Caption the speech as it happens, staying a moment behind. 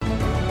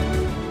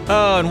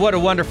Oh, and what a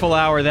wonderful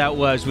hour that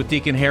was with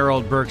Deacon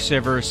Harold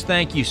Burke-Sivers.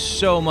 Thank you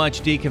so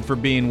much, Deacon, for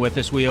being with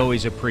us. We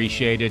always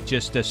appreciate it.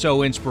 Just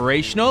so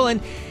inspirational.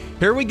 And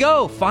here we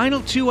go. Final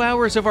 2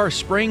 hours of our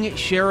spring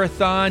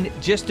share-a-thon,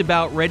 just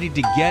about ready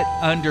to get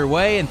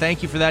underway. And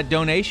thank you for that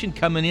donation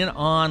coming in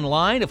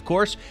online. Of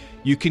course,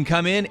 you can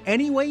come in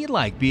any way you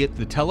like, be it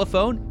the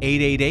telephone,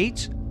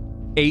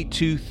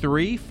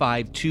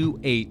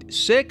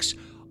 888-823-5286,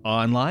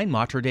 online,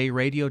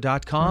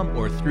 materdayradio.com,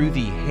 or through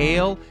the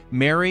Hail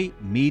Mary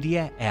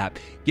Media app.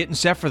 Getting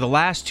set for the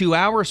last 2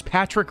 hours,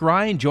 Patrick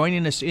Ryan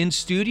joining us in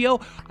studio,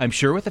 I'm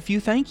sure with a few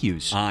thank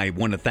yous. I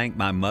want to thank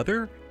my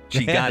mher.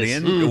 She got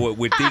in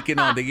with Deacon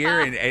on the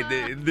air,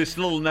 and this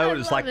little note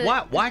is like,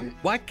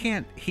 why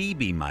can't he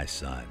be my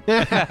son?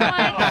 No.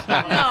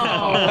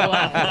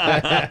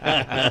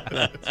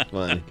 That's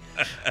funny.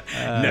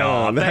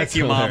 No, thank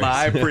you, hilarious. Mama.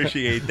 I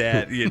appreciate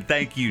that. Yeah,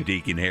 thank you,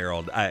 Deacon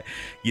Harold.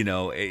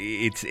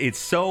 It's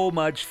so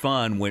much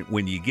fun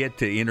when you get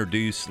to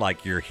introduce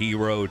like your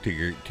hero to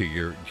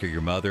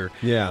your mother.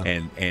 Yeah.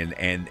 And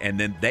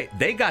then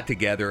they got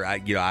together.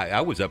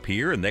 I was up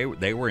here and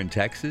they were in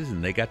Texas,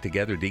 and they got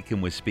together.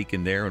 Deacon was speaking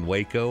there in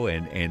Waco,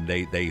 and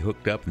they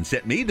hooked up and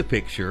sent me the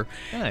picture.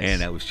 Nice.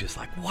 And I was just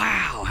like,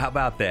 wow, how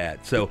about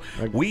that? So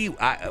when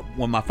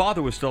my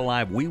father was still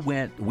alive,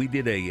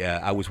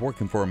 I was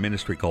working for a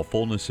ministry called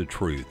Fullness of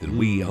Truth, and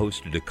we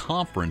hosted a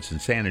conference in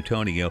San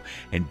Antonio,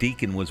 and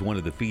Deacon was one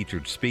of the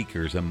featured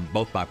speakers, and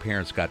both my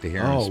parents got to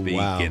hear him speak,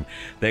 wow. and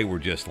they were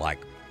just like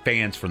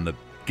fans from the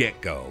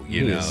get-go, He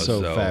is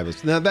so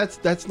fabulous. Now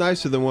that's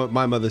nicer than what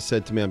my mother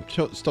said to me. I'm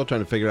still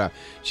trying to figure it out.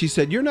 She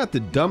said, "You're not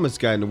the dumbest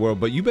guy in the world,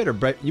 but you better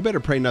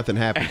pray nothing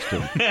happens to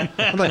him."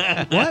 I'm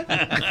like, what?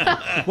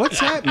 What's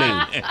that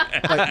mean?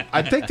 Like,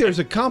 I think there's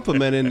a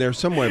compliment in there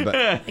somewhere,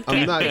 but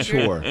I'm not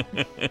sure.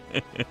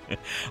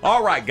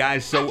 All right,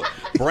 guys. So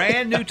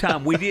brand new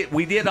time. We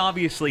did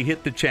obviously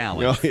hit the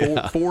challenge. Oh,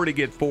 yeah. Four to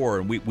get four,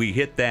 and we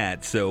hit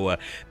that. So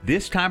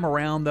this time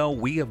around, though,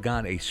 we have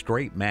got a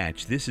straight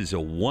match. This is a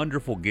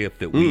wonderful gift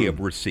that we have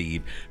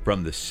received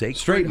from the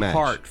Sacred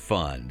Heart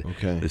Fund.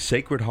 Okay. The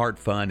Sacred Heart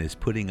Fund is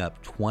putting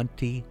up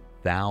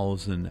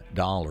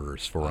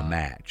 $20,000 for a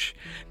match.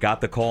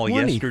 Got the call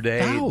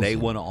yesterday. They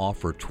want to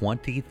offer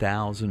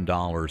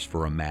 $20,000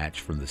 for a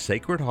match from the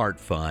Sacred Heart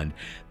Fund.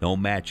 They'll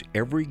match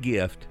every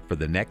gift for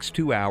the next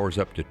 2 hours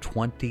up to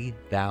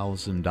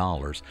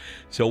 $20,000.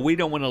 So we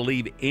don't want to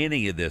leave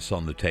any of this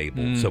on the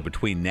table. So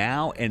between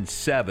now and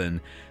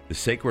 7, the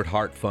Sacred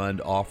Heart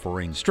Fund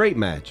offering Straight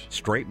match,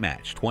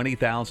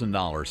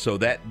 $20,000. So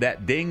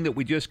that ding that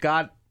we just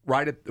got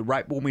right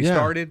when we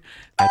started,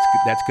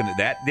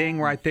 that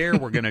ding right there,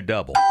 we're gonna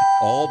double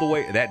all the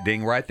way. That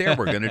ding right there,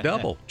 we're gonna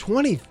double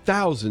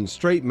 20,000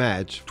 straight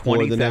match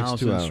for the next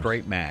 2 hours.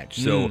 straight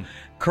match. So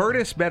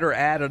Curtis better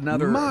add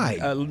another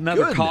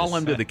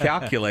column to the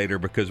calculator,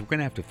 because we're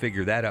gonna have to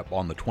figure that up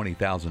on the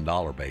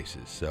 $20,000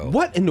 basis. So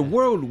what in the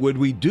world would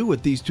we do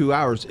with these 2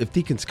 hours if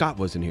Deacon Scott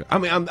wasn't here? I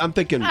mean, I'm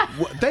thinking,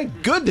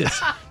 thank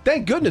goodness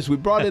we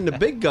brought in the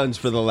big guns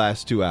for the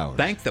llast 2 hours.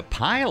 Thank the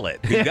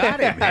pilot who got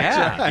him.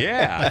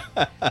 Yeah.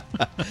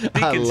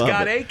 Deacon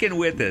Scott Aikin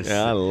with us.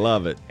 Yeah, I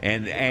love it.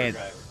 And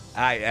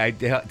I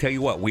tell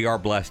you what, we are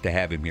blessed to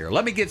have him here.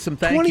 Let me get some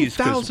thank yous.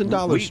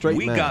 $20,000 straight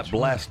We match. got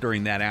blessed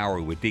during that hour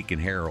with Deacon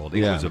Harold.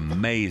 It was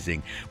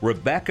amazing.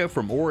 Rebecca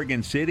from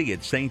Oregon City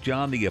at St.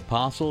 John the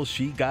Apostle,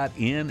 she got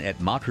in at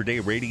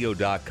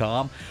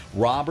materdayradio.com.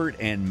 Robert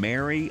and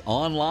Mary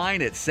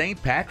online at St.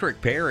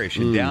 Patrick Parish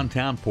in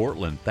downtown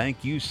Portland.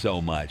 Thank you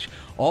so much.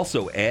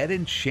 Also, Ed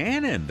and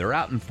Shannon, they're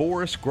out in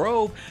Forest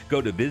Grove.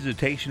 Go to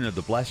Visitation of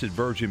the Blessed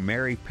Virgin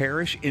Mary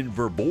Parish in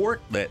Verboort.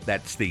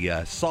 That's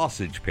the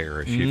sausage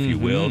parish, if you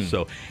will.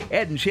 So,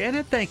 Ed and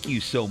Shannon, thank you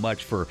so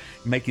much for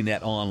making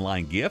that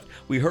online gift.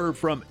 We heard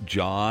from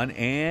John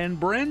and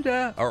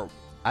Brenda, or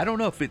I don't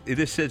know if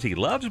this says he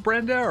loves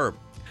Brenda or...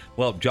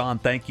 Well, John,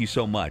 thank you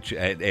so much.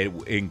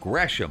 In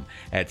Gresham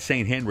at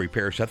St. Henry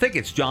Parish. I think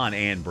it's John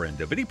and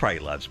Brenda, but he probably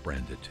loves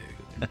Brenda too.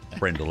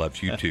 Brenda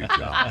loves you too,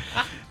 John.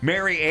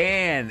 Mary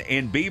Ann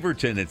in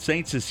Beaverton at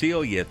St.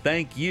 Cecilia,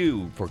 thank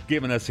you for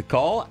giving us a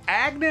call.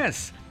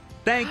 Agnes,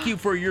 thank you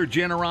for your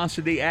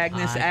generosity,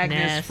 Agnes.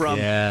 Agnes from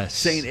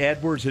St.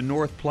 Edwards in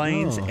North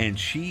Plains, and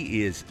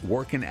she is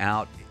working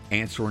out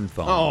answering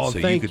phones. So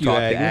you can talk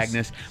to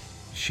Agnes.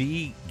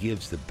 She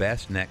gives the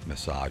best neck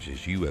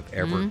massages you have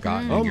ever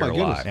gotten in your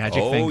life.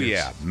 Magic fingers.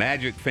 Yeah,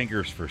 magic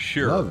fingers for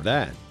sure. Love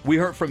that. We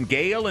heard from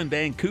Gail in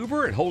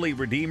Vancouver at Holy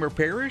Redeemer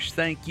Parish.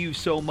 Thank you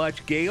so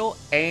much, Gail.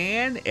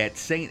 And at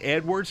St.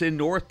 Edwards in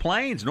North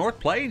Plains. North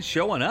Plains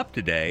showing up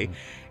today.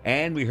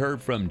 And we heard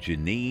from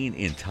Janine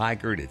in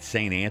Tigard at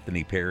St.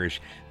 Anthony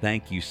Parish.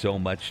 Thank you so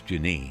much,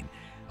 Janine.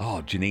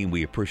 Oh, Janine,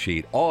 we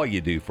appreciate all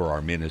you do for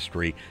our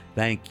ministry.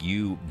 Thank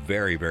you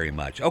very, very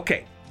much.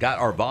 Okay. Got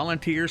our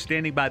volunteers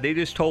standing by. They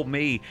just told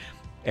me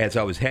as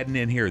I was heading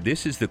in here,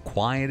 this is the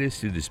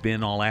quietest it has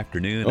been all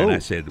afternoon. And I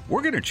said,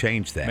 we're going to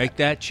change that. Make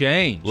that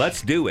change.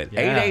 Let's do it.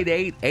 Yeah.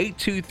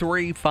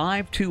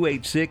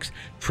 888-823-5286,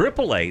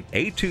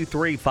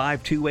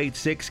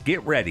 888-823-5286.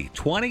 Get ready.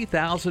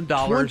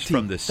 $20,000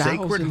 from the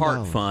Sacred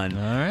Heart Fund.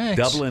 All right.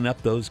 Doubling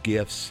up those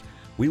gifts.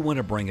 We want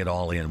to bring it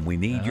all in. We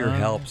need your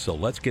help, so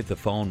let's get the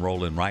phone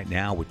rolling right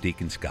now with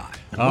Deacon Scott.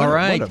 All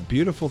right. What a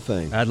beautiful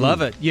thing. I'd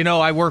love it. You know,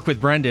 I work with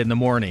Brenda in the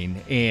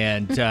morning,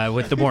 and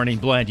with the Morning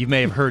Blend. You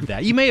may have heard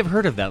that. You may have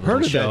heard of that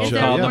little show show,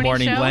 called yeah. the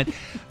Morning Show? Blend.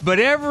 But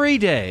every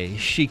day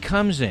she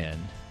comes in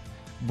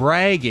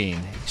bragging,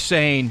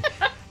 saying,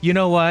 you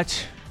know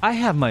what? I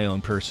have my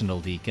own personal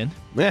deacon.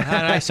 And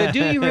I said,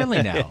 do you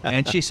really now?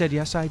 And she said,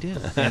 yes, I do.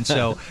 And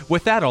so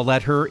with that, I'll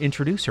let her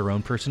introduce her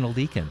own personal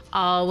deacon.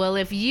 Oh, well,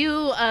 if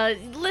you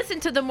listen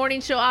to the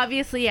morning show,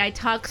 obviously I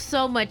talk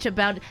so much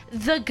about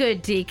the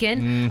good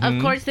deacon. Mm-hmm.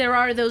 Of course, there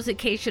are those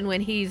occasions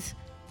when he's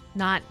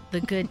not the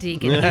good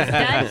deacon. He's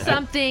done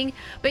something.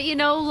 But,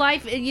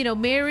 life,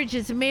 marriage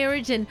is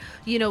marriage. And,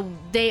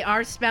 they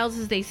are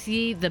spouses. They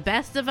see the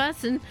best of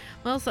us. And,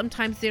 well,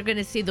 sometimes they're going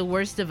to see the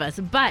worst of us.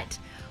 But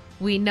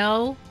we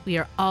know we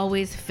are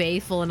always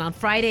faithful. And on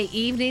Friday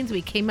evenings,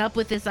 we came up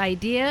with this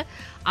idea.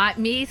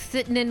 Me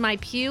sitting in my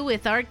pew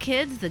with our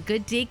kids, the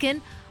good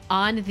deacon,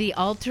 on the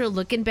altar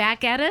looking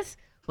back at us.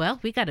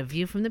 Well, we got a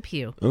view from the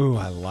pew. Oh,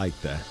 I like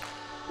that.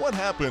 What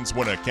happens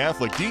when a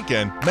Catholic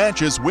deacon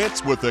matches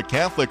wits with a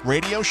Catholic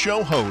radio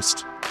show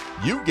host?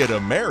 You get a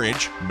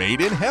marriage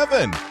made in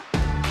heaven.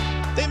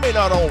 They may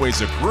not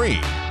always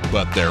agree,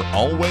 but they're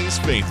always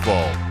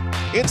faithful.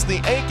 It's the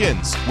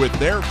Aikins with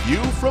their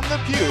view from the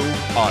pew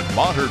on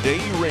Mater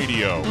Dei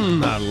Radio.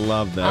 I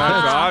love that.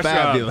 That's awesome.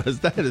 fabulous.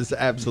 That is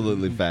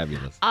absolutely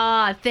fabulous.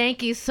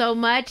 Thank you so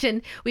much.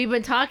 And we've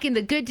been talking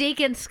the good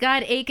deacon,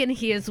 Scott Aikin.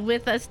 He is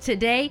with us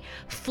today.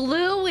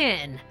 Flew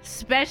in,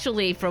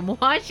 specially from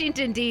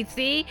Washington,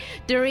 D.C.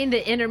 during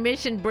the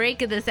intermission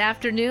break of this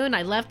afternoon.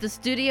 I left the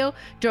studio,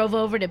 drove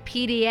over to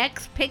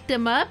PDX, picked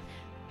him up,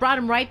 brought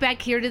him right back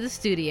here to the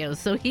studio.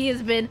 So he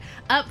has been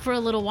up for a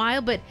little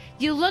while, but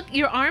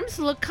your arms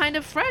look kind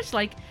of fresh.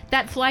 Like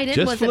that flight in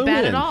Just wasn't flew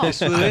bad in. at all.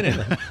 Just flew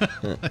in.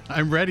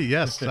 I'm ready.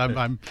 Yes,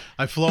 I've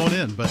flown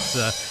in, but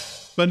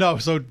no.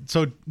 So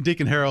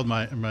Deacon Harold,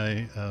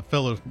 my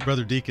fellow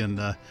brother deacon,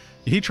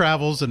 he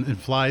travels and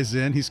flies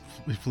in. He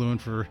flew in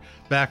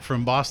back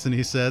from Boston.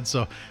 He said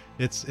so.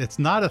 It's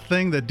not a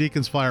thing that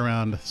deacons fly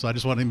around. So I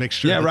just wanted to make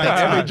sure. Yeah, right.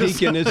 Every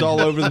deacon is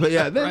all over the.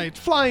 Yeah, they're Right.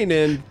 flying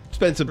in.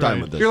 Spend some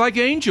time with us. You're like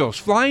angels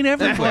flying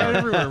everywhere.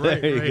 everywhere.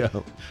 Right, There you right.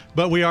 go.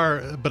 But we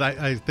are. But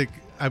I think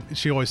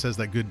she always says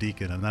that good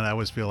deacon, and then I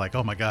always feel like,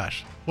 oh my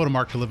gosh, what a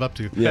mark to live up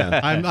to. Yeah.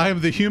 I am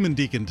the human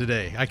deacon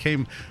today. I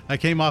came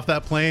off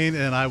that plane,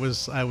 and I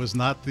was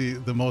not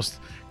the most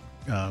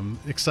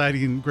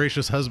exciting,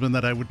 gracious husband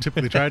that I would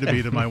typically try to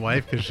be to my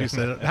wife, because she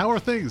said, "How are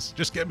things?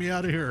 Just get me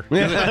out of here."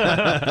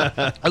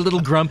 A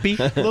little grumpy.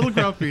 A little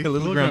grumpy. A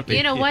little grumpy.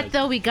 You know what,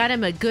 though? We got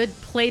him a good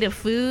plate of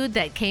food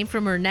that came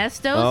from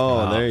Ernesto's.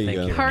 Oh, there you thank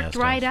go. you. Perked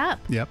right up.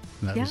 Yep.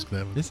 That Yeah. was.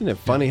 Isn't it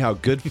funny how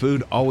good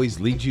food always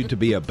leads you to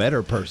be a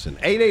better person?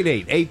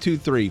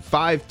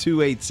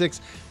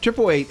 888-823-5286,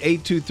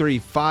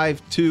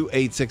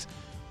 888-823-5286.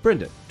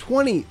 Brenda,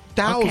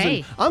 20,000.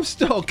 Okay. I'm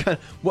still kind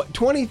of,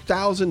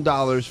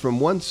 $20,000 from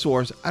one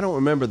source. I don't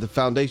remember the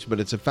foundation, but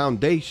it's a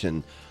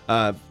foundation.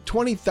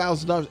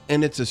 $20,000,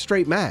 and it's a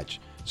straight match.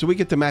 So we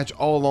get to match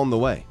all along the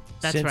way.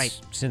 That's right.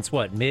 Since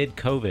what,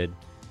 mid-COVID,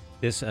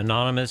 this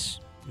anonymous,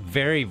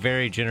 very,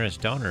 very generous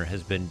donor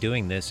has been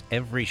doing this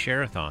every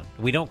share-a-thon.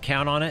 We don't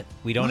count on it.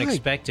 We don't My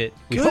expect it.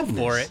 We hope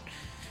for goodness.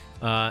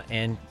 it.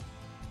 And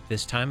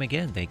this time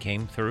again, they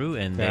came through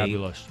and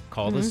Fabulous. they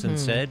called us and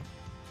said,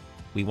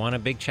 we want a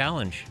big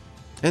challenge.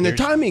 And the Here's-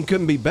 timing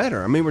couldn't be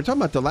better. I mean, we're talking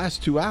about the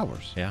last 2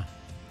 hours. Yeah.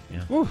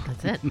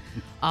 That's it.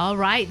 All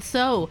right.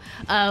 So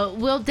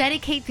we'll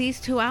dedicate these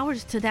 2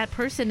 hours to that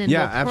person, and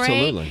Yeah, we'll pray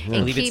absolutely. Yeah. I and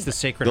believe keep. it's the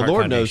Sacred The Heart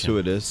Lord Foundation. knows who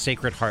it is.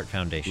 Sacred Heart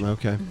Foundation.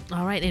 Okay.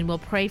 All right, and we'll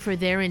pray for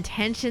their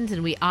intentions,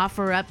 and we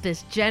offer up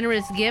this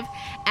generous gift,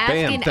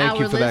 asking Thank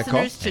you our for that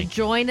call. listeners to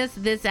join us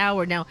this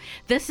hour. Now,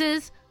 this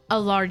is a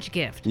large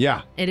gift.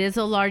 Yeah. It is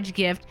a large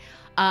gift.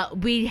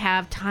 We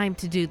have time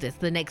to do this.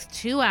 The next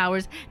 2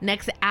 hours,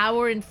 next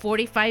hour and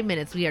 45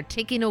 minutes, we are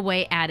ticking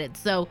away at it.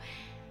 So,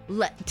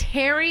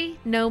 tarry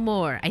no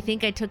more. I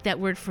think I took that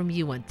word from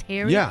you one.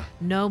 Tarry Yeah.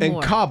 no and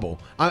more.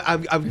 cobble.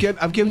 I've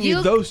given you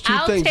You- those 2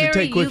 I'll things to tarry,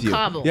 take with you you.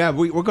 cobble. Yeah,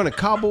 we're going to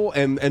cobble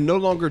and no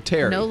longer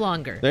tarry. No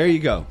longer. There you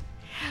go.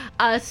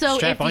 So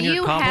Strap if on you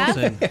your cobbles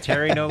have, and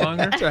Terry no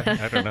longer?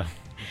 I don't know.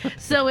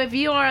 so if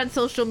you are on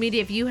social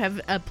media, if you have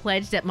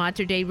pledged at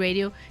Mater Dei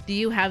Radio, do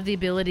you have the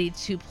ability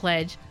to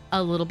pledge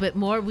a little bit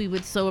more? We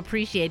would so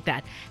appreciate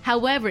that.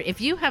 However,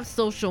 if you have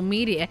social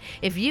media,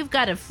 if you've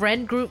got a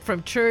friend group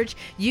from church,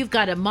 you've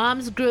got a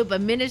mom's group, a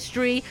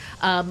ministry,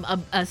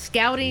 a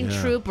scouting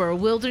troop, or a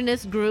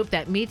wilderness group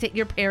that meets at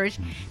your parish,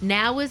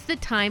 now is the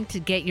time to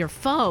get your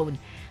phone.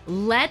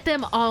 Let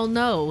them all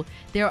know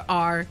there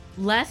are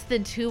less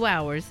than 2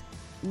 hours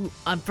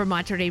for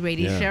Mater Dei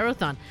Radio Yeah.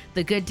 Share-a-thon.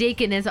 The Good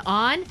Deacon is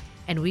on.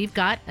 and we've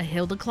got a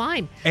hill to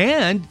climb.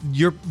 And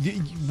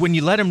when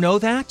you let them know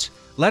that,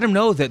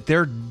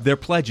 their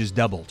pledge is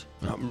doubled.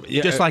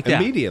 Just like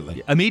that.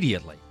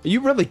 Immediately.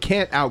 You really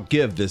can't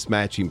outgive this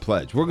matching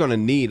pledge. We're going to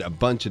need a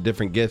bunch of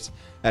different gifts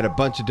at a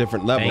bunch of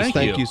different levels.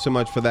 Thank you so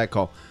much for that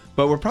call.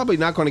 But we're probably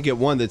not going to get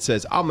one that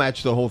says, I'll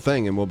match the whole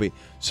thing, and we'll be.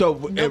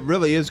 So It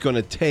really is going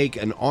to take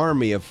an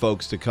army of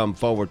folks to come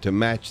forward to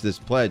match this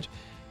pledge.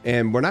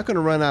 And we're not going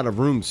to run out of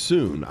room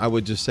soon. I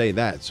would just say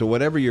that. So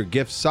whatever your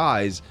gift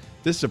size,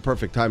 this is a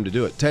perfect time to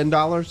do it.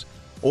 $10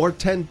 or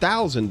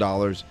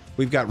 $10,000.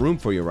 We've got room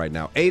for you right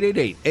now.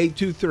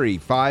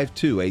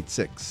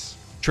 888-823-5286.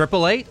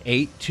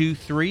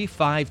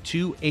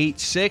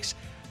 888-823-5286.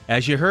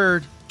 As you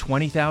heard,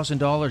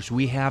 $20,000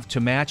 we have to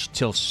match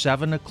till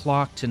 7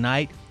 o'clock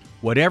tonight.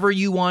 Whatever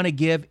you want to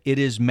give, it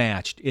is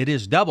matched. It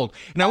is doubled.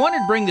 And I wanted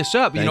to bring this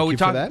up. Thank you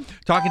for that.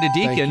 Talking to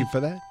Deacon. Thank you for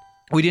that.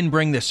 We didn't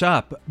bring this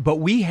up, but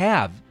we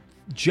have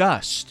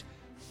just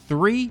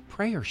 3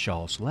 prayer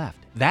shawls left.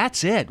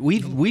 That's it.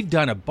 We've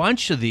done a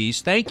bunch of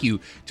these. Thank you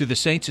to the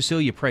St.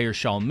 Cecilia Prayer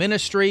Shawl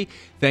Ministry.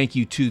 Thank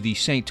you to the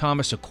St.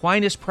 Thomas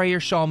Aquinas Prayer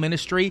Shawl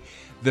Ministry.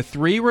 The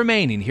 3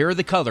 remaining, here are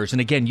the colors. And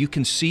again, you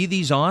can see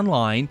these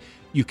online.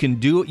 You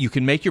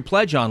can make your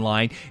pledge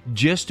online.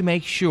 Just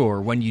make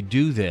sure when you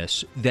do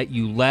this that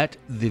you let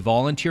the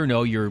volunteer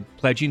know you're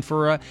pledging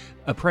for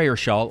a prayer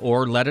shawl,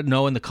 or let it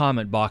know in the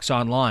comment box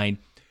online.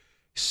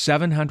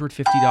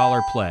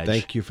 $750 pledge.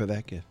 Thank you for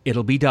that gift.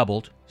 It'll be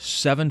doubled.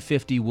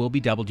 $750 will be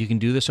doubled. You can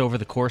do this over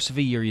the course of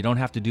a year. You don't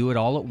have to do it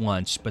all at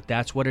once, but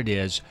that's what it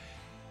is.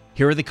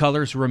 Here are the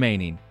colors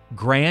remaining: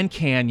 Grand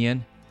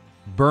Canyon,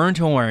 Burnt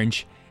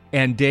Orange,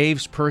 and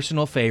Dave's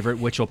personal favorite,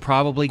 which will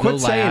probably go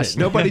last. Quit saying it.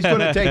 Nobody's going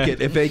to take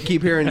it if they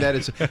keep hearing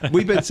that.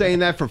 We've been saying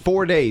that for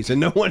 4 days, and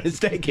no one is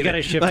taking it. You got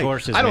to shift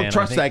horses, I don't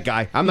trust that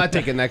guy. I'm not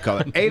taking that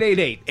color.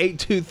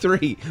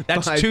 888-823-5286.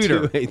 That's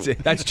Tudor.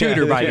 That's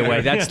Tudor, by the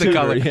way. That's the Tudor,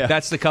 color. yeah.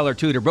 That's the color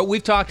Tudor. But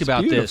we've talked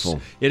about beautiful.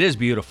 this. It is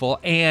beautiful.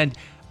 And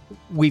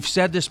we've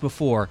said this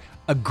before.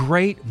 A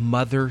great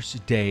Mother's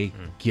Day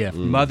gift.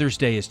 Mother's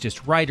Day is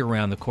just right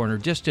around the corner,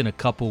 just in a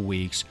couple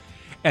weeks.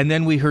 And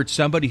then we heard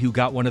somebody who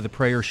got one of the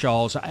prayer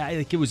shawls, I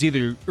think it was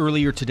either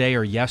earlier today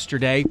or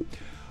yesterday,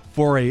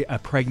 for a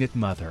pregnant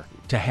mother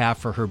to have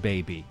for her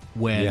baby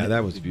when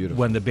that was beautiful.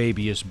 When the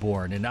baby is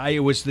born. And it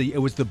was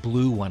the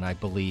blue one, I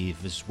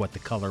believe, is what the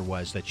color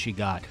was that she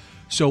got.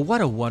 So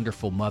what a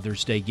wonderful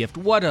Mother's Day gift.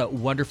 What a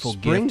wonderful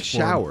Spring gift.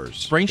 showers.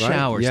 Spring right?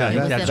 showers. Yeah, I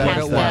think that's what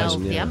it was.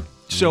 Yep.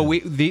 So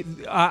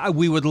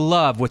we would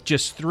love, with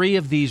just 3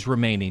 of these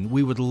remaining,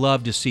 we would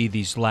love to see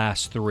these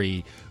last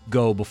 3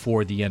 go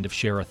before the end of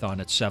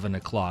Share-a-thon at 7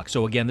 o'clock.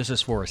 So again, this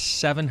is for a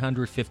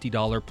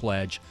 $750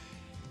 pledge.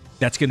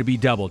 That's going to be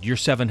doubled. Your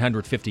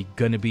 $750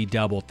 going to be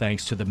doubled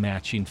thanks to the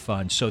matching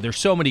fund. So there's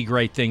so many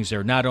great things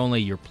there. Not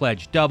only your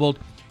pledge doubled,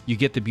 you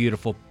get the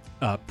beautiful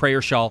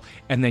prayer shawl,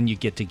 and then you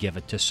get to give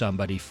it to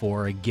somebody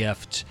for a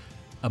gift,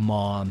 a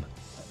mom,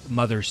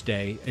 Mother's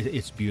Day.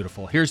 It's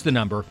beautiful. Here's the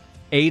number: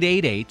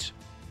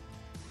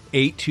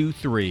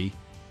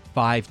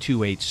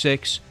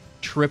 888-823-5286,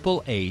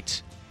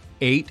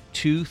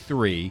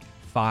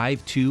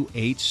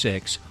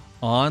 888-823-5286,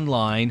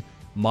 online,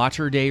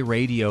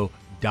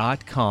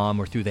 materdeiradio.com,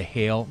 or through the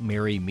Hail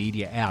Mary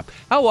Media app.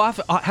 How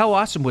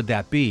awesome would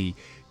that be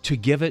to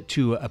give it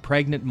to a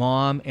pregnant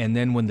mom, and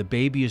then when the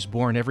baby is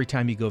born, every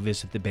time you go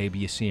visit the baby,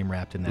 you see him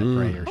wrapped in that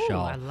prayer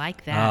shawl. I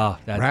like that.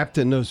 Wrapped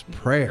in those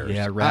prayers.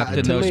 Yeah, wrapped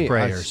in those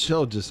prayers.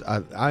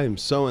 I am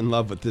so in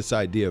love with this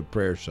idea of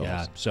prayer shawls.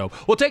 Yeah, so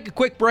we'll take a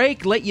quick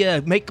break, let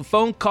you make a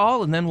phone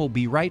call, and then we'll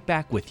be right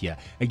back with you.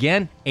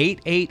 Again,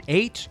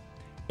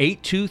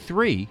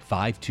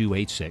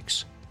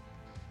 888-823-5286.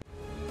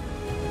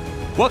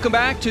 Welcome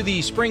back to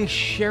the Spring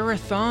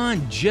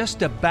Share-a-thon.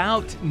 Just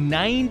about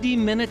 90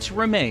 minutes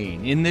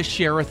remain in this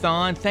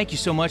Share-a-thon. Thank you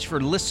so much for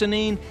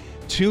listening,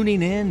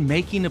 tuning in,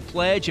 making a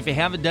pledge. If you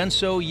haven't done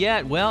so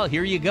yet, well,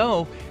 here you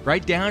go,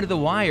 right down to the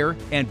wire.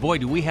 And boy,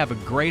 do we have a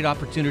great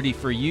opportunity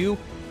for you.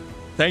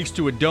 Thanks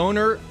to a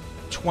donor,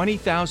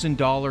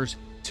 $20,000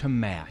 to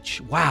match.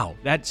 Wow,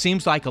 that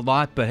seems like a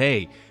lot, but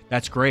hey,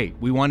 that's great.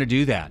 We want to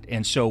do that.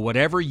 And so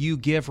whatever you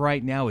give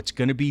right now, it's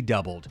going to be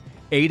doubled.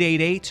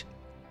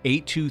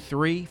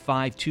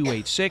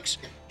 888-823-5286,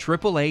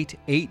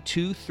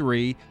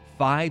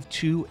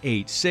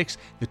 888-823-5286,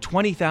 the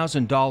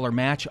 $20,000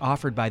 match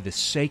offered by the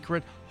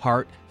Sacred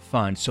Heart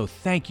Fund. So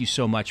thank you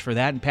so much for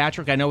that. And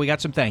Patrick, I know we got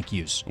some thank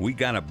yous. We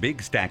got a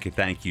big stack of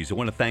thank yous. I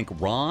want to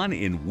thank Ron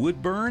in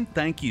Woodburn.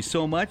 Thank you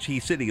so much. He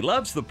said he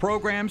loves the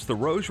programs, the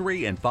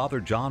Rosary, and Father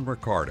John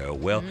Ricardo.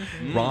 Well,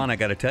 Ron, I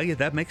got to tell you,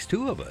 that makes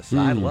 2 of us.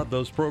 I love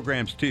those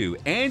programs too.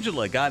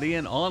 Angela got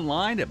in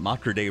online at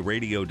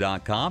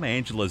materdeiradio.com.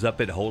 Angela's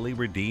up at Holy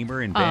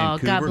Redeemer in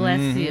Vancouver. Oh, God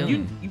bless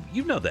you.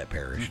 You know that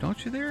parish,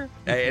 don't you there?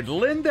 And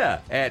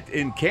Linda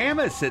in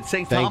Camas at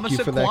St. Thank Thomas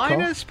you for that call.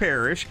 Aquinas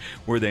Parish,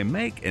 where they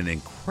make an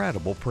incredible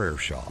prayer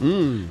shawl.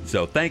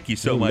 So thank you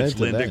so much, Amen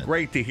to Linda. that.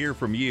 Great to hear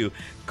from you.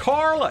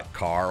 Carla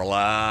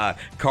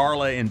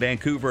in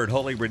Vancouver at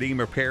Holy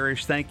Redeemer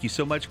Parish. Thank you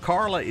so much.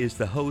 Carla is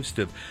the host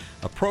of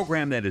a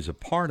program that is a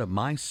part of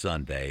my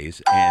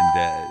Sundays.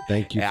 And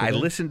Thank you for I that.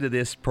 listen to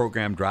this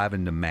program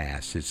driving to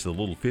Mass. It's the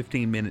little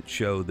 15-minute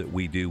show that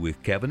we do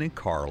with Kevin and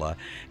Carla,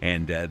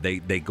 and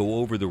they go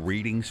over the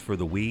readings for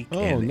the week,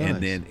 and nice.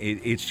 then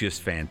it's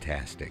just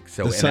fantastic.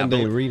 So The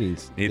Sunday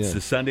readings. It's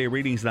the Sunday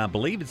readings, and I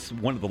believe it's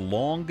one of the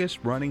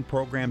longest-running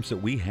programs that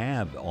we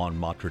have on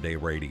Mater Dei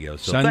Radio.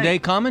 So Sunday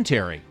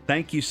commentary.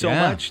 Thank you so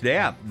much.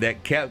 Yeah,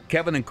 that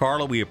Kevin and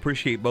Carla, we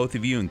appreciate both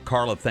of you. And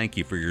Carla, thank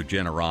you for your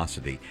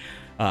generosity.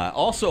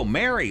 Also,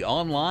 Mary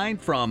online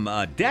from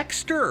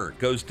Dexter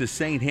goes to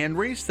St.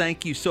 Henry's.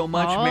 Thank you so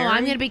much, Mary.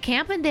 I'm going to be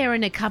camping there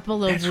in a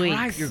couple of That's weeks.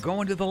 right. You're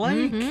going to the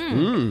lake.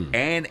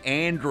 And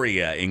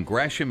Andrea in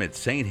Gresham at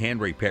St.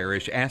 Henry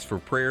Parish asked for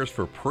prayers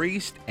for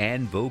priest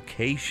and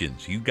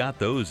vocations. You got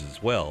those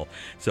as well.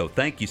 So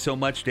thank you so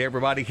much to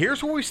everybody.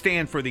 Here's where we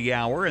stand for the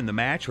hour in the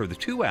match, or the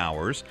 2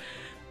 hours.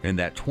 In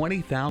that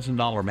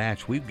 $20,000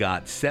 match, we've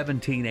got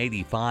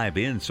 $1,785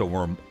 in, so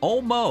we're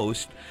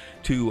almost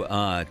to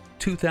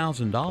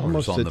 $2,000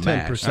 Almost on to the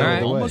match. 10%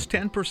 of the way. Almost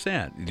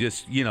 10%.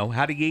 Just,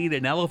 how do you eat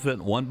an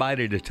elephant one bite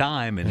at a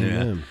time?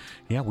 And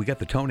we got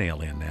the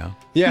toenail in now.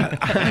 Yeah.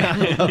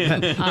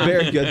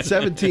 Very good.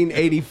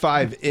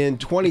 $1,785 in,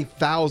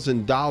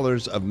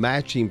 $20,000 of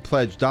matching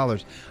pledged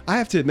dollars. I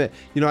have to admit,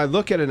 I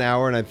look at an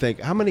hour and I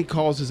think, how many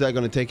calls is that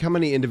going to take? How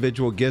many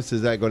individual gifts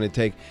is that going to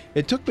take?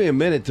 It took me a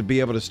minute to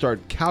be able to start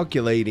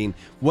calculating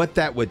what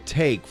that would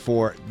take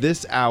for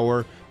this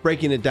hour,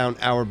 breaking it down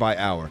hour by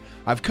hour.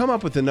 I've come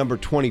up with the number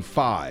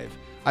 25.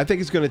 I think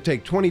it's going to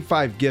take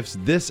 25 gifts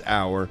this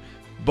hour,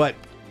 but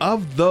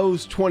of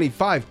those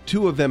 25,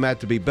 2 of them had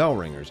to be bell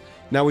ringers.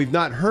 Now, we've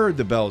not heard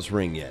the bells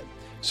ring yet.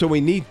 So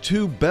we need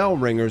 2 bell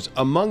ringers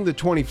among the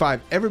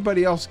 25.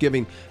 Everybody else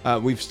giving,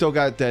 we've still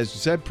got, as you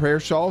said, prayer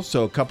shawls.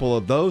 So a couple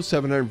of those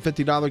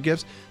 $750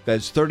 gifts.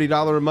 That's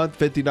 $30 a month,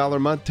 $50 a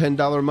month,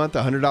 $10 a month,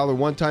 $100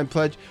 one-time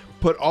pledge.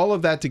 Put all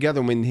of that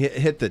together when we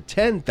hit the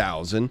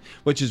 10,000,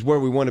 which is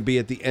where we want to be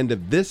at the end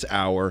of this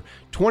hour.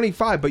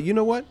 25, but you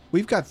know what?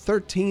 We've got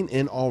 13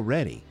 in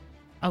already.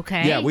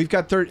 Okay. Yeah, we've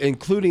got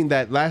including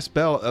that last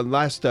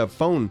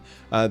phone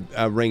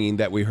ringing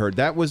that we heard.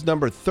 That was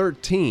number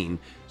 13.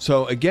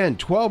 So again,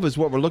 12 is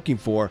what we're looking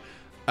for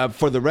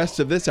the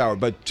rest of this hour.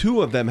 But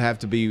 2 of them have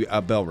to be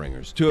bell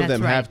ringers. 2 of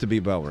them have to be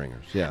bell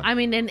ringers. Yeah. I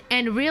mean,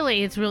 and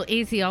really, it's real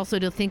easy also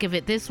to think of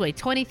it this way: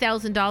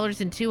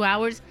 $20,000 in 2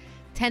 hours.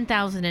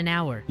 $10,000 an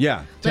hour.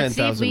 Yeah, Let's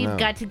see if $10,000 an we've hour.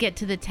 got to get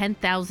to the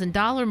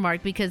 $10,000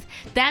 mark, because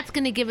that's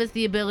going to give us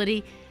the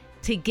ability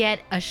to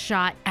get a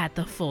shot at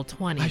the full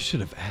 20. I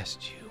should have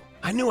asked you.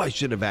 I knew I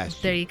should have asked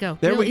you. There you go.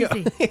 There Real we go.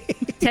 easy.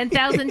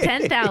 10,000,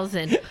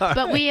 10,000.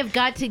 But we have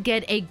got to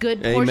get a good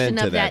Amen portion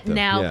to of that though.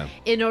 now Yeah.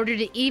 in order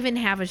to even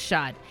have a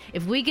shot.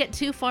 If we get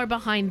too far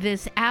behind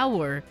this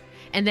hour,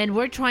 and then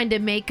we're trying to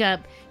make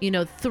up,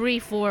 $3,000,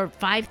 $4,000,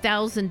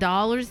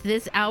 $5,000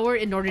 this hour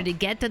in order to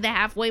get to the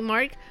halfway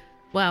mark,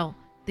 well,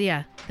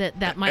 yeah,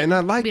 that might. And I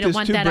like we don't this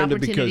want too, that Brenda,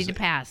 opportunity because to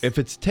pass. if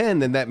it's 10,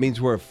 then that means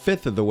we're a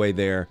fifth of the way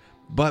there,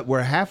 but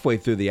we're halfway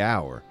through the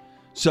hour.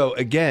 So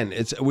again,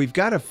 we've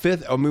got a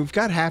fifth. I mean, we've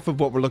got half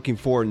of what we're looking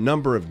for.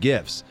 Number of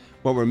gifts.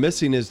 What we're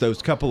missing is those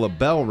couple of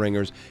bell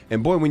ringers.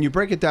 And boy, when you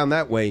break it down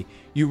that way,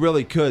 you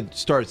really could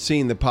start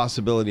seeing the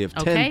possibility of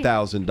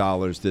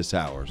 $10,000 this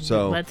hour.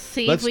 So let's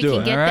see if we do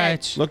can it. get All that.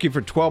 right. Looking for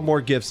 12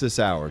 more gifts this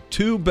hour.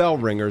 2 bell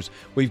ringers.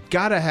 We've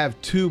got to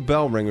have 2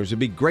 bell ringers. It'd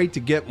be great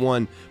to get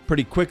one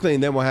pretty quickly,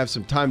 and then we'll have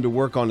some time to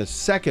work on a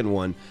second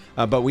one.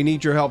 But we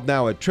need your help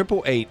now at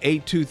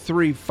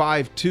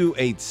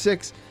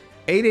 888-823-5286.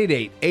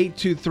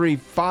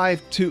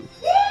 888-823-5286.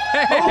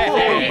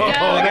 There you go.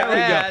 There we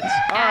go.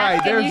 All right,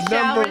 Ask and there's you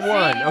shall number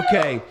 1. receive.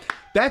 Okay,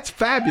 that's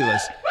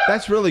fabulous.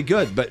 That's really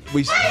good. But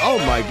oh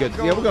my goodness.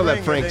 Yeah, we're going to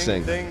let Frank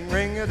sing.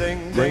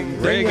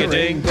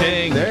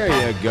 Ring-a-ding-ding.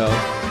 There you go.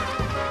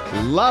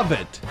 Love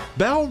it.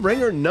 Bell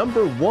ringer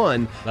number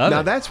 1. Love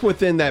Now it. that's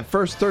within that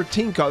first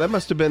 13 call. That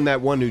must have been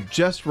that one who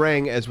just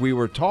rang as we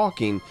were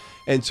talking.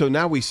 And so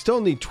now we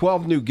still need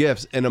 12 new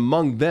gifts, and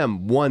among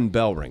them, 1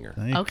 bell ringer.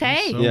 Thank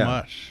Okay. you so Yeah.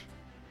 much.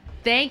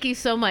 Thank you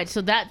so much.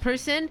 So that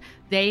person,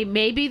 they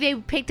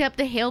picked up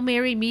the Hail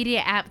Mary Media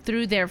app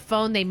through their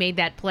phone. They made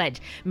that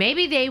pledge.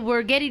 Maybe they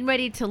were getting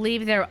ready to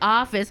leave their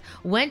office,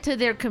 went to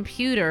their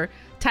computer,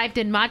 typed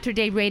in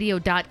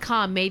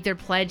materdeiradio.com, made their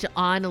pledge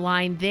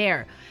online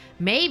there.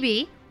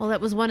 Maybe, well, that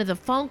was one of the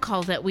phone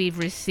calls that we've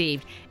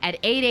received at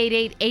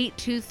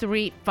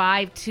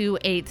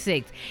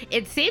 888-823-5286.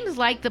 It seems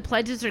like the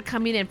pledges are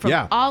coming in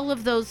from all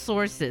of those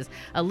sources.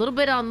 A little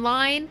bit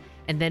online,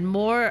 and then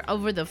more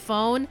over the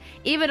phone.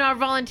 Even our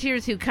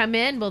volunteers who come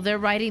in, well, they're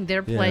writing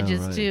their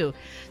pledges too.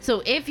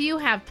 So if you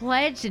have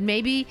pledged and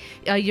maybe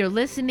you're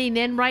listening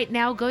in right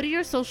now, go to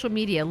your social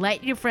media.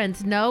 Let your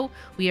friends know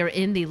we are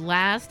in the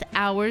last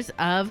hours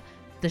of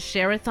the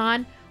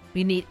Share-a-thon.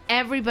 We need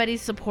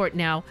everybody's support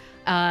now.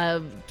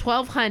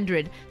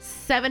 $1,200,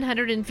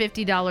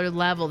 $750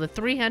 level, the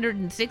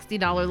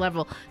 $360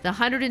 level, the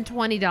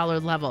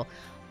 $120 level.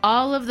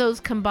 All of those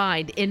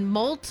combined in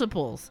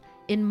multiples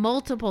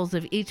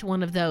of each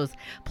one of those,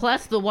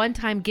 plus the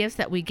one-time gifts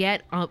that we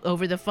get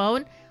over the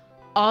phone.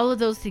 All of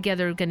those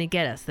together are going to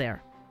get us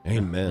there.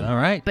 Amen. All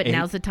right. But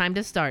now's the time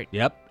to start.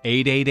 Yep.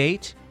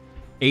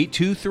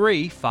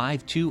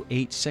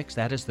 888-823-5286.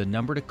 That is the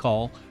number to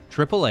call.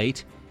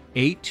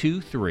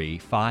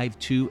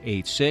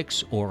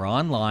 888-823-5286 or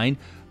online,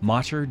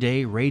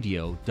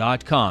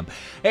 materdeiradio.com.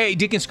 Hey,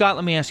 Deacon Scott,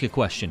 let me ask you a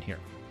question here.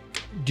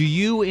 Do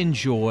you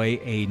enjoy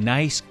a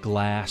nice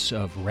glass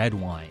of red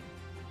wine?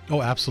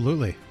 Oh,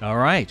 absolutely. All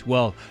right.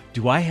 Well,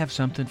 do I have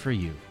something for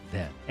you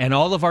then? And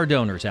all of our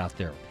donors out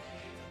there.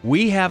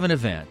 We have an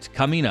event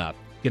coming up,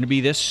 going to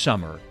be this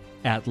summer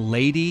at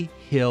Lady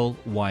Hill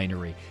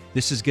Winery.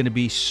 This is going to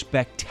be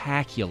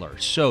spectacular.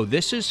 So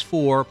this is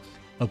for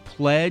a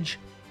pledge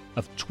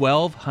of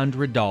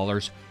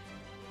 $1,200,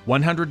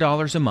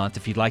 $100 a month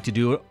if you'd like to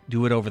do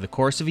it over the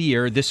course of a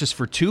year. This is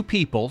for two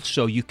people,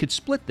 so you could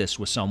split this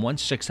with someone,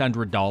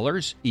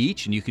 $600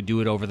 each, and you could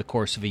do it over the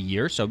course of a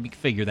year, so you can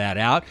figure that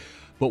out.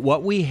 But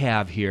what we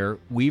have here,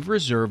 we've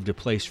reserved a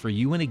place for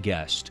you and a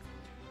guest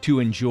to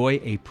enjoy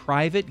a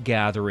private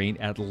gathering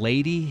at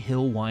Lady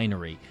Hill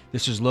Winery.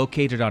 This is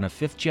located on a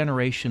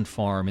fifth-generation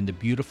farm in the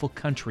beautiful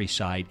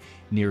countryside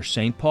near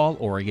St. Paul,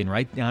 Oregon,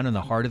 right down in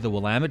the heart of the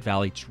Willamette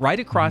Valley. It's right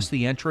across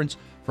the entrance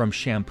from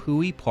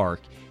Shampooey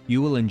Park.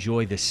 You will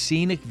enjoy the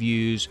scenic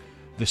views,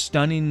 the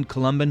stunning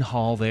Columban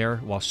Hall there,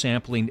 while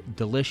sampling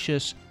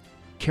delicious,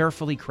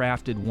 carefully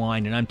crafted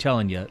wine. And I'm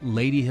telling you,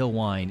 Lady Hill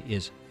wine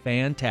is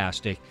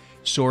fantastic,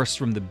 sourced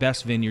from the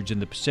best vineyards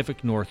in the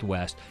Pacific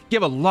Northwest.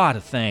 Give a lot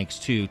of thanks,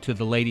 too, to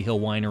the Lady Hill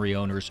Winery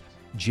owners,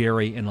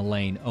 Jerry and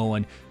Elaine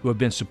Owen, who have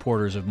been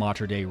supporters of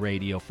Mater Dei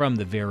Radio from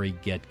the very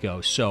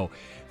get-go. So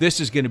this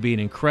is going to be an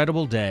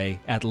incredible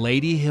day at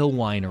Lady Hill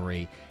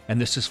Winery,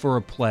 and this is for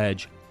a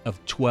pledge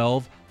of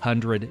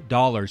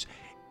 $1,200.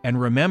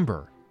 And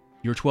remember,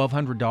 your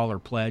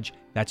 $1,200 pledge,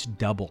 that's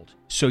doubled.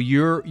 So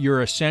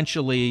you're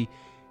essentially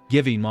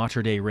giving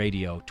Mater Dei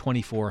Radio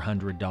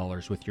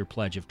 $2,400 with your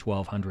pledge of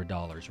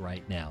 $1,200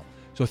 right now.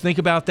 So think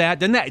about that.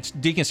 Doesn't that,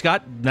 Deacon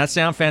Scott, that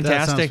sound fantastic?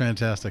 That sounds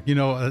fantastic. You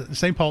know,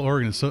 St. Paul,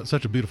 Oregon is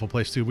such a beautiful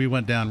place, too. We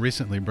went down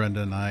recently,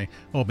 Brenda and I,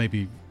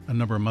 maybe a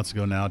number of months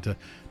ago now, to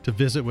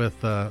visit with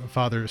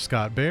Father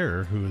Scott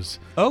Baer, who is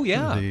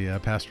the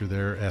pastor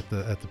there at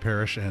the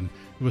parish, and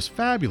it was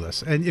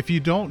fabulous. And if you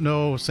don't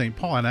know St.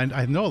 Paul, and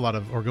I know a lot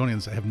of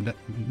Oregonians have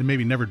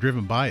maybe never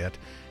driven by it,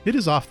 it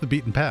is off the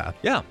beaten path.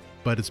 Yeah.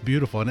 But it's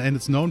beautiful, and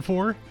it's known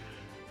for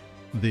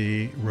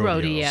the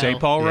rodeo. St.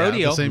 Paul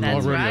Rodeo. The St. Paul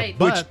That's Rodeo. right.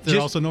 But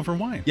they're also known for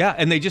wine. Yeah,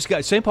 and they just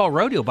got, St. Paul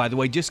Rodeo, by the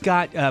way, just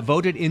got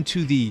voted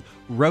into the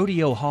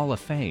Rodeo Hall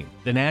of Fame,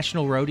 the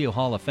National Rodeo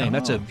Hall of Fame. Oh.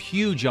 That's a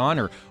huge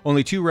honor.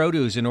 Only two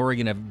rodeos in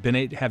Oregon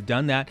have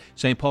done that,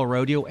 St. Paul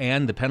Rodeo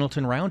and the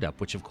Pendleton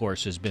Roundup, which, of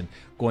course, has been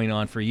going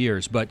on for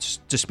years. But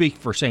to speak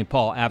for St.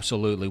 Paul,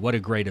 absolutely, what a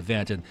great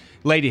event. And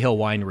Lady Hill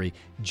Winery,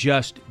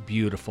 just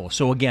beautiful.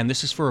 So, again,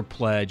 this is for a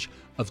pledge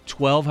of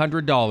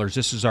 $1,200.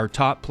 This is our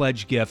top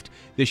pledge gift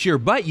this year,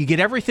 but you get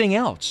everything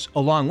else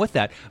along with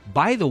that.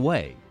 By the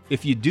way,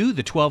 if you do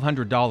the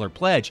 $1,200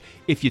 pledge,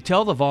 if you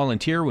tell the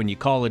volunteer when you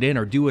call it in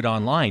or do it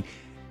online,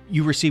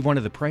 you receive one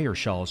of the prayer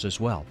shawls as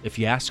well, if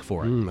you ask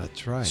for it.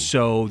 That's right.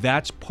 So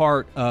that's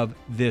part of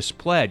this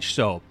pledge.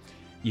 So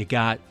you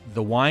got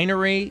the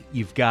winery,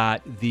 you've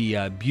got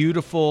the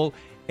beautiful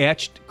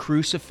etched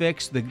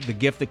crucifix, the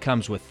gift that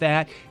comes with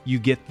that. You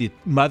get the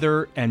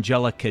Mother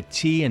Angelica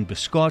tea and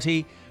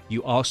biscotti.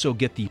 You also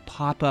get the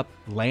pop-up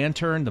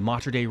lantern, the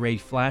Mater Dei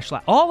Radio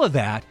flashlight, all of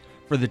that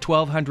for the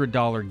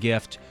 $1,200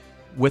 gift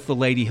with the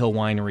Lady Hill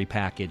Winery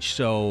package.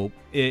 So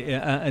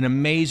an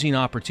amazing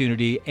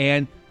opportunity,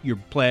 and your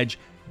pledge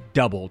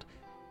doubled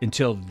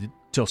until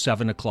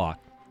 7 o'clock.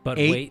 But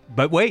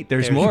wait,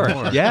 there's more.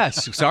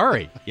 Yes,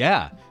 sorry.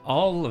 Yeah.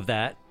 All of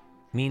that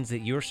means that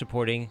you're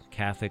supporting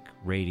Catholic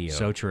radio.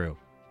 So true.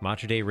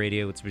 Mater Dei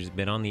Radio, it's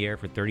been on the air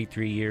for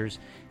 33 years,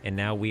 and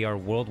now we are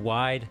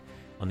worldwide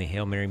on the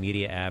Hail Mary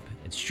Media app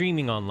and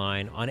streaming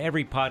online on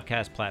every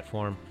podcast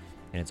platform,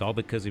 and it's all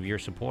because of your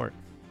support.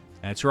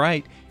 That's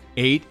right.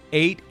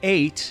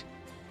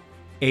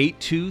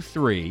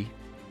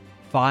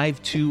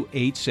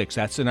 888-823-5286.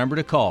 That's the number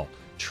to call.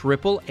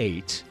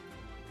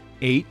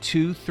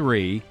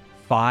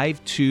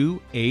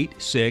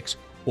 888-823-5286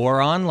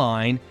 or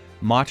online,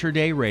 Mater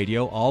Dei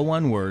Radio, all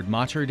one word,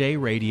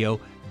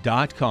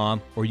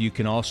 materdeiradio.com, or you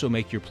can also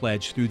make your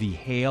pledge through the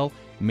Hail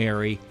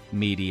Mary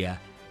Media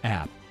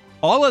app.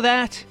 All of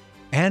that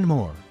and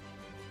more.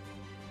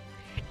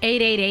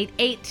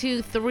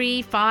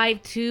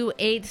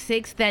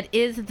 888-823-5286. That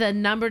is the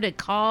number to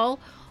call.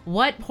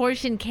 What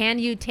portion can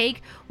you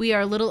take? We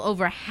are a little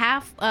over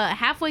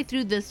halfway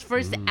through this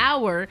first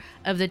hour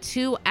of the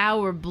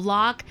 2-hour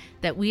block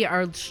that we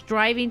are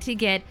striving to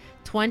get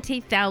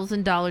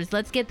 $20,000.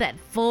 Let's get that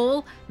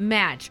full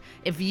match.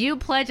 If you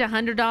pledge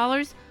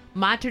 $100,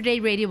 Mater Dei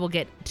Radio will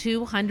get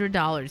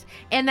 $200.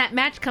 And that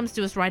match comes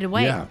to us right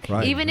away. Yeah,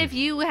 right. Even if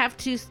you have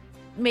to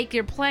make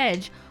your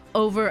pledge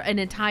over an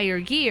entire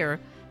year,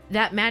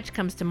 that match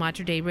comes to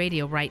Mater Dei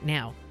Radio right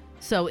now.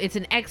 So it's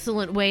an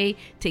excellent way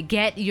to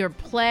get your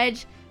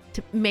pledge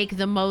to make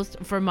the most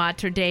for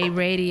Mater Dei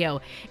Radio.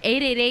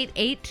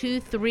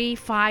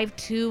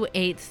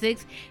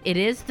 888-823-5286. It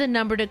is the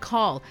number to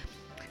call.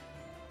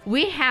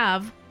 We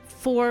have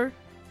 4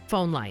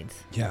 phone lines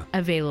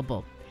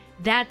available.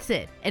 That's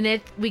it. And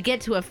if we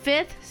get to a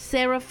 5th,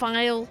 Sarah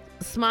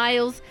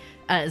Smiles,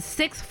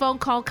 6th phone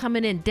call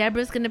coming in.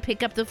 Deborah's going to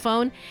pick up the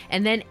phone.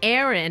 And then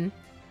Aaron,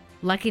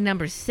 lucky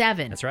number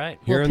 7. That's right.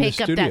 Will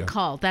pick up that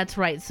call. That's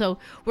right. So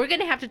we're going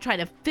to have to try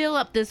to fill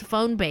up this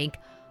phone bank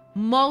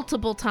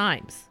multiple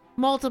times.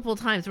 We're going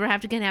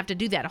to have to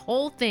do that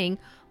whole thing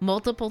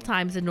multiple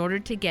times in order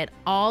to get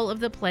all of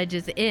the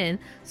pledges in.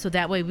 So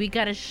that way we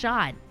got a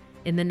shot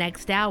in the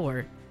next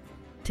hour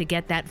to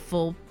get that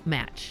full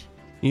match.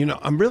 You know,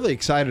 I'm really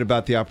excited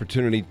about the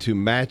opportunity to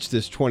match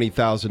this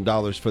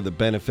 $20,000 for the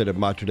benefit of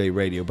Mater Dei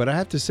Radio. But I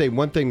have to say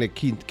one thing that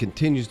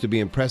continues to be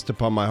impressed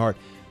upon my heart.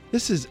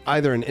 This is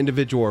either an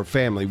individual or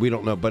family. We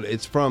don't know, but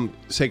it's from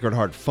Sacred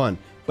Heart Fund.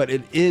 But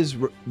it is,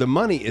 the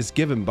money is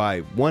given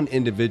by one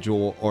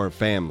individual or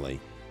family.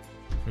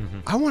 Mm-hmm.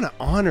 I want to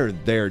honor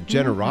their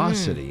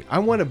generosity. I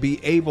want to be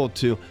able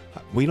to,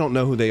 we don't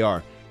know who they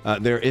are.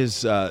 There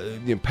is,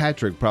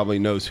 Patrick probably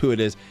knows who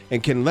it is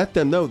and can let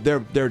them know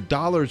their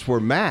dollars were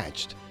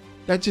matched.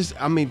 That just,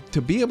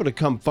 to be able to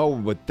come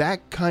forward with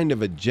that kind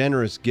of a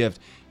generous gift,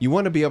 you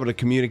want to be able to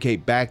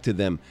communicate back to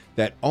them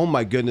that, oh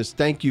my goodness,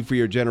 thank you for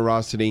your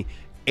generosity.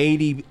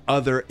 80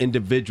 other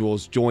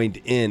individuals joined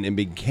in and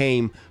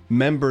became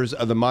members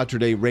of the Mater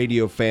Dei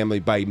Radio family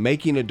by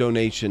making a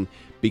donation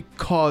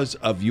because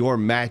of your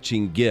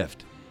matching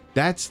gift.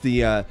 That's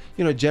the,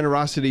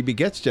 generosity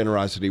begets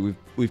generosity.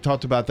 We've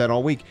talked about that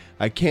all week.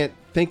 I can't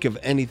think of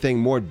anything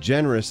more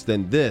generous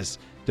than this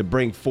to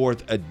bring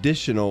forth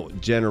additional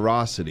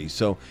generosity.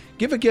 So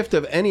give a gift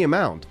of any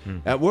amount.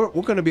 We're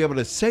going to be able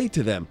to say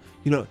to them,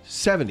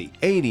 70,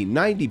 80,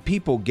 90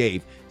 people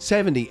gave.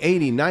 70,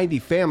 80, 90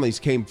 families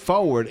came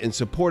forward and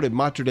supported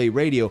Mater Dei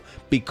Radio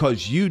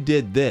because you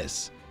did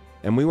this.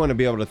 And we want to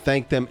be able to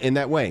thank them in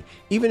that way.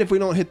 Even if we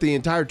don't hit the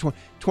entire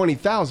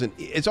 20,000,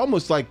 it's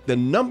almost like the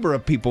number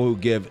of people who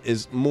give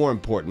is more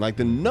important, like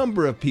the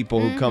number of people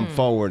who come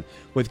forward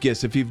with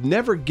gifts. If you've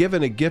never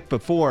given a gift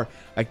before,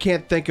 I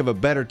can't think of a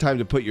better time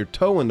to put your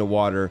toe in the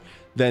water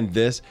than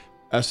this.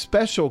 A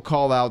special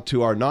call out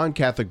to our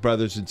non-Catholic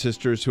brothers and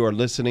sisters who are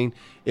listening.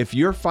 If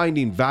you're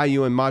finding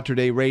value in Mater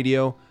Dei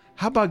Radio,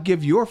 how about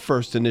give your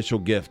first initial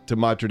gift to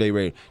Mater Dei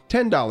Radio?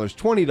 $10,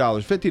 $20,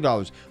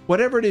 $50,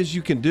 whatever it is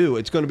you can do,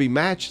 it's going to be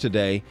matched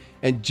today,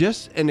 and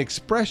just an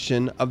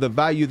expression of the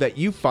value that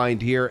you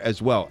find here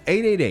as well.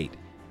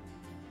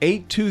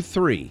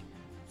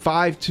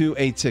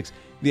 888-823-5286.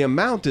 The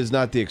amount is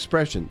not the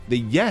expression. The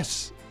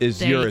yes is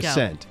there your you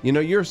assent.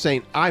 You're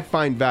saying, I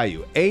find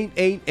value.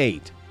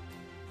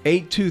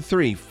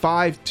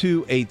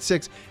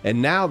 888-823-5286.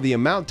 And now the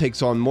amount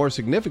takes on more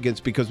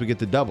significance because we get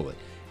to double it.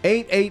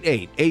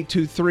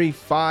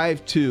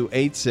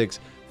 888-823-5286,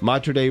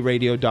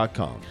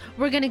 MaterDeiRadio.com.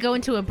 We're going to go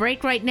into a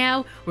break right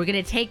now. We're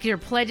going to take your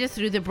pledges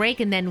through the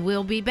break, and then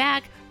we'll be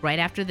back right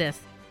after this.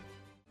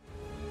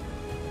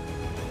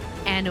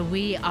 And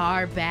we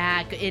are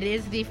back. It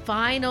is the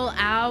final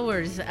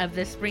hours of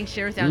the Spring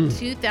Share-a-thon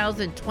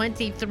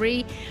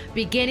 2023,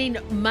 beginning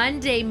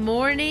Monday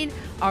morning.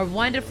 Our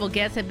wonderful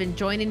guests have been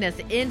joining us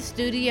in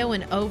studio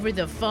and over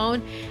the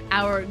phone.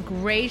 Our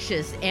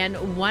gracious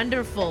and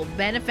wonderful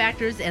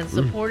benefactors and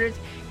supporters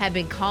have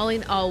been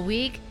calling all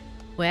week.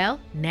 Well,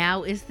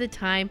 now is the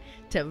time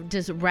to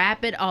just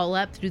wrap it all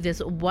up through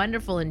this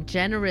wonderful and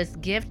generous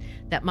gift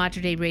that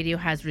Mater Dei Radio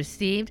has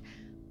received.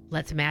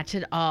 Let's match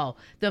it all.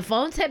 The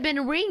phones have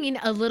been ringing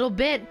a little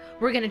bit.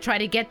 We're going to try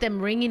to get them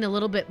ringing a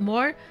little bit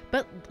more.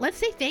 But let's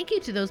say thank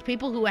you to those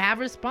people who have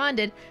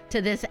responded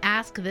to this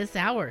ask this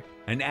hour.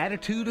 An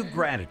attitude of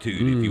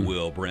gratitude, if you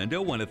will,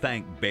 Brenda. Want to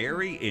thank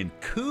Barry in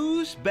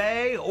Coos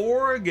Bay,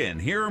 Oregon.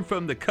 Hearing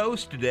from the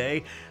coast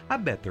today. I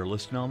bet they're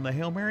listening on the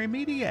Hail Mary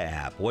Media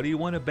app. What do you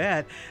want to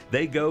bet?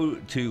 They go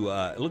to,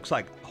 it looks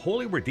like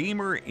Holy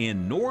Redeemer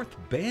in North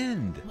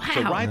Bend. Wow.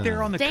 So right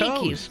there on the coast.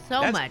 Thank you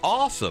so much. That's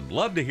awesome.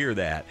 Love to hear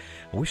that.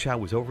 I wish I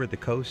was over at the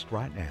coast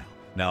right now.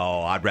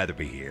 No, I'd rather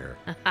be here.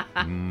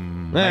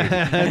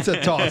 It's a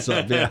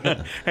toss-up,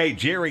 yeah. Hey,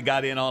 Jerry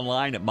got in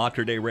online at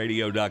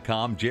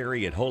MaterDeiRadio.com.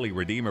 Jerry at Holy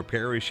Redeemer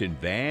Parish in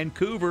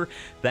Vancouver.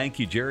 Thank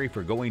you, Jerry,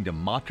 for going to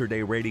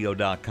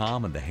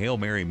MaterDeiRadio.com and the Hail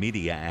Mary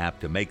Media app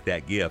to make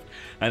that gift.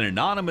 An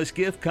anonymous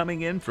gift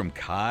coming in from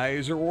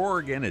Kaiser,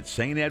 Oregon at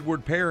St.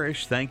 Edward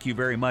Parish. Thank you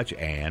very much,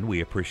 Ann.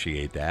 We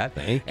appreciate that.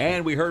 Thank you.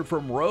 And we heard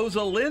from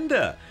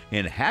Rosalinda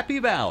in Happy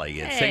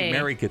Valley at St.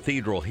 Mary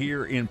Cathedral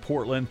here in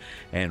Portland.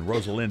 And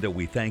Rosalinda,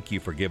 we thank you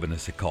for giving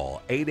us a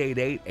call.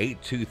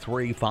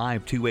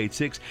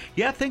 888-823-5286.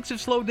 Yeah, things have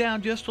slowed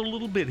down just a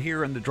little bit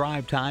here in the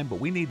drive time,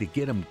 but we need to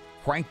get them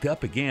cranked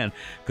up again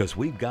because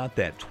we've got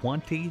that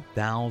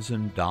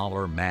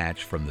 $20,000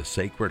 match from the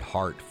Sacred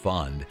Heart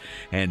Fund.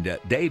 And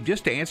Dave,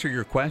 just to answer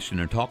your question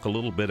and talk a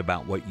little bit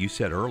about what you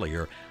said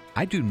earlier,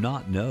 I do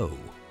not know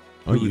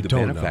who the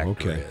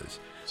benefactor is.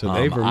 So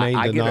they've remained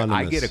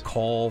anonymous. I get a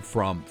call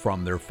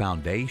from their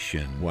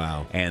foundation.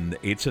 Wow. And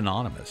it's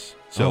anonymous.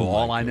 So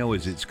all I know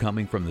is it's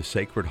coming from the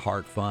Sacred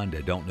Heart Fund.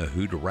 I don't know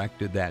who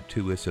directed that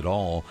to us at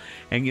all.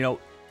 And,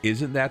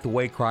 isn't that the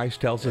way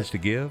Christ tells us to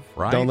give,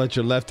 right? Don't let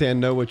your left hand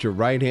know what your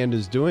right hand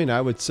is doing.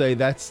 I would say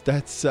that's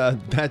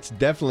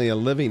definitely a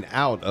living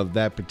out of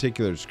that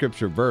particular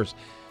scripture verse.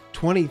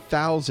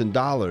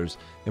 $20,000.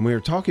 And we were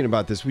talking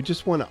about this. We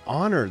just want to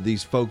honor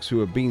these folks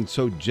who are being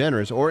so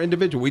generous, or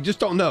individual. We just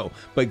don't know,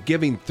 but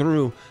giving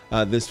through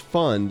this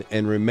fund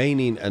and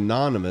remaining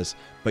anonymous.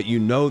 But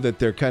that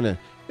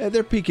they're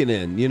they're peeking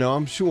in.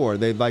 I'm sure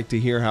they'd like to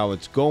hear how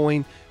it's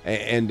going,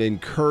 and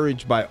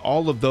encouraged by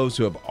all of those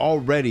who have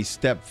already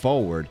stepped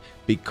forward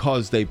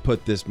because they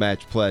put this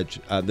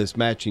this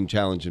matching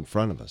challenge in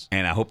front of us.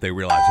 And I hope they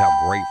realize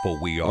how grateful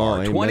we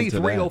are.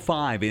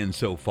 2305 in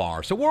so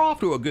far. So we're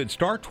off to a good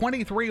start.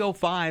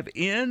 2305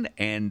 in,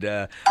 and we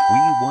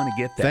want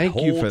to get that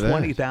whole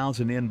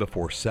 20,000 in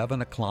before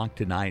 7 o'clock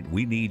tonight.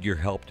 We need your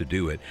help to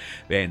do it.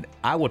 And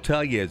I will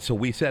tell you, so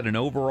we set an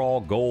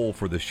overall goal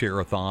for the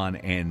Share-a-thon,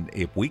 and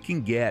if we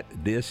can get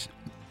this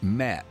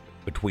met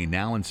between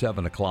now and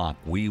 7 o'clock,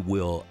 we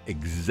will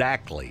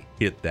exactly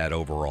hit that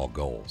overall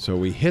goal. So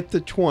we hit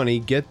the 20,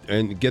 get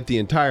the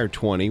entire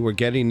 20. We're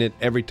getting it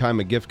every time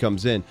a gift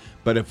comes in.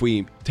 But if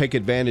we take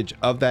advantage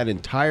of that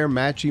entire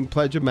matching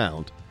pledge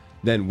amount,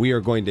 then we are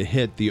going to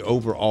hit the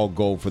overall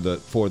goal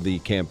for the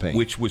campaign,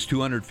 which was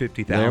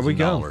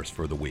 $250,000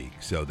 for the week.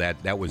 So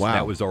that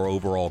was our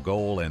overall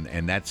goal,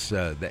 and that's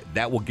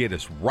that will get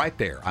us right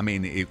there. I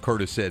mean,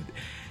 Curtis said.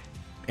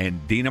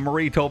 And Dina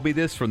Marie told me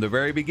this from the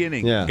very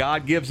beginning. Yeah.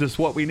 God gives us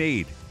what we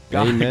need.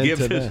 God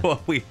gives us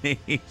what we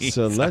need.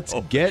 So let's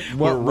get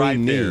what we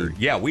need. There.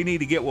 Yeah, we need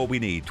to get what we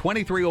need.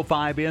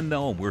 2305 in,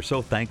 though, and we're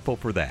so thankful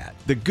for that.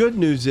 The good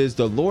news is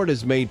the Lord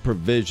has made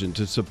provision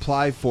to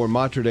supply for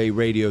Mater Dei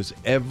Radio's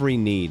every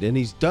need, and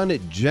He's done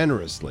it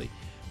generously.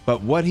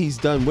 But what He's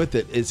done with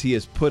it is He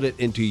has put it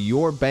into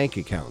your bank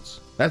accounts.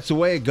 That's the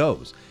way it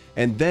goes.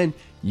 And then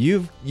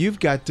you've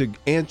got to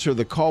answer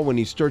the call when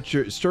He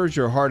stirs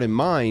your heart and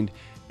mind,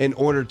 in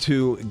order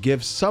to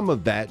give some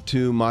of that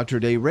to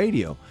Mater Dei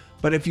Radio.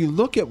 But if you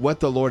look at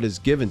what the Lord has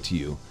given to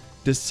you,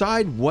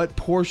 decide what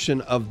portion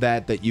of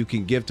that you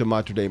can give to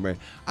Mater Dei Radio.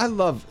 I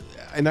love,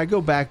 and I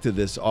go back to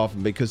this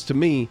often, because to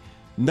me,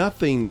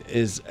 nothing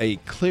is a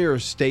clearer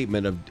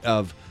statement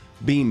of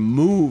being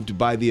moved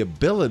by the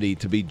ability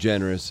to be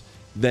generous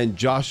than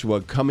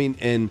Joshua coming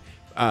in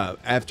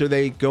after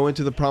they go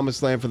into the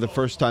promised land for the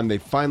first time. They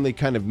finally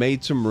kind of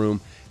made some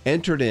room,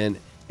 entered in,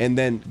 and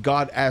then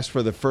God asked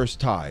for the first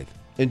tithe.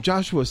 And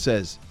Joshua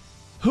says,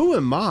 who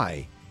am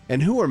I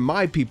and who are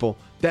my people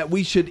that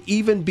we should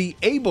even be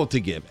able to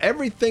give?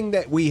 Everything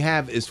that we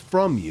have is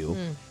from you.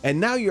 And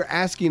now you're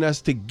asking us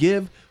to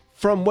give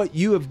from what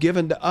you have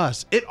given to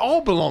us. It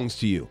all belongs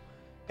to you.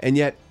 And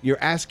yet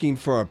you're asking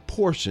for a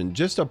portion,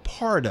 just a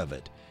part of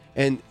it.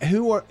 And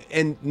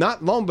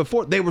not long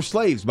before, they were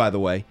slaves, by the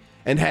way,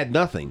 and had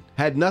nothing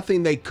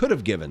they could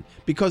have given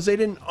because they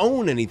didn't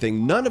own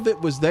anything. None of it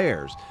was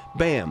theirs.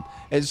 Bam.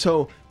 And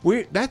so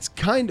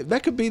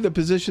that could be the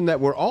position that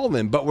we're all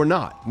in, but we're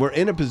not. We're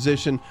in a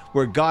position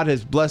where God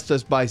has blessed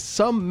us by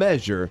some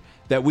measure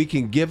that we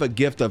can give a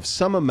gift of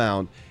some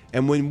amount.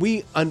 And when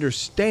we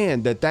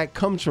understand that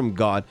comes from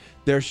God,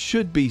 there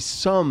should be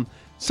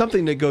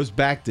something that goes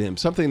back to Him,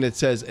 something that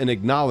says an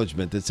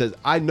acknowledgement that says,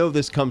 I know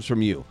this comes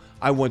from you.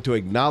 I want to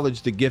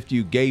acknowledge the gift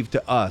you gave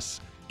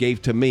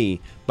to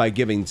me by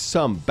giving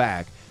some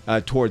back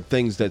toward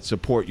things that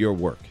support your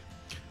work.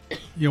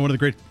 One of the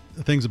great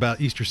things about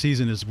Easter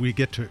season is we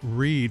get to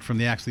read from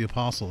the Acts of the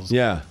Apostles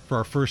for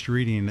our first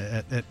reading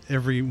at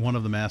every one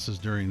of the masses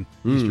during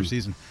Easter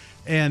season.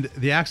 And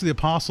the Acts of the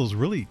Apostles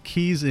really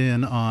keys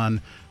in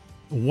on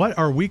what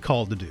are we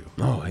called to do.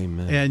 Oh,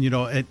 amen.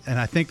 And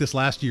I think this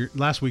last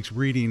week's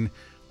reading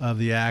of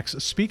the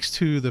Acts speaks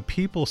to the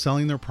people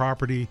selling their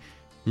property,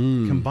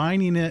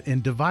 combining it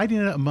and dividing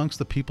it amongst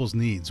the people's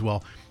needs.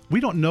 Well, we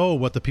don't know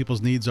what the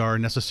people's needs are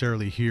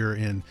necessarily here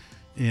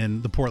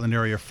in the Portland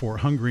area for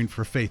hungering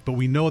for faith, but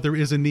we know there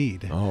is a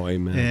need. Oh,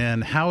 amen.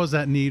 And how is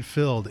that need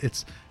filled?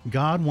 It's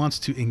God wants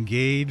to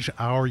engage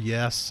our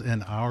yes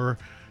and our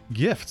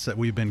gifts that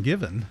we've been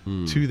given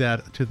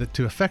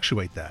to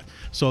effectuate that.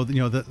 So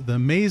the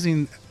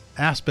amazing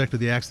aspect of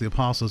the Acts of the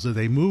Apostles is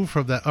they move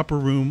from that upper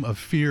room of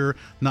fear,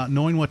 not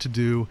knowing what to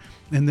do,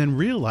 and then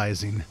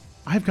realizing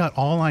I've got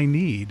all I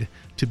need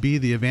to be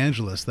the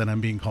evangelist that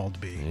I'm being called to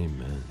be.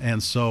 Amen.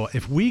 And so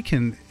if we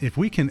can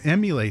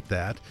emulate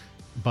that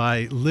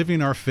by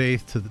living our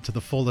faith to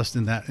the fullest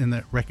in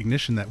that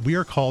recognition that we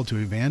are called to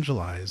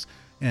evangelize,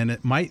 and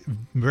it might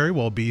very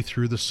well be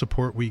through the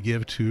support we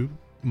give to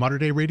Mater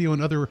Dei Radio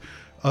and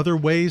other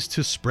ways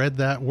to spread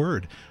that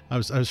word. I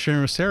was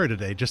sharing with Sarah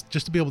today just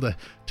to be able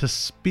to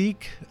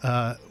speak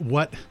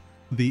what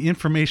the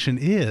information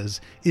is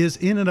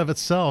in and of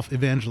itself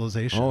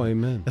evangelization. Oh,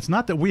 amen. It's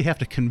not that we have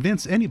to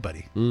convince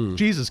anybody.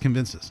 Jesus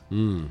convinces.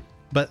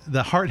 But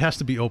the heart has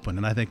to be open.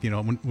 And I think,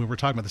 when we're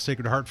talking about the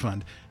Sacred Heart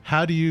Fund,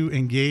 how do you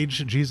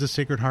engage Jesus'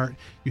 Sacred Heart?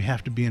 You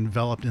have to be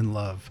enveloped in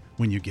love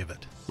when you give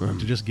it.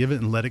 To just give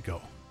it and let it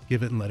go.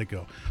 Give it and let it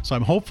go. So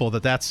I'm hopeful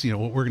that that's,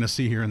 what we're going to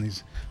see here in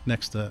these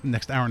next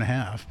hour and a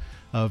half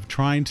of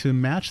trying to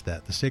match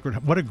that. The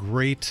Sacred, what a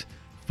great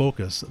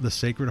focus, the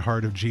Sacred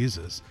Heart of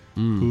Jesus,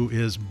 who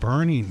is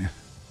burning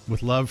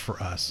with love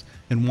for us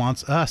and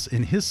wants us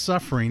in his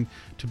suffering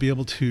to be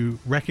able to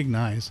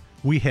recognize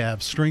we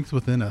have strength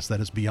within us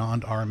that is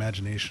beyond our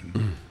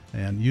imagination.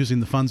 And using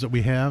the funds that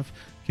we have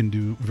can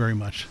do very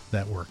much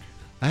that work.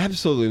 I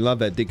absolutely love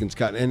that, Deacon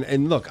Scott.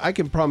 And look, I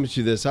can promise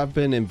you this. I've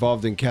been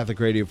involved in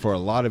Catholic radio for a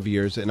lot of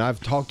years, and I've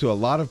talked to a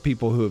lot of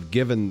people who have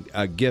given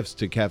gifts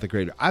to Catholic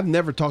radio. I've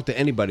never talked to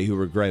anybody who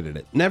regretted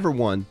it. Never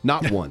one,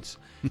 not once.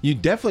 You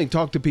definitely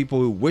talk to people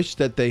who wish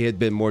that they had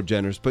been more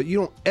generous, but you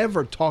don't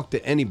ever talk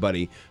to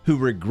anybody who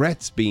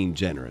regrets being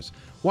generous.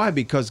 Why?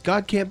 Because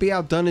God can't be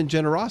outdone in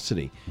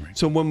generosity. Right.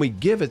 So when we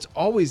give, it's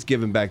always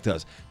given back to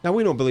us. Now,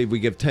 we don't believe we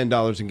give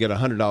 $10 and get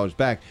 $100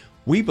 back.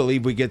 We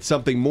believe we get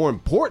something more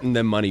important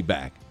than money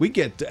back. We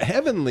get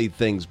heavenly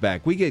things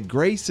back. We get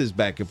graces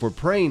back if we're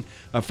praying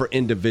for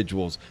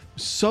individuals.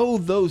 Sow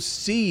those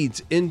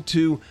seeds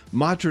into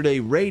Mater Dei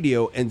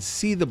Radio and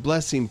see the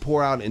blessing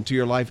pour out into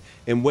your life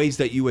in ways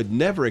that you would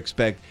never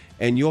expect.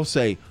 And you'll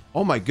say,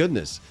 oh my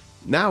goodness,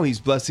 now he's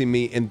blessing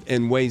me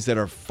in ways that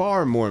are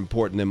far more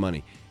important than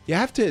money. You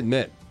have to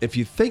admit, if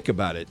you think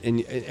about it,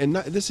 and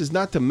this is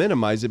not to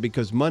minimize it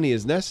because money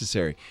is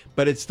necessary,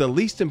 but it's the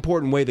least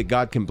important way that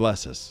God can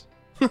bless us.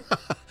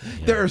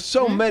 There are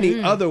so many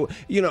other,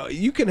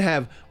 you can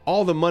have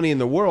all the money in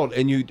the world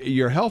and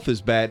your health is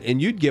bad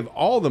and you'd give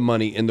all the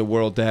money in the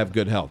world to have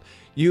good health.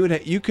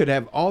 You could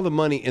have all the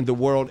money in the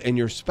world and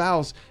your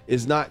spouse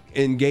is not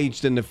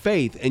engaged in the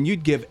faith, and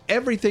you'd give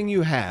everything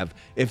you have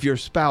if your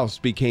spouse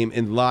became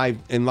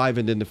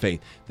enlivened in the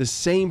faith. The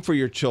same for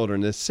your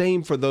children, the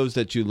same for those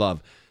that you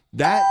love.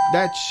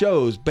 That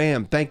shows,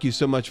 bam, thank you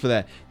so much for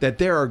that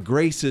there are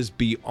graces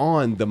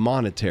beyond the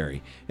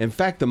monetary. In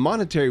fact, the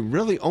monetary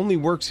really only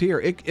works here.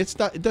 It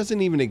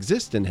doesn't even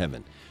exist in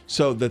heaven.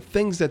 So the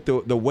things that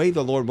the way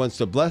the Lord wants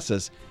to bless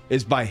us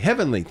is by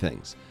heavenly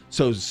things.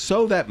 So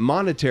that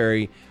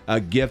monetary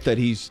gift that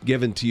he's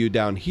given to you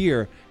down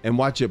here and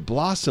watch it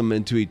blossom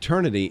into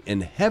eternity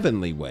in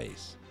heavenly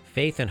ways.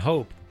 Faith and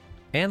hope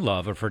and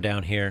love are for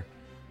down here.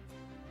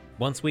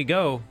 Once we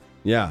go,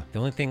 the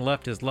only thing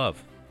left is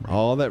love. Right.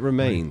 All that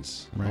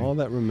remains. Right. All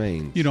that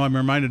remains. I'm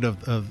reminded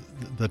of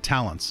the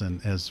talents,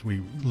 and as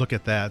we look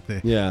at that,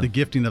 the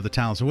gifting of the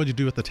talents. So what did you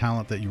do with the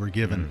talent that you were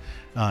given?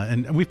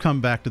 And we've come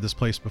back to this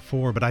place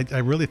before, but I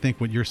really think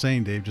what you're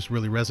saying, Dave, just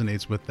really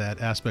resonates with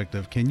that aspect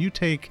of, can you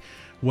take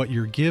what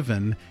you're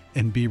given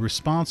and be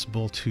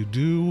responsible to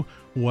do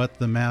what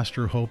the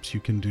Master hopes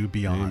you can do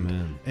beyond?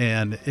 Amen.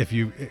 And if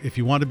you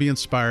want to be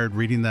inspired,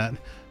 reading that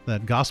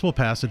gospel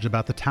passage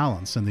about the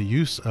talents and the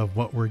use of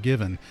what we're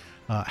given,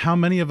 how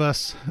many of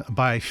us,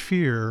 by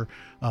fear,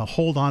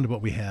 hold on to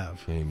what we have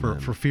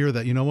for fear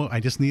that, I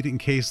just need it in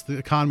case the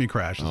economy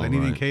crashes. I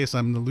need it in case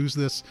I'm going to lose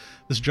this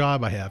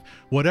job I have.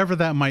 Whatever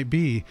that might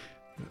be,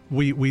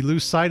 we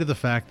lose sight of the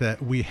fact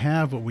that we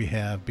have what we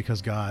have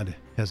because God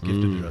has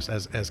gifted to us.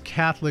 As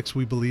Catholics,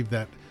 we believe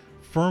that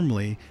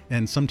firmly,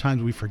 and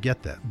sometimes we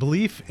forget that.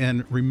 Belief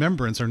and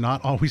remembrance are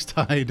not always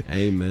tied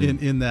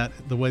in that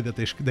the way that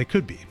they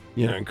could be.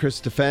 And Chris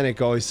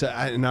Stefanik always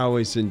said, and I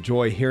always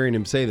enjoy hearing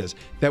him say this,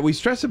 that we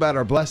stress about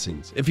our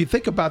blessings. If you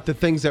think about the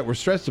things that we're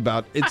stressed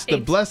about, it's the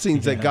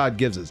blessings that God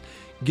gives us.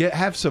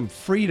 Have some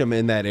freedom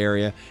in that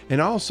area.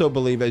 And I also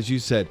believe, as you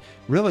said,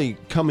 really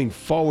coming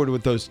forward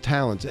with those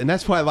talents. And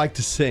that's why I like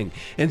to sing.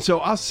 And so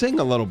I'll sing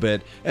a little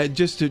bit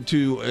just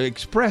to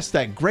express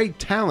that great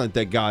talent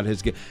that God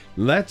has given.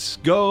 Let's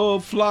go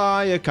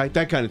fly a kite,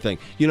 that kind of thing.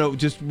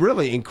 Just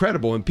really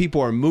incredible. And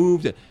people are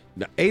moved.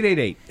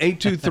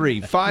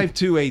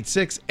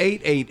 888-823-5286,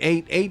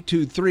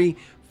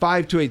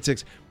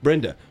 888-823-5286.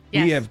 Brenda,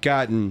 we have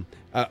gotten,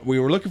 we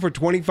were looking for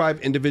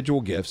 25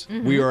 individual gifts.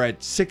 We are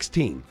at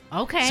 16.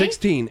 Okay.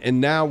 16, and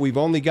now we've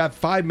only got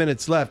 5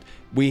 minutes left.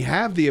 We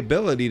have the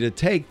ability to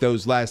take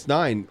those last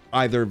 9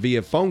 either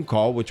via phone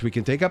call, which we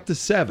can take up to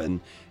 7,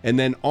 and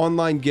then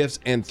online gifts,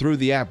 and through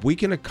the app. We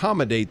can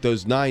accommodate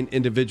those 9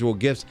 individual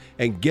gifts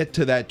and get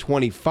to that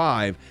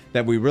 25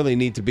 that we really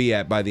need to be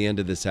at by the end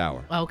of this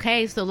hour.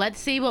 Okay, so let's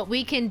see what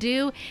we can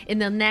do in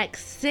the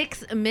next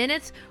 6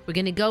 minutes. We're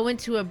going to go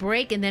into a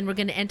break, and then we're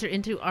going to enter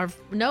into our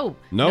no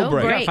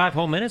break. We got 5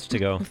 whole minutes to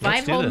go.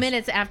 5 whole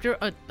minutes after.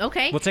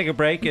 Okay. We'll take a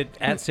break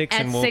at 6,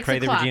 and we'll 6 pray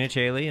o'clock. the Regina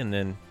Caeli, and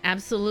then.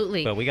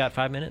 Absolutely. But we got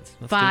 5 minutes.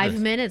 Let's 5 do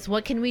this. minutes.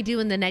 What can we do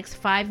in the next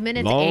 5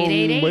 minutes? Long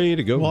 888. way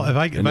to go. Well, if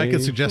I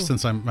could suggest,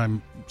 since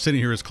I'm sitting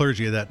here as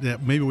clergy,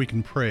 that maybe we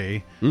can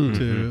pray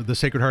to the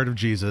Sacred Heart of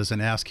Jesus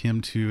and ask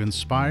him to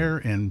inspire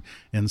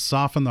and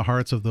soften the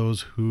hearts of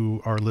those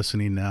who are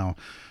listening now.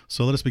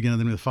 So let us begin in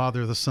the name of the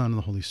Father, the Son, and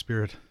the Holy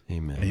Spirit.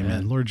 Amen.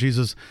 Amen. Lord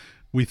Jesus,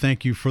 we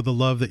thank you for the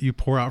love that you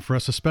pour out for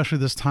us, especially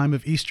this time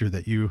of Easter,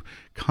 that you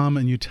come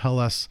and you tell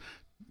us,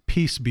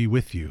 peace be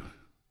with you.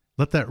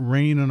 Let that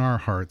reign in our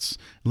hearts.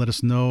 Let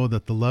us know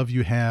that the love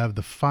you have,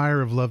 the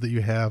fire of love that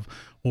you have,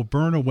 will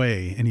burn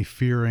away any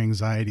fear or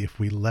anxiety if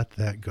we let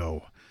that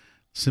go.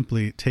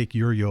 Simply take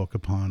your yoke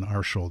upon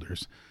our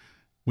shoulders.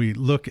 We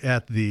look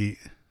at the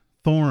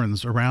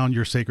thorns around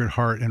your Sacred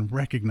Heart and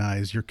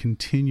recognize your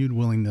continued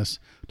willingness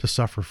to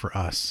suffer for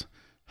us.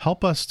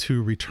 Help us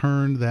to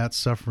return that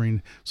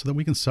suffering so that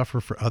we can suffer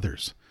for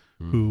others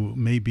who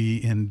may be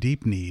in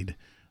deep need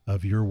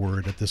of your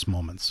word at this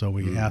moment. So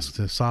we ask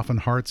to soften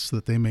hearts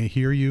that they may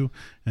hear you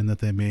and that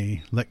they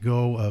may let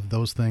go of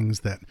those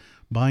things that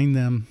bind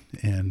them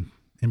and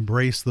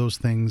embrace those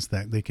things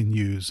that they can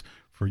use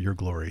for your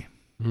glory.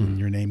 In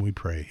your name we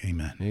pray.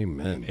 Amen.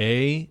 Amen.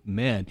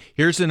 Amen.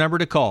 Here's the number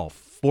to call.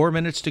 4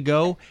 minutes to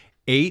go.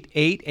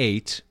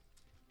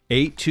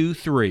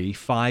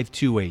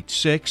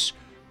 888-823-5286.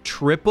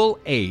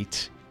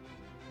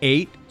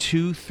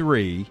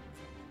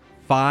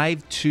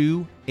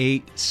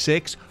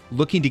 888-823-5286.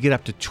 Looking to get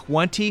up to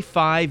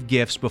 25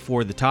 gifts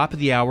before the top of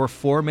the hour.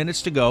 4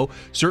 minutes to go.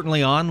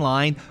 Certainly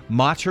online,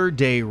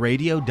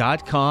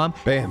 materdeiradio.com.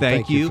 Bam,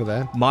 thank you for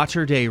that.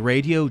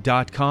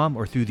 materdeiradio.com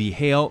or through the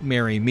Hail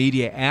Mary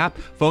Media app.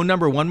 Phone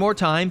number one more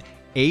time,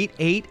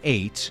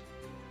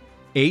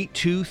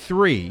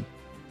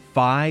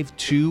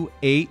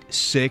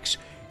 888-823-5286.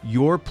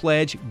 Your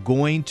pledge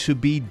going to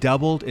be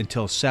doubled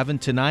until 7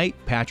 tonight.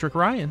 Patrick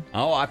Ryan.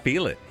 Oh, I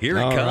feel it. Here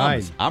it All comes.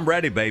 right. I'm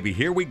ready, baby.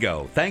 Here we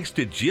go. Thanks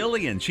to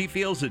Jillian. She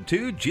feels it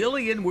too.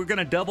 Jillian, we're going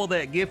to double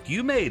that gift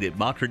you made at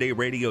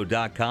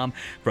materdeiradio.com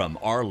from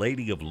Our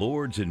Lady of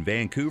Lourdes in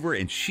Vancouver.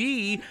 And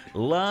she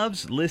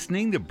loves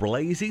listening to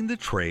Blazing the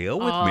Trail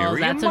with Miriam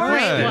that's a great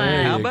Marston. one. How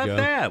There you about go.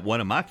 that?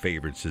 One of my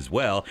favorites as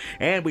well.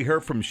 And we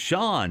heard from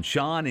Sean.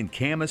 Sean in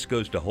Camas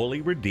goes to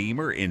Holy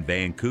Redeemer in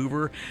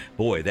Vancouver.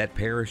 Boy, that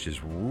parish is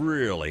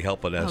really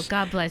helping us. Oh,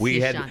 God bless we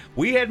you, had, Sean.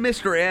 We had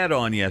Mr. Ed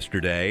on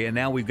yesterday, and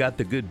now we've got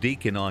the good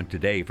deacon on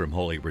today from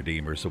Holy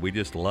Redeemer. So we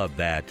just love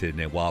that.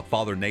 And while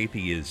Father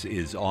Nathy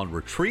is on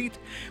retreat,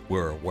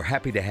 we're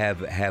happy to have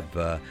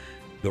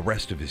the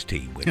rest of his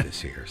team with us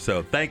here.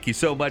 So thank you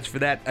so much for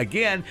that.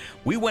 Again,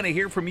 we want to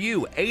hear from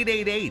you.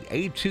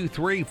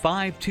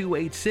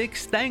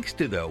 888-823-5286. Thanks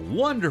to the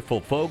wonderful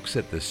folks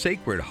at the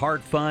Sacred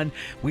Heart Fund.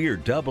 We are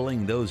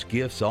doubling those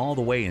gifts all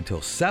the way until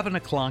 7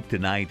 o'clock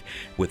tonight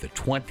with a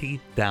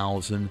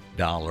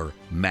 $20,000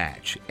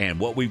 match. And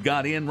what we've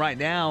got in right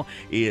now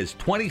is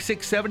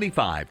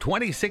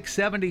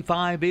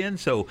 $26.75 in.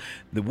 So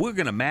we're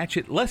going to match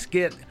it. Let's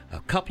get a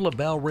couple of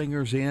bell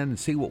ringers in and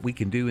see what we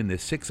can do in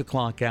this 6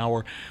 o'clock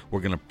hour. We're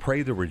going to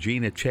pray the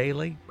Regina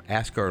Caeli,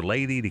 ask Our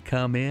Lady to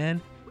come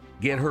in,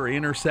 get her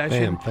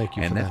intercession. Bam, thank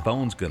you and for that that.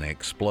 phone's going to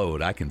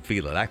explode. I can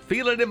feel it. I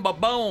feel it in my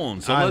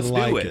bones. So I let's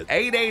like do it.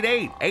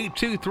 it.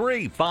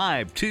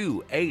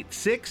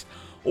 888-823-5286.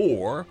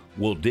 Or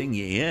we'll ding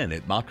you in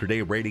at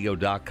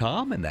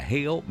materdeiradio.com and the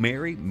Hail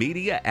Mary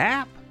Media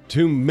app.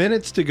 2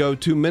 minutes to go.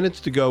 2 minutes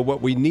to go.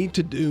 What we need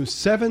to do,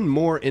 7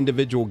 more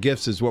individual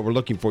gifts is what we're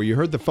looking for. You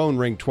heard the phone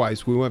ring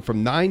twice. We went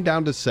from 9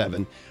 down to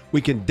 7.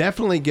 We can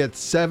definitely get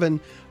 7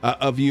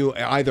 of you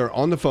either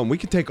on the phone. We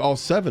can take all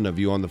 7 of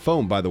you on the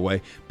phone, by the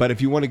way. But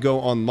if you want to go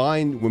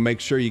online, we'll make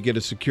sure you get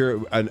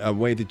a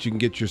way that you can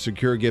get your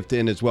secure gift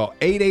in as well.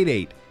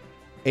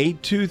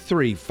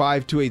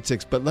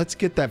 888-823-5286. But let's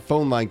get that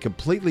phone line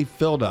completely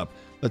filled up.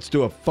 Let's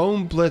do a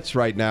phone blitz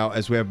right now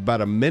as we have about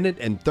 1 minute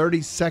and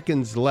 30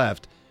 seconds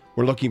left.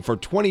 We're looking for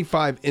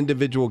 25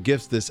 individual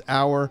gifts this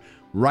hour.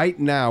 Right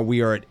now, we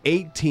are at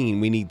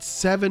 18. We need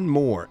 7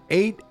 more.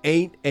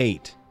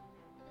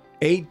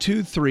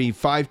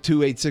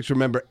 888-823-5286.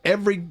 Remember,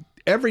 every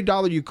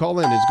dollar you call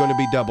in is going to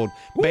be doubled.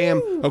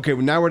 Bam. Okay,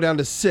 well, now we're down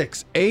to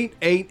 6.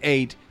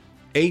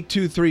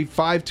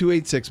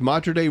 888-823-5286.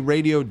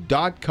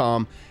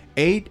 materdeiradio.com.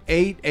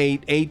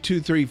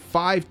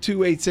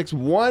 888-823-5286.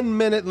 1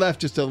 minute left,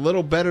 just a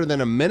little better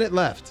than a minute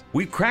left.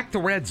 We've cracked the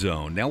red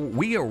zone. Now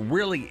we are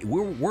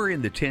we're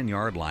in the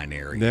 10-yard line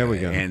area. There we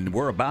go. And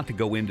we're about to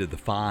go into the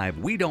 5.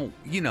 We don't,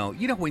 you know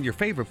when your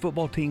favorite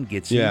football team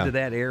gets Yeah. into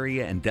that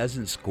area and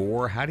doesn't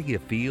score, how do you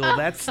feel?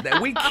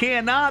 We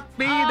cannot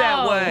be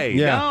that way.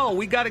 Yeah. No,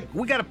 we got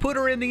to put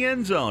her in the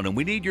end zone, and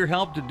we need your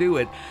help to do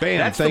it. Bam,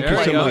 That's thank the you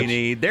play so we much.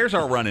 need. There's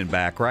our running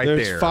back right there.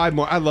 There's 5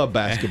 more. I love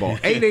basketball.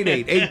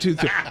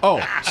 888-823. Oh,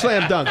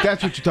 slam dunk.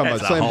 That's what you're talking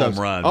That's about. Slam a home dunks.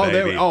 run, Oh,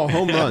 baby.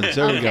 home runs.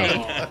 There we go.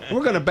 Okay.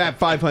 We're going to bat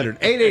 500.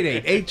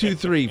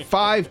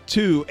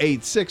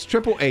 888-823-5286.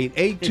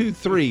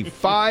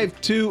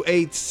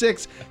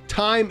 888-823-5286.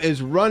 Time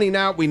is running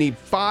out. We need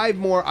 5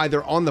 more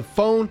either on the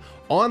phone,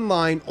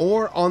 online,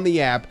 or on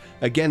the app.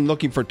 Again,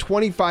 looking for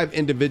 25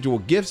 individual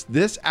gifts.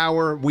 This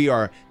hour, we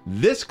are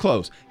this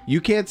close.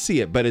 You can't see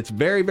it, but it's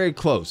very, very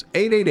close.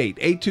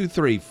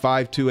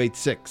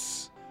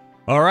 888-823-5286.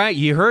 All right,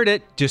 you heard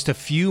it. Just a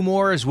few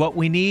more is what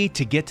we need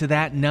to get to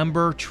that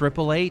number,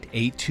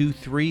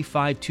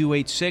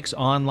 888-823-5286,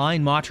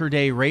 online,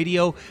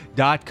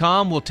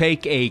 materdeiradio.com. We'll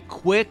take a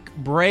quick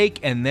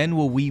break, and then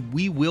we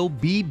will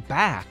be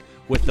back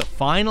with the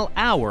final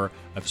hour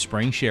of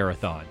Spring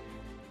Share-a-thon.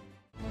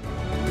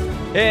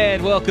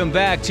 And welcome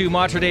back to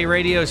Mater Dei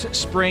Radio's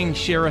Spring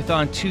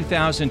Share-a-thon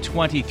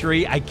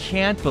 2023. I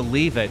can't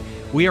believe it.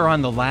 We are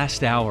on the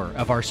last hour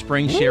of our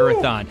Spring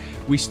Share-a-thon.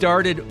 We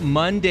started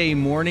Monday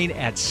morning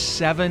at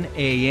 7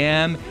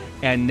 a.m.,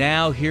 and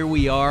now here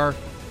we are.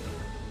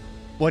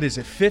 What is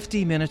it,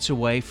 50 minutes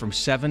away from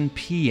 7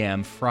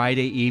 p.m.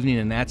 Friday evening,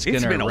 and that's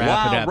going to wrap it up. It's been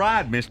a wild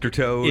ride, Mr.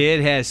 Toad.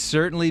 It has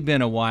certainly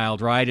been a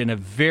wild ride and a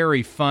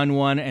very fun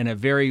one, and a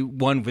very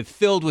one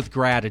filled with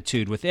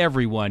gratitude with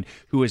everyone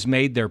who has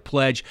made their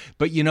pledge.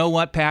 But you know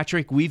what,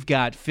 Patrick? We've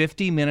got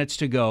 50 minutes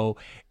to go,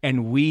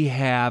 and we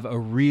have a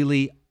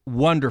really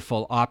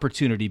wonderful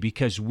opportunity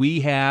because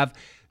we have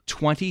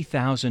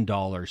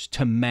 $20,000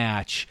 to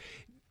match,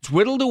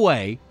 whittled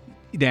away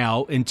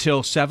now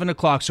until 7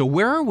 o'clock. So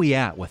where are we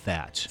at with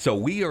that? So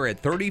we are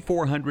at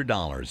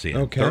 $3,400 in.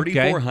 Okay.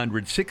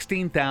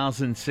 $3,400,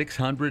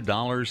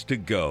 $16,600 to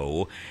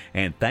go.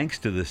 And thanks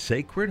to the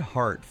Sacred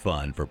Heart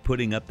Fund for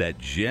putting up that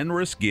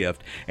generous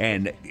gift.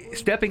 And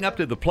stepping up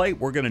to the plate,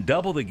 we're going to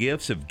double the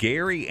gifts of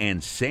Gary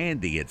and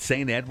Sandy at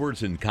St.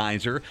 Edwards and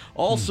Kaiser.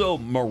 Also,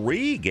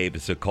 Marie gave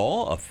us a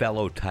call, a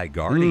fellow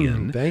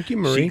Tigard-ian. Thank you,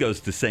 Marie. She goes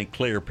to St.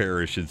 Clair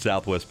Parish in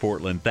Southwest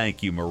Portland.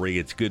 Thank you, Marie.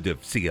 It's good to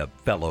see a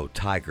fellow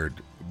Tigard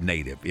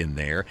native in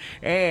there.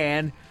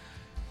 And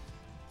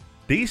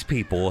these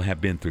people have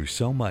been through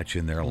so much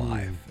in their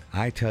life.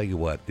 I tell you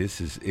what,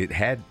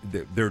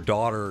 their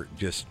daughter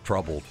just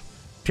troubled.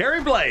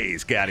 Terry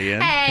Blaze got in.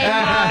 Hey, Mom.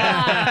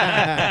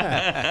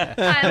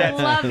 I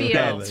love you.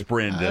 That's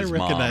Brenda's I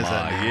recognize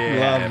mama. that.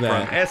 Yeah, Love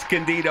that. from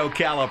Escondido,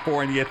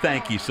 California.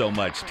 Thank you so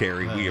much,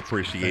 Terry. We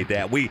appreciate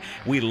that. We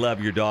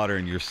love your daughter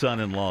and your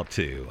son-in-law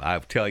too. I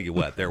tell you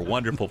what, they're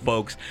wonderful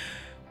folks.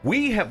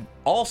 We have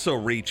also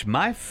reached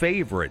my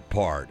favorite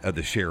part of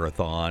the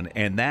Share-a-thon,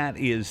 and that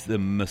is the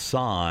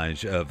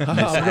massage of Miss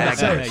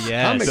Agnes.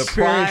 Yes. I'm The pride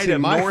experiencing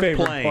of my North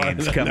favorite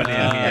Plains part. coming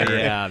in here.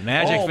 Yeah,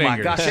 magic oh fingers.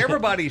 my gosh,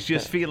 everybody's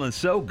just feeling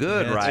so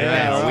good That's right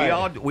right.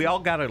 now. We all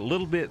got a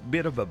little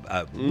bit of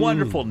a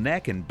wonderful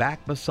neck and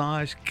back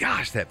massage.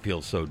 Gosh, that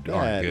feels so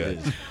darn That good.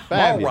 is All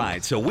fabulous.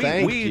 right, so we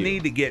Thank you.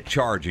 need to get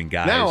charging,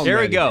 guys. Now I'm There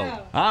we ready. go.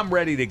 I'm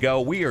ready to go.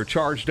 We are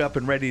charged up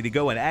and ready to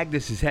go, and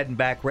Agnes is heading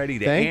back ready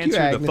to Thank you, answer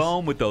the Agnes.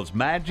 phone with those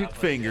magic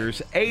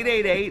fingers.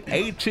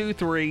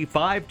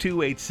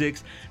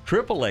 888-823-5286,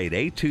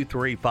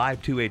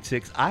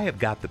 888-823-5286. I have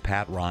got the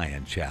Pat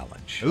Ryan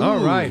challenge. All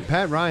right,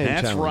 Pat Ryan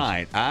That's challenge.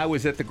 right. I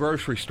was at the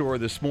grocery store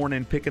this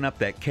morning picking up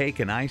that cake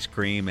and ice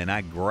cream, and I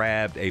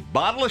grabbed a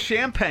bottle of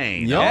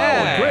champagne.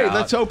 Yeah, great.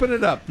 Let's open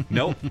it up.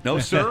 No,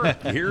 sir.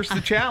 Here's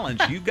the challenge.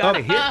 You got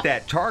to hit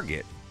that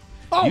target.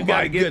 Oh, You got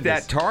my to get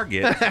goodness. that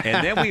target,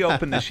 and then we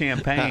open the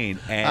champagne.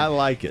 And I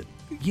like it.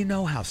 you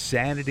know how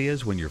sad it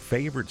is when your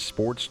favorite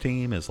sports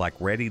team is like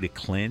ready to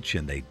clinch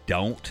and they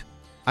don't?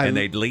 And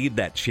they leave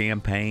that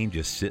champagne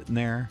just sitting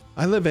there?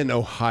 I live in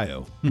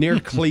Ohio, near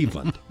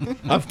Cleveland.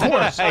 Of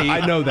course,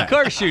 I know that. Of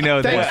course you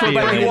know Thanks that. for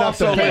Peter. bringing up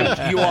the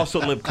pain. You also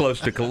live close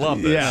to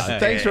Columbus. Yeah,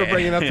 thanks for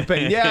bringing up the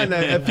pain. Yeah, and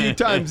a few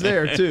times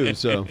there, too.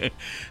 So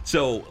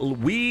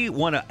we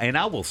want to, and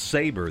I will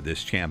saber this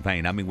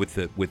champagne. I mean, with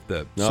the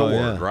Oh, sword,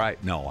 yeah.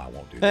 right? No, I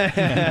won't do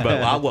that.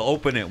 But I will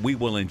open it. We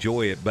will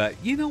enjoy it. But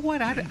you know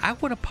what? I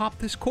want to pop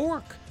this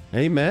cork.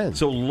 Amen.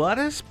 So let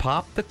us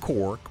pop the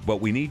cork, but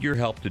we need your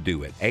help to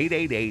do it.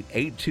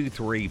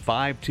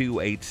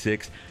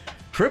 888-823-5286.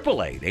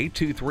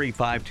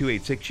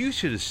 888-823-5286. You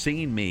should have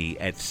seen me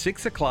at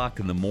 6 o'clock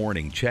in the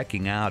morning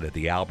checking out at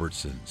the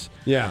Albertsons.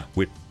 Yeah.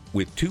 With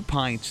 2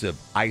 pints of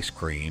ice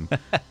cream,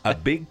 a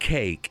big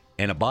cake,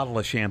 and a bottle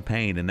of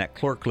champagne. And that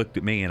clerk looked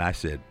at me and I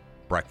said,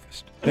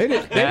 breakfast. They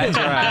didn't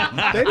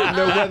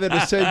know whether to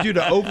send you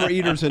to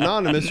Overeaters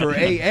Anonymous or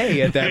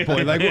AA at that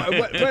point. Like,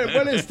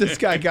 what is this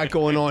guy got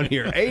going on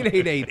here?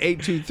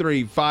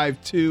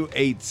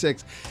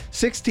 888-823-5286.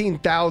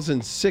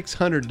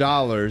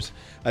 $16,600.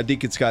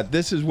 Deacon Scott,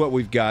 this is what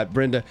we've got.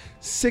 Brenda,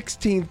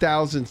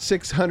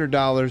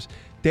 $16,600.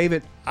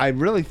 David, I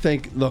really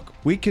think, look,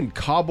 we can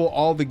cobble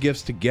all the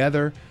gifts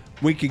together.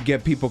 We could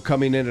get people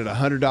coming in at a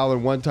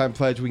 $100 one-time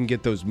pledge. We can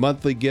get those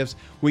monthly gifts.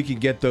 We can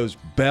get those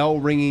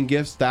bell-ringing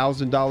gifts,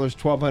 $1,000,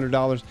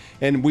 $1,200,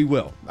 and we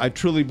will. I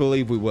truly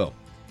believe we will.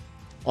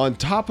 On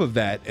top of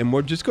that, and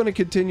we're just going to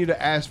continue to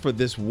ask for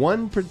this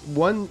one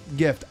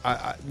gift.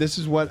 This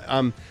is what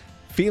I'm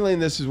feeling.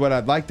 This is what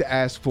I'd like to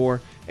ask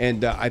for,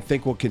 and I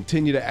think we'll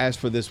continue to ask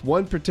for this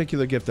one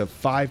particular gift of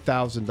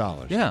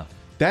 $5,000. Yeah.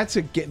 That's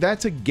a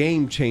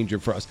game changer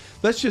for us.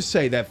 Let's just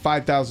say that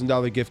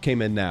 $5,000 gift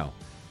came in now.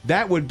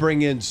 That would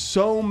bring in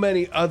so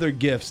many other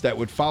gifts that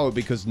would follow,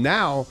 because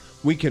now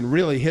we can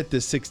really hit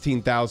this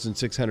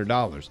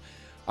 $16,600.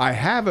 I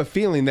have a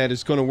feeling that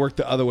it's going to work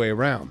the other way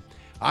around.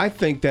 I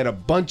think that a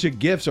bunch of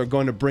gifts are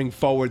going to bring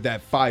forward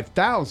that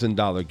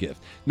 $5,000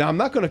 gift. Now, I'm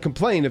not going to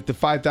complain if the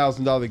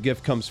 $5,000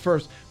 gift comes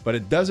first, but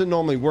it doesn't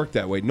normally work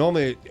that way.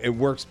 Normally, it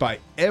works by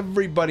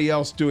everybody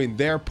else doing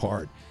their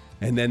part,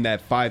 and then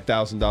that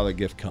 $5,000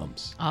 gift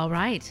comes. All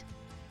right.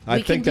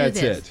 I think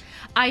that's it.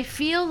 I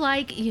feel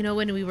like,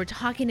 when we were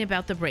talking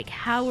about the break,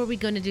 how are we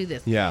going to do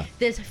this? Yeah.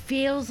 This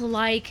feels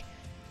like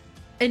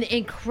an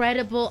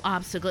incredible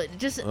obstacle.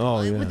 Just it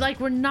was yeah. like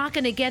we're not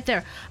going to get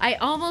there. I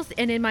almost,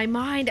 and in my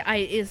mind,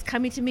 is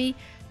coming to me,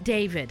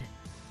 David,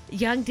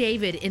 young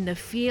David in the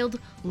field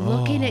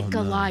looking at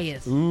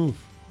Goliath. Oof.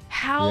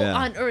 How Yeah.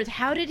 on earth,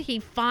 how did he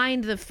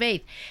find the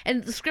faith?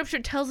 And the scripture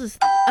tells us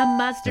a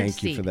mustard Thank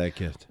seed. you for that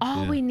gift.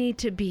 All Yeah. we need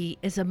to be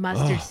is a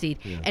mustard seed,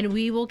 and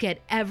we will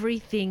get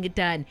everything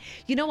done.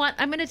 You know what?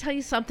 I'm going to tell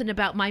you something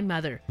about my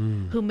mother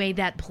who made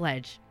that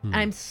pledge.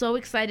 I'm so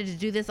excited to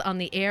do this on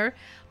the air.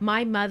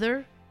 My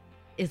mother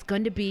is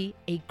going to be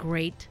a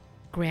great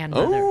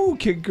grandmother. Oh,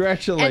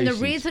 congratulations. And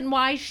the reason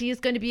why she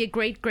is going to be a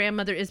great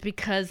grandmother is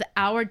because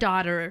our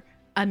daughter,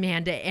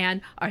 Amanda,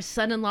 and our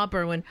son-in-law,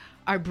 Berwin,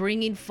 are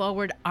bringing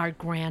forward our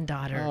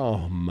granddaughter.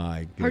 Oh,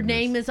 my goodness. Her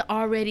name is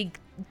already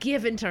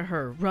given to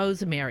her,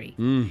 Rosemary.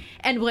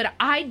 And what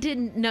I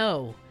didn't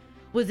know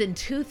was in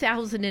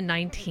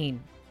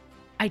 2019,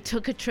 I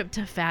took a trip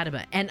to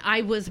Fatima, and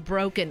I was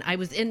broken. I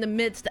was in the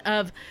midst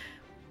of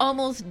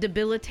almost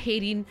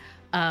debilitating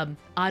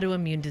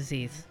autoimmune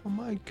disease. Oh,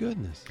 my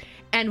goodness.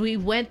 And we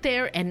went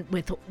there, and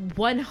with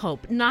one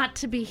hope, not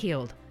to be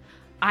healed.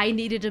 I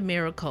needed a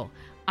miracle.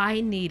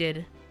 I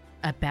needed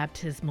a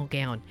baptismal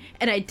gown.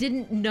 And I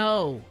didn't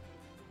know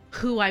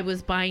who I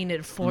was buying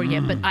it for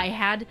yet, but I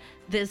had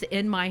this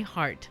in my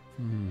heart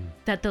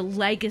that the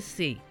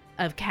legacy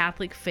of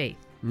Catholic faith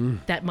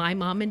that my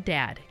mom and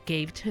dad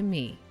gave to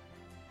me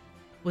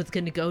was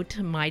going to go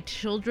to my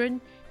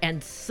children,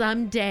 and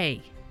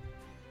someday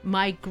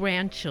my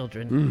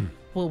grandchildren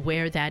will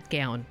wear that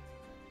gown.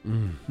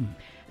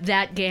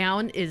 That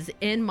gown is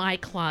in my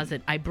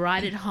closet. I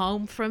brought it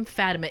home from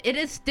Fatima. It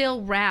is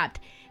still wrapped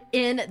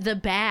in the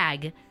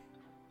bag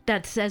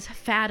that says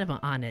Fatima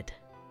on it.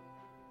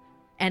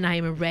 And I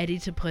am ready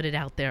to put it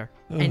out there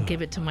and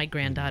give it to my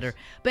granddaughter.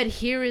 But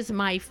here is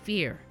my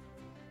fear.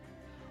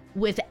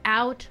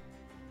 Without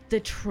the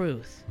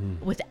truth,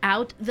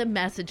 without the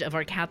message of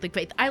our Catholic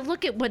faith, I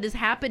look at what is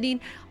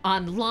happening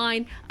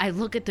online. I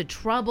look at the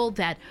trouble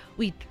that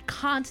we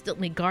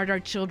constantly guard our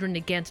children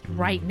against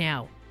right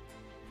now.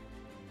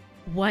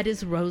 What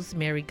is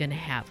Rosemary going to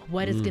have?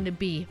 What is going to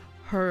be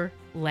her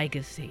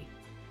legacy?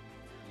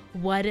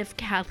 What if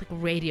Catholic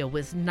radio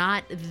was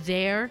not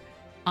there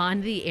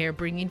on the air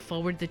bringing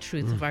forward the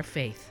truth of our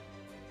faith?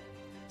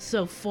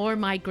 So for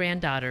my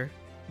granddaughter,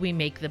 we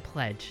make the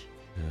pledge.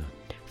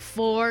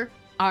 For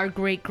our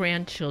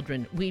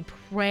great-grandchildren, we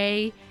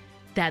pray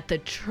that the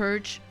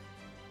church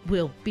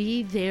will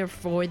be there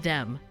for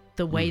them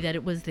the way that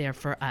it was there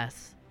for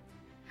us.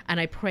 And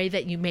I pray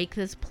that you make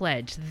this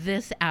pledge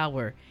this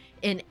hour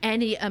in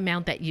any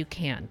amount that you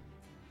can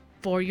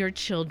for your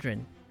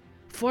children,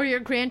 for your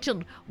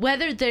grandchildren,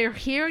 whether they're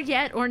here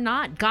yet or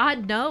not.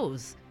 God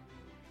knows.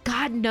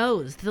 God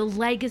knows the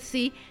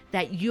legacy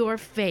that your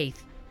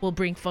faith will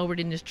bring forward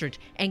in this church.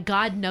 And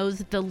God knows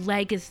the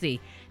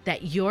legacy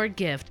that your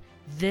gift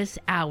this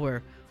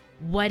hour,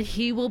 what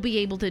he will be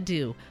able to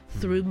do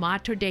through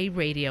Mater Dei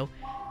Radio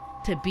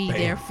to be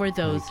there for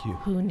those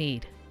who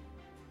need.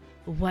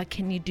 What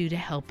can you do to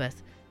help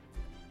us?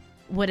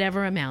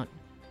 Whatever amount,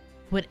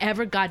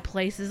 whatever God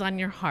places on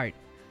your heart,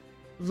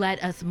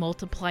 let us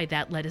multiply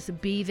that. Let us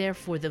be there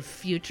for the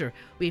future.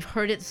 We've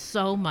heard it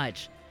so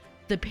much.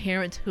 The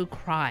parents who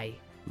cry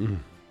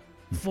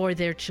for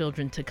their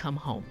children to come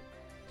home.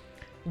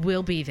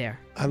 We'll be there.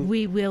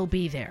 We will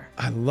be there.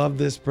 I love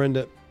this,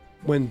 Brenda.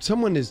 When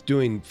someone is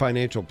doing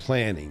financial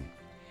planning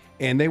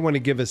and they want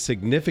to give a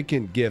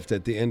significant gift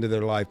at the end of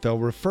their life, they'll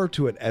refer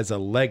to it as a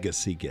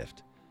legacy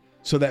gift,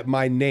 so that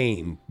my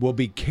name will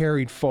be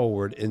carried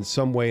forward in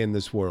some way in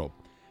this world.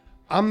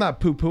 I'm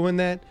not poo-pooing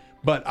that,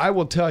 but I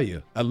will tell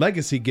you, a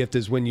legacy gift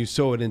is when you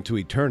sow it into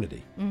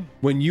eternity.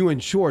 When you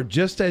ensure,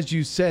 just as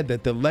you said,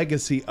 that the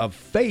legacy of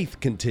faith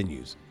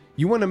continues.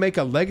 You want to make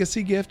a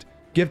legacy gift?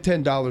 Give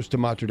 $10 to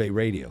Mater Dei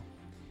Radio.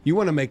 You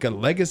want to make a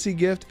legacy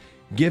gift?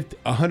 Give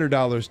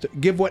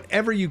 $100 give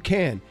whatever you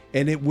can,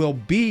 and it will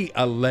be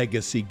a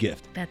legacy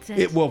gift. That's it.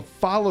 It will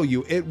follow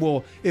you. It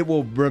will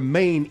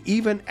remain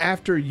even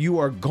after you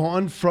are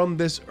gone from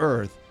this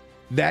earth.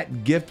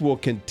 That gift will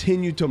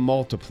continue to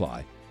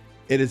multiply.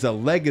 It is a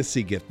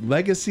legacy gift,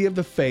 legacy of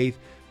the faith.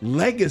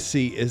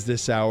 Legacy is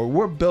this hour.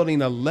 We're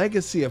building a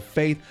legacy of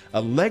faith, a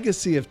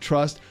legacy of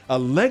trust, a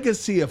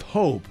legacy of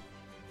hope,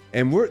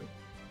 and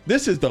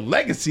this is the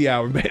legacy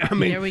hour, man. I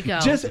mean, there we go.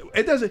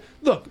 It doesn't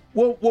look.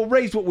 We'll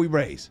raise what we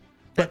raise.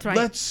 That's But right.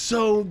 let's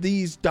sow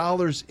these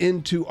dollars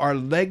into our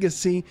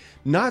legacy,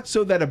 not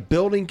so that a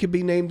building can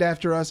be named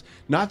after us,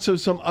 not so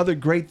some other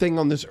great thing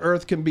on this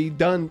earth can be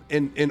done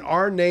in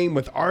our name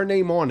with our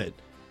name on it.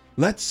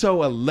 Let's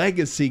sow a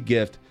legacy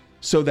gift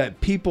so that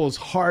people's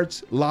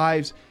hearts,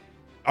 lives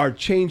are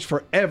changed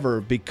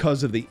forever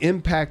because of the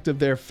impact of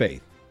their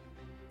faith.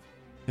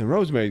 And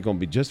Rosemary's going to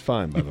be just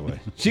fine, by the way.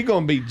 She's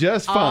going to be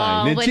just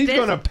fine. And with she's this-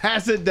 going to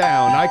pass it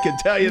down. I can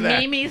tell you that.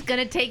 Mimi's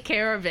going to take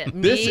care of it.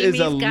 This is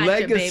a Mimi's got you,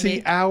 legacy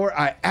baby. hour.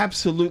 I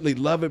absolutely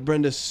love it,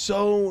 Brenda.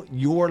 Sow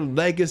your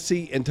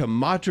legacy into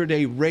Mater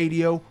Dei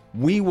Radio.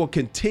 We will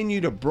continue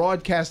to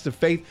broadcast the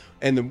faith.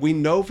 And we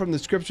know from the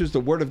scriptures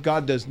the word of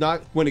God does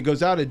not, when it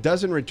goes out, it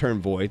doesn't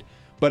return void.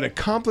 but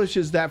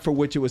accomplishes that for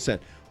which it was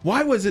sent.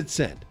 Why was it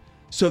sent?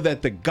 So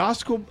that the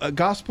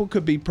gospel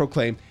could be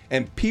proclaimed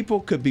and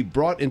people could be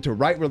brought into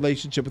right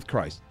relationship with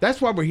Christ.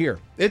 That's why we're here.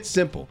 It's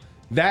simple.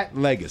 That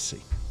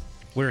legacy.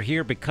 We're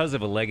here because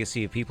of a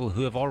legacy of people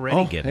who have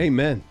already given.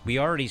 Amen. We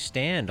already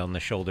stand on the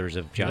shoulders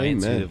of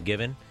giants Amen. who have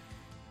given,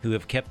 who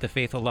have kept the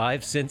faith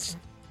alive since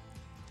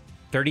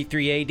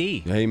 33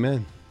 AD.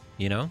 Amen.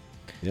 You know?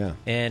 Yeah.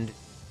 And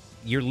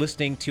you're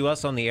listening to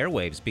us on the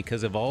airwaves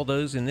because of all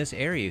those in this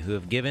area who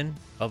have given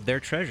of their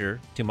treasure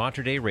to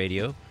Mater Dei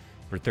Radio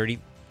for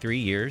 33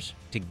 years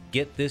to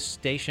get this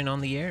station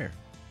on the air,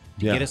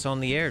 to get us on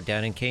the air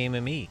down in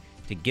KMME,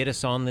 to get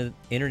us on the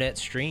internet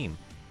stream,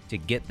 to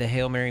get the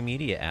Hail Mary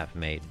Media app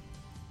made.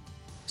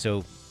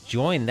 So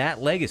join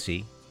that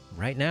legacy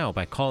right now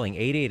by calling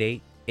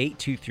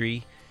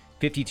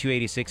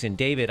 888-823-5286. And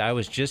David, I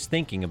was just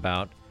thinking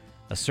about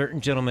a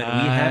certain gentleman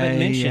we haven't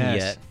mentioned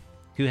yet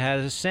who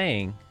has a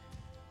saying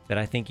that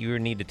I think you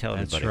need to tell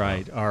everybody That's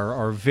right. about.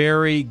 Our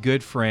very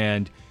good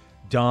friend,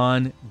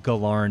 Don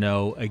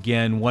Galarno,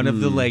 again, one of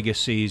the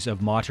legacies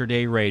of Mater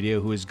Dei Radio,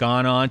 who has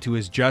gone on to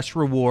his just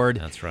reward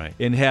That's right.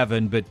 in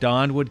heaven. But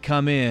Don would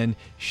come in,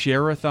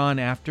 share-a-thon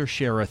after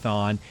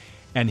share-a-thon,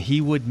 and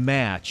he would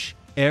match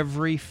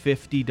every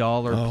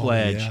 $50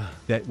 pledge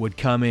that would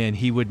come in.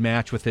 He would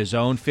match with his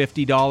own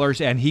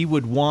 $50, and he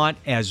would want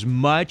as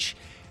much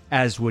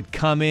as would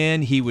come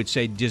in. He would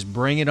say, just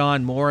bring it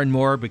on more and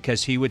more,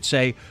 because he would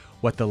say,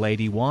 what the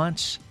lady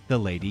wants, the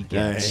lady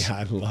gets. Hey,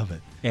 I love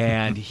it.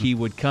 And he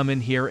would come in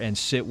here and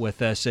sit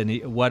with us,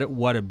 and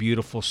what a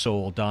beautiful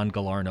soul Don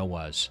Galarno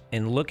was.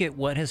 And look at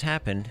what has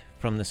happened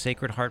from the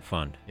Sacred Heart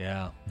Fund.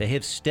 Yeah. They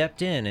have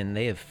stepped in and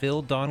they have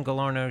filled Don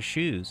Galarno's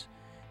shoes,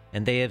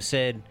 and they have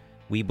said,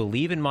 we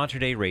believe in Mater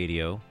Dei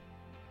Radio,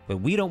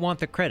 but we don't want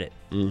the credit.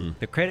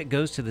 The credit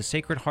goes to the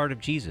Sacred Heart of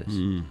Jesus.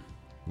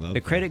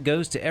 The credit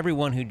goes to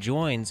everyone who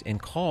joins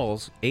and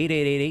calls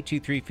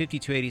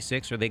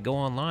 888-823-5286, or they go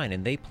online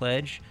and they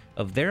pledge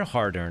of their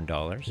hard-earned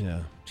dollars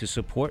to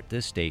support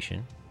this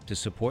station, to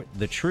support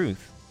the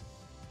truth,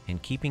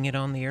 and keeping it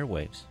on the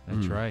airwaves.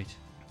 That's right.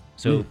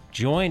 So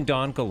join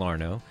Don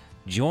Galarno,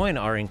 join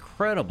our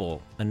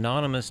incredible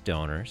anonymous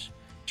donors,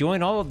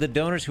 join all of the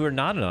donors who are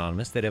not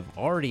anonymous that have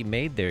already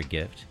made their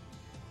gift,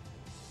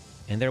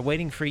 and they're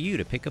waiting for you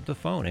to pick up the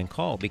phone and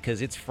call,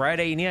 because it's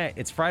Friday night,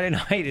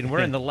 and we're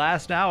in the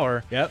last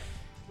hour. Yep.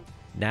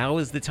 Now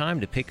is the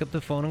time to pick up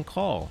the phone and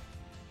call.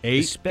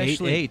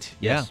 888.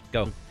 Yes,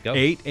 go.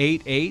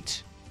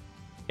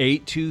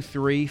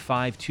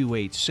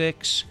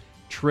 888-823-5286,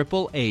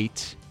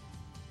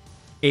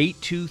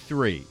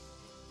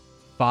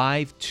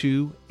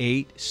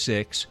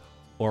 888-823-5286,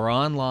 or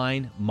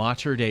online,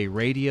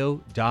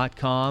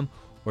 materdeiradio.com,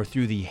 or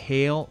through the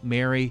Hail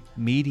Mary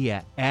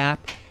Media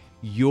app.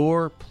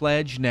 Your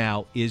pledge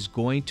now is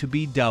going to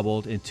be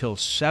doubled until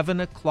 7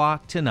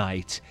 o'clock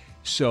tonight.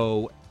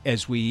 So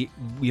as we,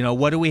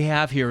 what do we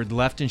have here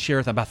left in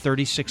Sherathon? About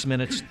 36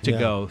 minutes to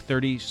go,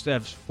 40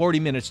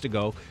 minutes to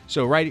go.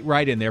 So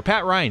right in there.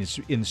 Pat Ryan is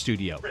in the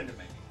studio. Brenda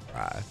made me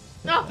cry.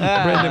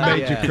 Brenda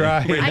made you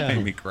cry. Brenda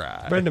made me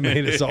cry. Brenda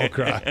made us all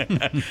cry.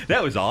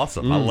 That was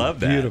awesome. I love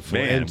that. Beautiful.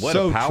 Man, And what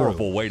so a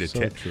powerful true. way to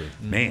So true.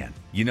 Man,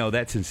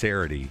 that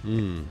sincerity.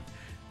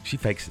 She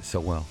fakes it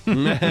so well. Do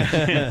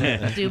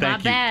my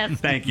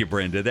best. Thank you,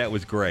 Brenda. That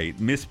was great.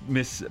 Miss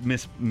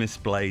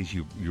Blaze,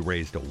 you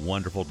raised a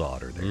wonderful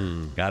daughter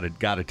there.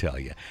 Gotta tell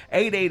you.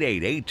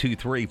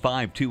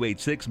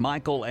 888-823-5286.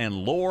 Michael and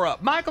Laura,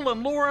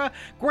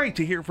 great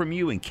to hear from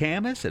you in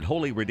Camas at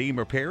Holy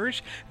Redeemer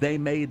Parish. They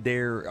made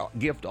their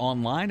gift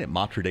online at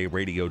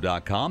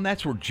materdeiradio.com.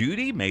 That's where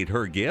Judy made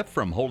her gift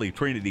from Holy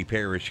Trinity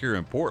Parish here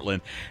in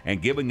Portland,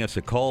 and giving us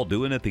a call,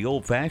 doing it the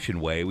old-fashioned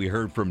way. We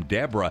heard from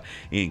Deborah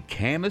in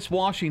Camas,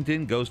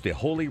 Washington, goes to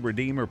Holy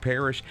Redeemer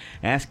Parish,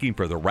 asking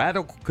for the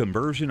radical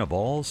conversion of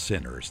all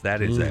sinners.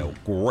 That is a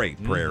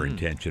great prayer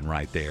intention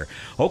right there.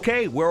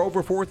 Okay, we're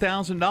over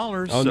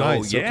 $4,000. Oh, so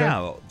nice.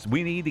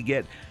 We need to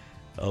get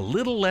a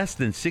little less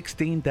than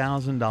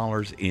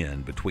 $16,000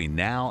 in between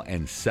now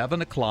and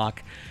 7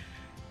 o'clock.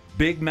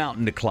 Big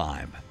mountain to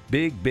climb.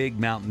 Big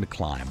mountain to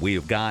climb. We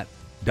have got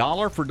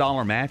dollar for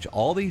dollar match.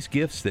 All these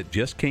gifts that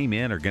just came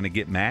in are going to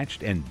get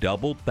matched and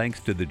doubled thanks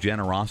to the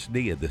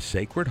generosity of the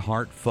Sacred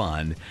Heart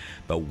Fund.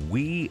 But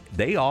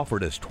they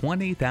offered us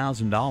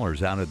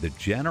 $20,000 out of the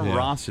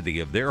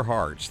generosity of their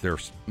hearts, their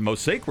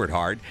most sacred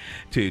heart,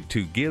 to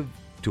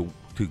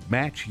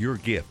match your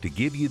gift, to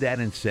give you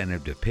that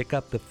incentive to pick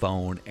up the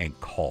phone and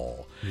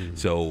call.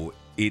 So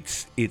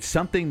it's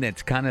something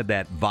that's kind of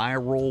that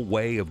viral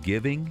way of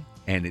giving.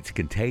 And it's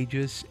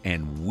contagious,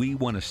 and we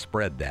want to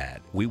spread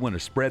that. We want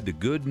to spread the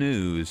good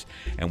news,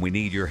 and we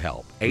need your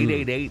help.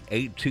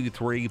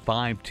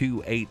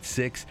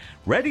 888-823-5286.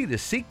 Ready to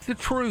seek the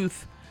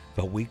truth,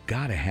 but we've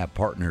got to have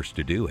partners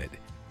to do it.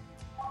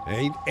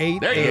 There you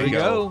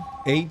go.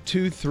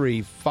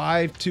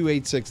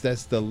 823-5286.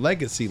 That's the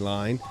legacy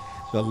line.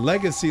 The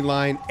legacy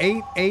line,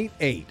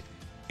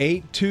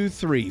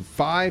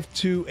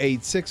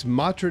 888-823-5286,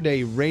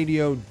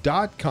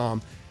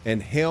 materdeiradio.com,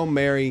 and Hail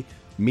Mary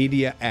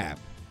Media app.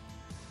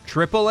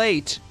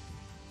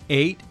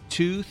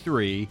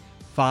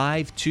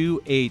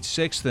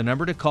 888-823-5286, the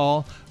number to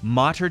call,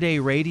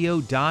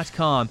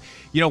 materdeiradio.com.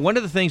 One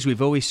of the things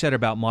we've always said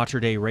about Mater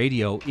Dei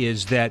Radio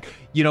is that,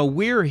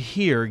 we're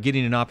here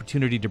getting an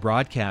opportunity to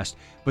broadcast,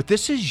 but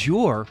this is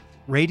your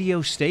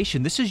radio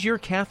station. This is your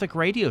Catholic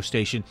radio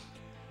station.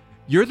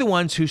 You're the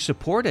ones who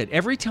support it.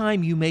 Every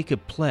time you make a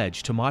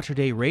pledge to Mater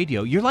Dei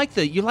Radio, you're like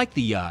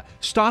the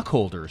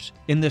stockholders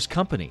in this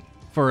company,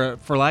 for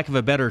lack of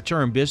a better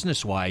term,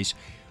 business-wise.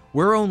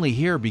 We're only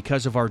here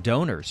because of our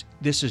donors.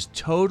 This is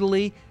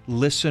totally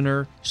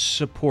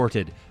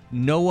listener-supported.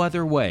 No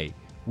other way.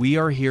 We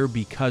are here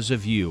because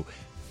of you.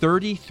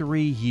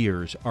 33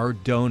 years, our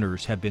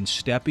donors have been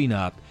stepping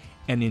up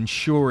and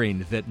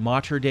ensuring that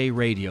Mater Dei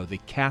Radio, the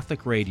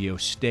Catholic radio,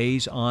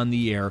 stays on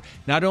the air.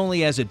 Not only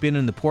has it been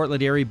in the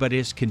Portland area, but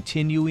is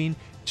continuing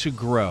to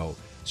grow.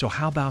 So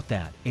how about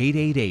that?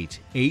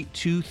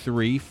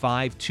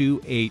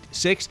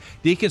 888-823-5286.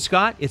 Deacon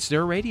Scott, it's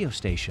their radio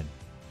station.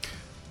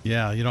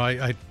 Yeah,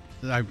 I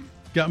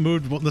got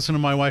moved listening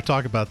to my wife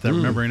talk about that,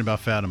 remembering about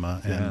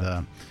Fatima,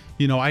 and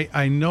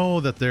I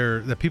know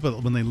that people,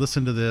 when they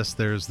listen to this,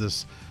 there's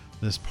this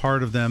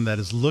part of them that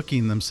is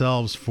looking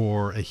themselves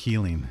for a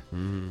healing.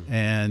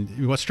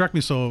 And what struck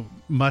me so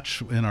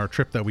much in our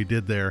trip that we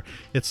did there,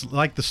 it's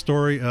like the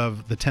story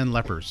of the 10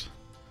 lepers,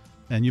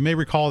 and you may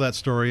recall that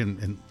story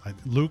in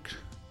Luke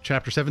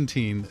chapter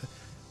 17,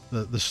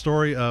 the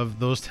story of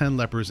those 10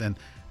 lepers, and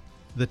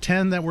the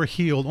 10 that were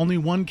healed, only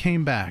one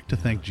came back to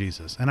thank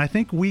Jesus. And I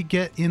think we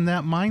get in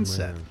that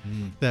mindset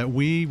that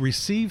we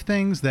receive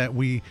things that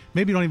we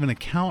maybe don't even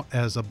account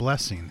as a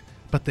blessing,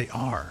 but they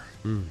are.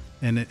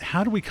 And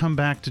how do we come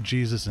back to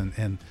Jesus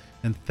and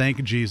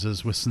thank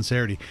Jesus with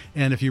sincerity?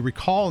 And if you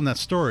recall in that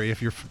story, if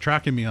you're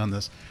tracking me on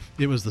this,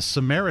 it was the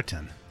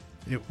Samaritan.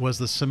 It was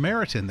the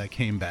Samaritan that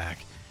came back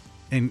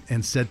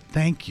and said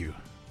thank you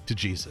to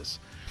Jesus.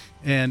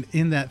 And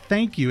in that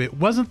thank you, it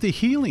wasn't the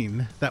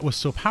healing that was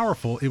so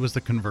powerful, it was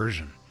the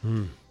conversion.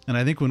 And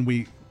I think when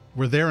we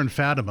were there in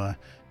Fatima,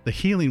 the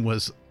healing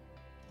was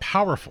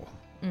powerful,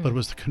 but it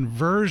was the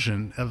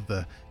conversion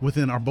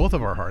within both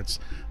of our hearts,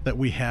 that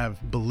we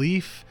have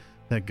belief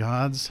that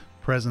God's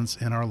presence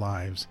in our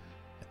lives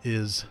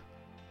is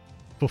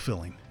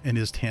fulfilling and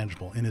is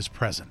tangible and is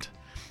present.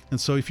 And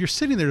so if you're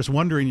sitting there just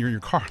wondering, you're in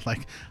your car,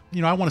 like,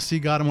 I want to see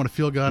God, I want to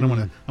feel God, I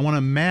want to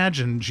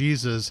imagine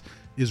Jesus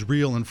is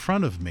real in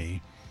front of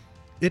me.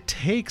 It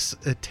takes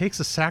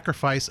a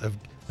sacrifice of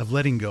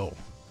letting go,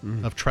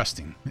 of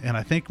trusting. And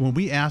I think when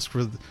we ask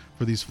for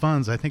these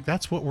funds, I think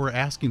that's what we're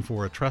asking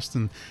for, a trust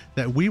in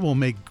that we will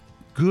make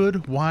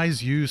good,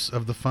 wise use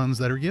of the funds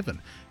that are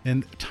given.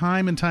 And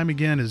time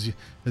again, as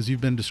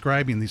you've been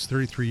describing these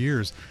 33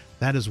 years,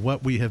 that is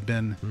what we have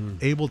been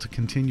able to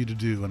continue to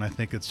do. And I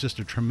think it's just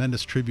a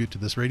tremendous tribute to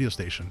this radio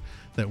station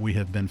that we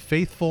have been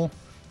faithful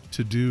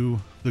to do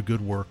the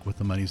good work with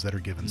the monies that are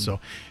given. So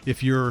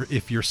if you're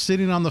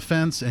sitting on the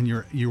fence and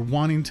you're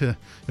wanting to,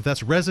 if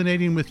that's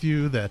resonating with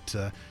you, that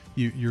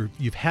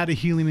you've had a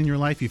healing in your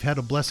life, you've had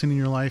a blessing in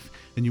your life,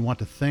 and you want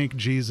to thank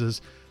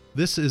Jesus,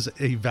 this is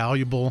a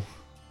valuable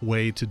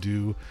way to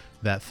do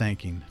that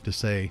thanking, to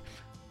say,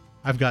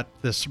 I've got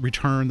this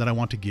return that I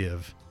want to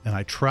give, and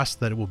I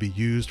trust that it will be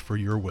used for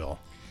your will.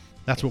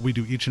 That's what we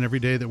do each and every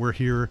day that we're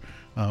here.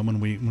 When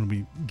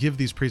we give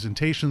these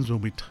presentations,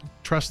 when we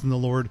trust in the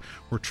Lord,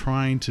 we're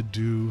trying to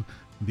do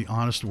the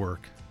honest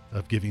work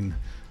of giving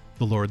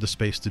the Lord the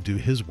space to do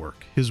His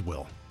work, His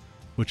will,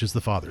 which is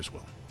the Father's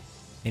will.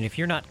 And if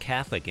you're not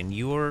Catholic and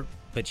you're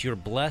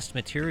blessed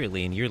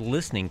materially and you're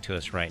listening to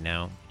us right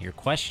now, you're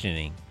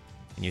questioning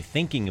and you're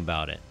thinking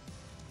about it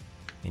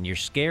and you're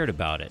scared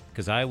about it,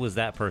 because I was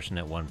that person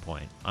at one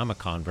point. I'm a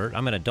convert.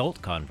 I'm an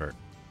adult convert.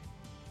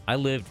 I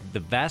lived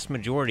the vast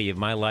majority of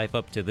my life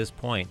up to this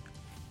point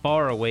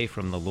far away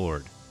from the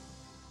Lord.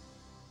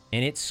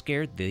 And it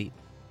scared the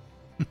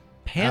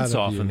pants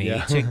off of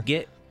me to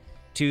get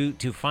to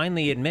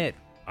finally admit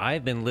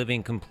I've been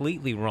living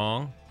completely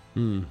wrong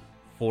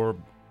for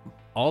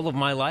all of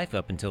my life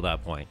up until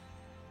that point.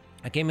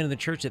 I came into the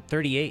church at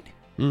 38,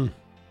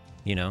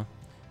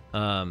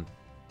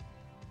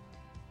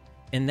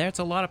 and that's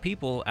a lot of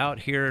people out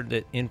here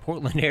that in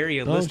Portland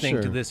area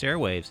listening to this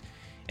airwaves.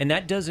 And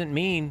that doesn't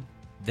mean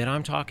that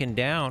I'm talking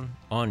down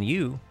on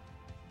you,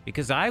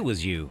 because I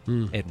was you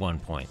at one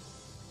point.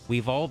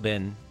 We've all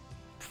been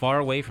far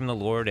away from the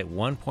Lord at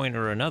one point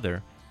or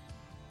another,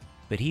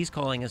 but He's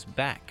calling us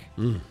back.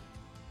 And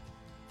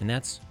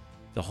that's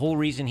the whole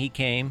reason He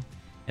came,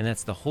 and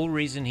that's the whole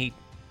reason He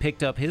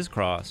picked up His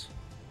cross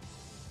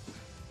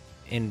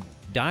and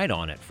died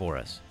on it for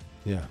us.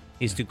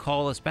 Is to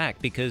call us back,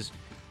 because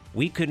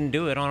we couldn't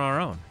do it on our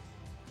own.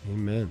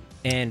 Amen.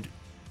 And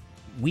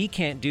we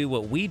can't do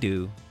what we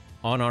do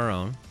on our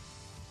own,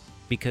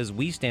 because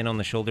we stand on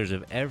the shoulders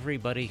of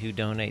everybody who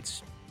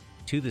donates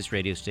to this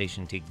radio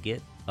station to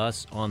get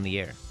us on the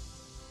air.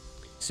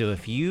 So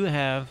if you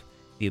have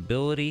the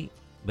ability,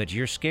 but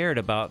you're scared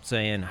about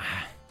saying,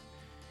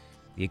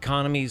 the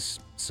economy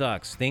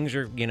sucks, things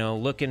are,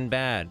 looking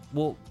bad.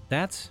 Well,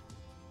 it's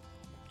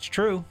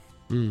true.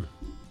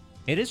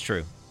 It is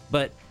true.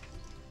 But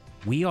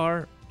we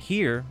are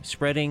here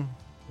spreading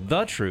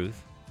the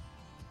truth,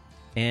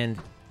 and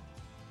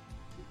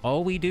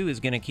all we do is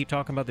going to keep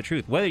talking about the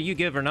truth. Whether you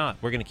give or not,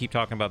 we're going to keep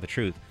talking about the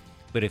truth.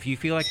 But if you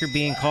feel like you're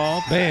being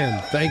called...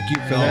 Man, thank you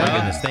for Oh, that. my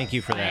goodness. Thank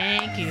you for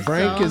that. Thank you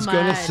Frank so is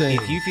going to much. sing.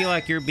 If you feel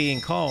like you're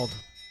being called,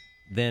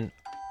 then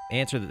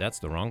answer that. That's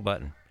the wrong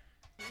button.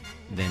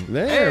 Then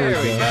There we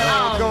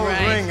go. All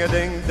right.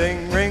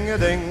 Ring-a-ding-ding,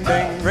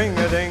 ring-a-ding-ding,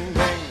 ring-a-ding-ding.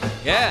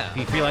 Yeah. if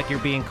you feel like you're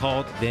being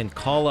called, then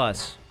call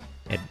us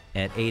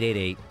at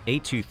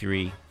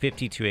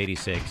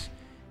 888-823-5286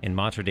 and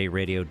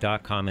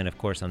MontereyRadio.com, and, of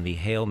course, on the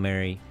Hail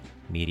Mary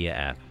Media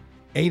app.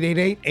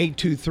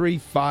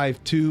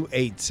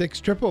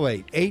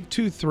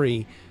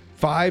 888-823-5286,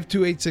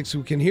 888-823-5286.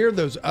 We can hear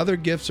those other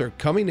gifts are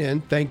coming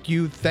in. Thank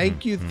you,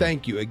 thank you,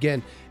 thank you.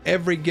 Again,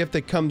 every gift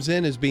that comes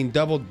in is being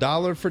doubled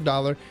dollar for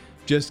dollar.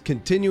 Just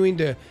continuing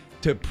to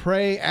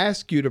pray,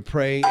 ask you to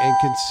pray, and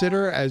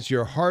consider as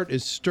your heart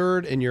is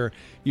stirred and your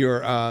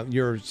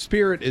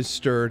spirit is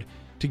stirred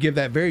to give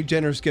that very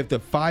generous gift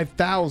of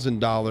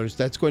 $5,000.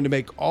 That's going to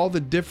make all the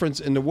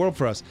difference in the world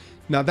for us.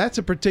 Now, that's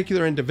a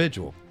particular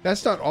individual.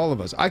 That's not all of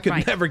us. I could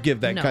Right. never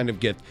give that No. kind of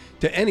gift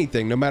to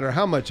anything, no matter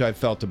how much I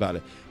felt about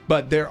it.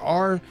 But there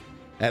is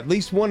at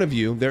least one of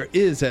you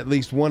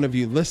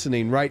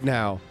listening right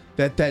now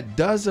that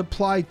does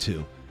apply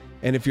to.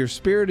 And if your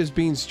spirit is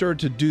being stirred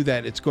to do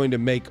that, it's going to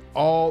make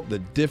all the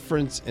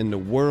difference in the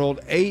world.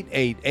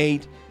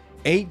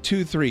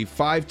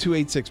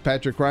 888-823-5286.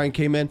 Patrick Ryan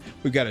came in.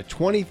 We've got a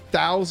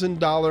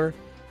 $20,000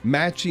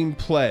 matching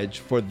pledge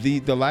for the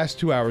last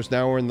 2 hours.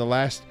 Now we're in the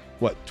last,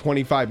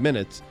 25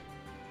 minutes.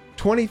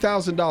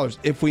 $20,000.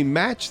 If we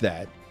match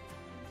that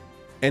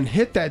and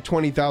hit that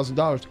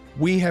 $20,000,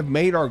 we have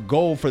made our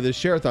goal for this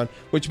share-a-thon,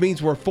 which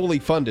means we're fully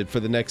funded for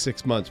the next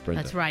 6 months,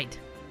 Brenda. That's right.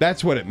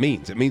 That's what it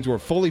means. It means we're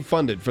fully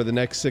funded for the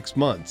next 6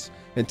 months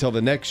until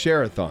the next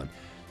share-a-thon.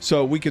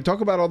 So we could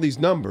talk about all these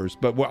numbers,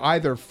 but we're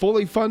either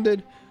fully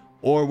funded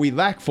or we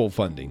lack full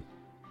funding.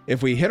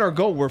 If we hit our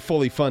goal, we're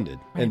fully funded,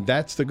 and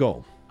that's the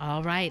goal.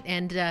 All right.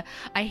 And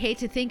I hate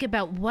to think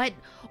about what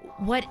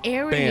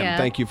area Bam,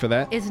 thank you for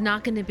that. is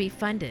not going to be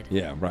funded.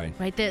 Yeah, right.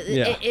 Right,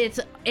 Yeah. it's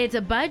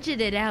a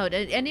budgeted out.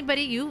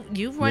 Anybody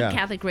you've run Yeah.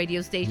 Catholic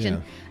radio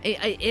station,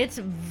 it's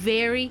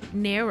very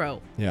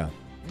narrow Yeah.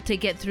 to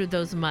get through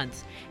those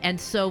months, and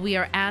so we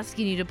are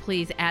asking you to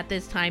please, at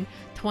this time,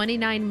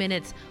 29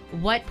 minutes,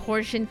 what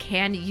portion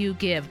can you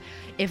give?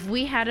 If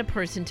we had a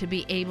person to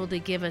be able to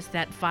give us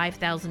that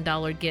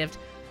 $5,000 gift,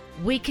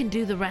 we can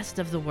do the rest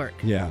of the work.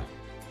 Yeah.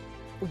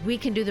 We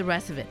can do the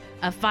rest of it.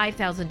 A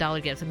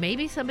 $5,000 gift.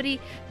 Maybe somebody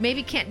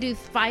can't do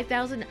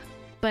 $5,000,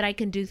 but I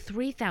can do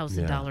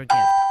 $3,000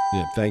 gift.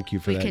 Yeah, thank you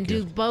for We that can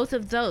do gift. both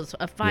of those,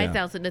 a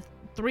 $5,000 to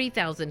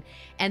 $3,000,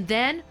 and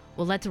then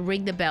let's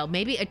ring the bell.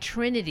 Maybe a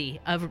trinity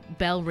of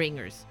bell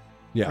ringers.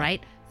 Yeah.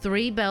 Right?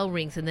 3 bell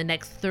rings in the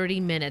next 30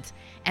 minutes,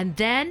 and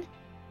then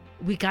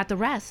we got the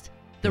rest.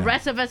 The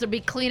rest of us will be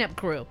cleanup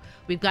crew.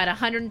 We've got a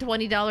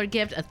 $120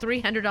 gift, a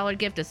 $300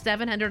 gift, a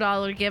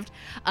 $700 gift,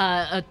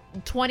 a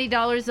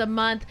 $20 a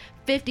month,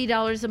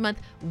 $50 a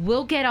month.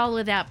 We'll get all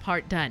of that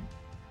part done.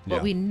 What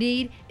Yeah. we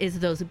need is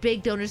those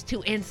big donors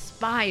to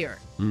inspire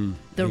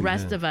the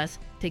rest of us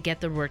to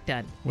get the work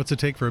done. What's it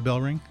take for a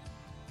bell ring?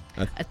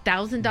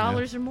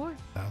 $1,000 or more.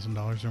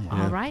 $1,000 or more.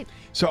 All right.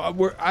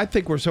 So I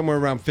think we're somewhere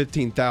around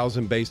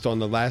 15,000 based on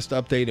the last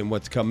update and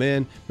what's come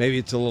in. Maybe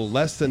it's a little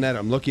less than that.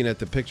 I'm looking at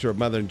the picture of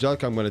Mother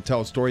Angelica. I'm going to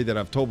tell a story that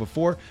I've told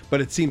before,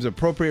 but it seems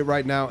appropriate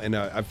right now, and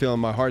I feel in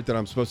my heart that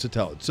I'm supposed to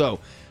tell it. So,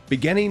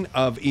 beginning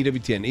of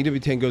EWTN.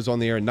 EWTN goes on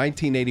the air in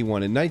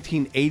 1981. In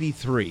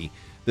 1983,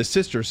 the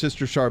Sister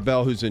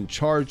Charbel, who's in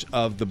charge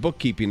of the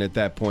bookkeeping at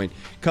that point,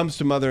 comes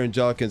to Mother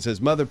Angelica and says,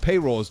 Mother,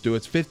 payroll is due.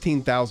 It's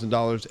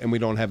 $15,000 and we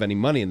don't have any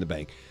money in the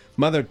bank.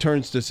 Mother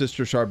turns to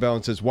Sister Charbel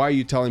and says, why are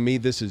you telling me?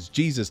 This is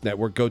Jesus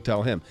Network. Go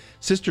tell him.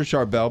 Sister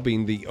Charbel,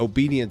 being the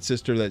obedient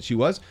sister that she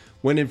was,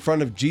 went in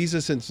front of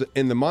Jesus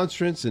in the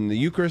monstrance in the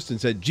Eucharist and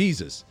said,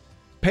 Jesus,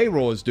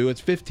 payroll is due. It's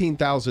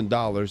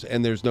 $15,000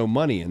 and there's no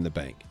money in the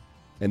bank.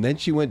 And then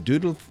she went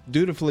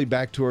dutifully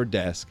back to her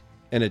desk,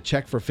 and a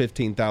check for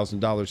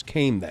 $15,000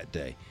 came that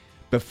day.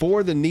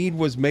 Before the need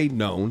was made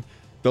known,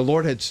 the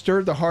Lord had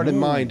stirred the heart and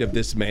mind of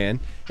this man,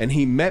 and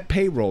he met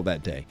payroll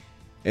that day.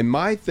 And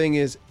my thing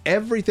is,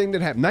 everything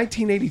that happened,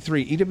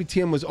 1983,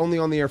 EWTN was only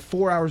on the air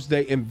 4 hours a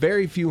day in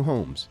very few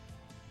homes.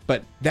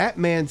 But that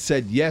man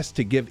said yes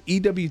to give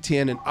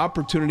EWTN an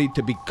opportunity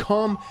to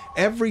become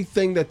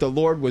everything that the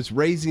Lord was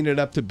raising it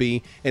up to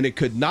be, and it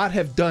could not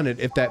have done it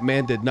if that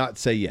man did not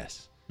say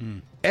yes.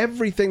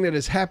 Everything that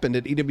has happened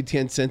at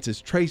EWTN since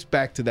is traced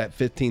back to that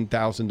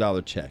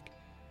 $15,000 check.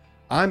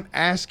 I'm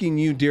asking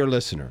you, dear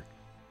listener,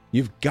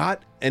 you've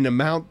got an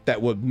amount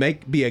that would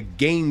be a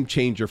game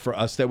changer for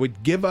us, that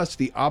would give us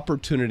the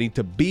opportunity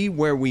to be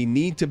where we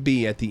need to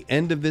be at the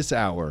end of this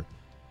hour.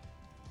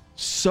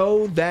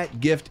 Sow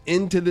that gift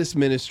into this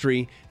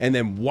ministry and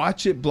then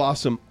watch it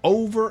blossom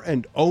over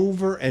and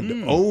over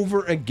and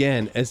over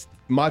again as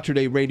Mater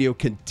Dei Radio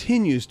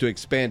continues to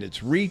expand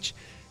its reach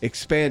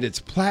expand its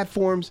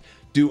platforms,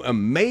 do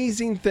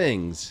amazing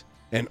things,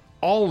 and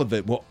all of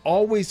it will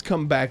always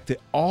come back to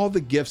all the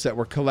gifts that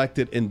were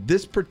collected in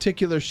this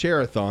particular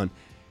share-a-thon,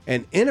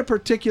 and in a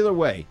particular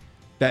way,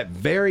 that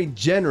very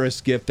generous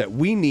gift that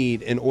we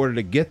need in order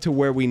to get to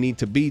where we need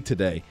to be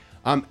today.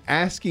 I'm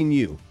asking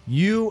you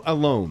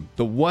alone,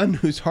 the one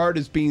whose heart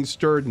is being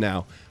stirred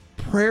now,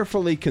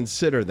 prayerfully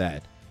consider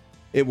that.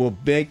 It'll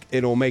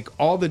make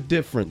all the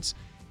difference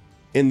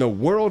in the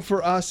world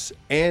for us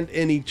and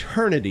in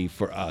eternity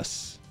for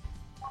us.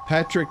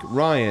 Patrick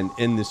Ryan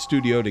in the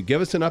studio to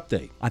give us an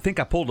update. I think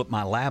I pulled up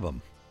my labum.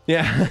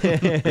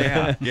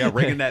 Yeah. yeah,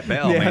 ringing that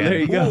bell, Yeah, man. there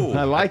you go. Whoa.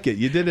 I like it.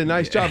 You did a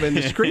nice job, and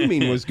the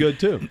screaming was good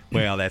too.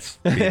 Well, that's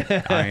me.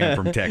 I am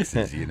from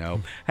Texas, you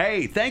know.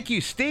 Hey, thank you,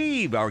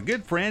 Steve, our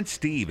good friend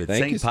Steve at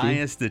Thank you, St.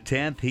 Pius X.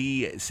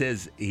 He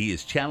says he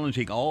is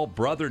challenging all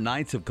Brother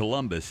Knights of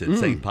Columbus at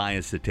St.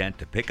 Pius X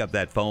to pick up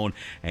that phone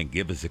and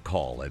give us a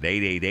call at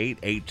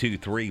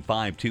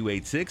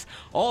 888-823-5286.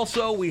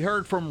 Also, we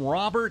heard from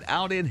Robert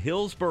out in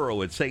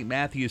Hillsboro at St.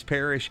 Matthew's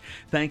Parish.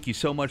 Thank you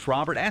so much,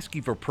 Robert,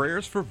 asking for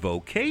prayers for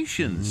vocations.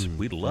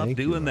 We love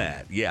doing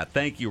that. Yeah,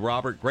 thank you,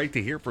 Robert. Great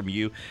to hear from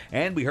you.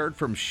 And we heard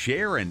from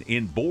Sharon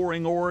in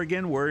Boring,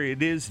 Oregon, where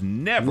it is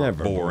never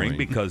boring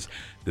because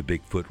the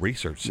Bigfoot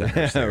Research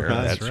Center is there.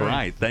 That's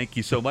right. Thank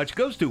you so much.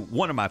 Goes to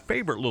one of my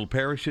favorite little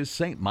parishes,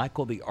 St.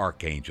 Michael the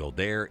Archangel,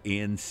 there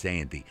in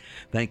Sandy.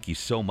 Thank you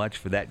so much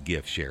for that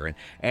gift, Sharon.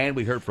 And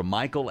we heard from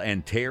Michael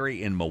and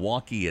Terry in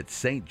Milwaukee at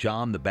St.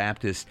 John the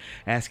Baptist,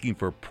 asking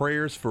for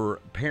prayers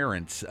for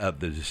parents of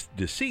the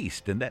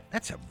deceased. And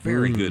that's a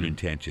very good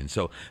intention.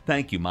 So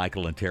thank you,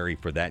 Michael and Terry,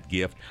 for that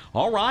gift.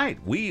 All right.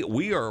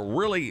 We are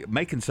really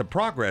making some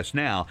progress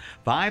now.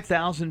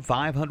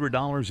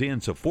 $5,500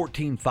 in, so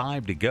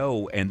 $14,500 to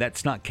go. And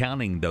that's not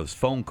counting those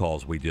phone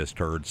calls we just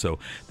heard. So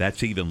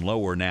that's even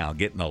lower now,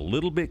 getting a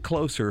little bit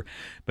closer.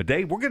 But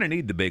Dave, we're going to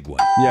need the big one.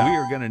 Yeah. We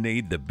are going to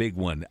need the big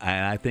one.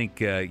 And I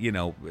think,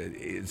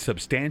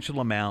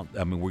 substantial amount.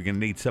 I mean, we're going to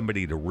need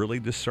somebody to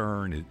really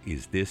discern,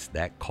 is this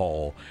that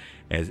call?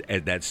 As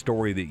that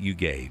story that you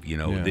gave,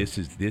 this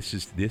is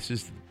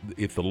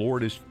if the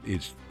Lord is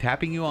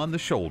tapping you on the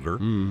shoulder,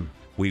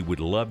 we would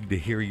love to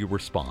hear you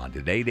respond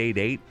at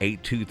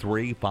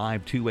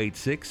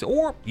 888-823-5286,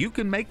 or you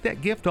can make that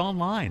gift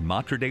online,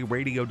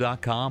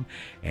 MaterDayRadio.com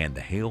and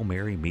the Hail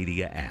Mary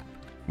Media app.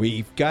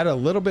 We've got a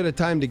little bit of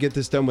time to get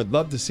this done. Would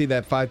love to see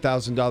that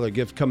 $5,000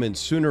 gift come in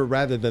sooner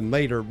rather than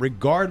later.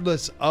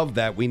 Regardless of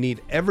that, we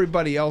need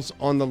everybody else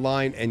on the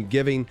line and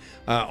giving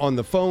on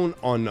the phone,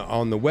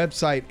 on the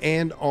website,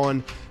 and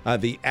on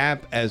the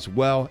app as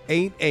well.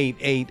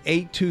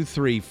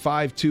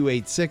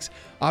 888-823-5286.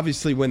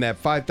 Obviously, when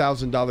that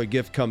 $5,000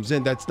 gift comes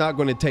in, that's not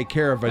going to take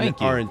care of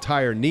our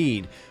entire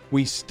need.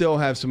 We still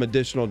have some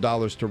additional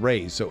dollars to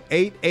raise. So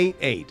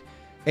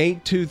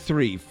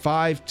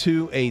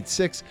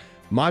 888-823-5286.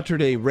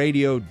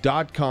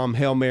 MaterDayRadio.com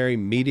Hail Mary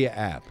Media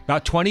app.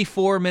 About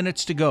 24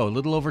 minutes to go, a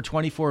little over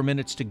 24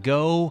 minutes to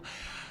go,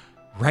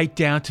 right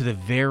down to the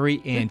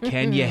very end.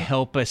 Can you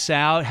help us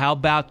out? How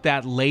about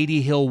that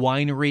Lady Hill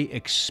Winery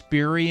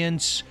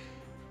experience?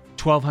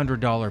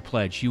 $1,200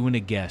 pledge, you and a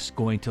guest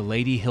going to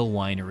Lady Hill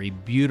Winery.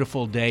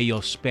 Beautiful day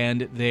you'll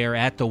spend there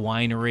at the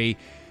winery.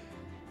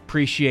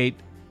 Appreciate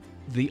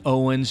the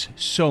Owens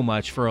so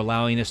much for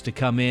allowing us to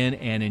come in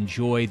and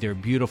enjoy their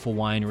beautiful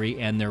winery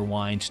and their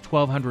wines.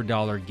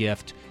 $1,200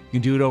 gift. You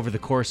can do it over the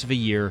course of a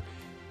year.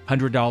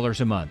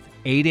 $100 a month.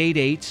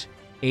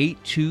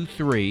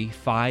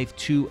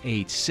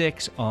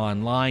 888-823-5286.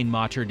 Online,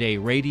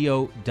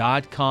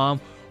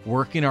 MaterDayRadio.com.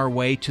 Working our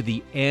way to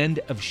the end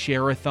of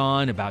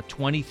Share-a-thon. About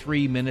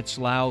 23 minutes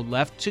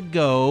left to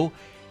go.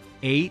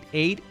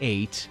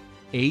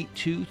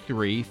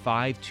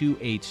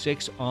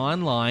 888-823-5286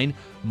 online,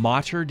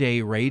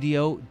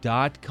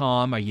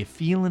 MaterDayRadio.com. Are you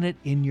feeling it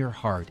in your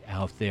heart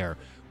out there?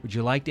 Would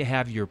you like to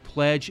have your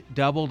pledge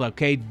doubled?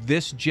 Okay,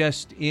 this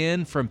just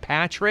in from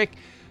Patrick,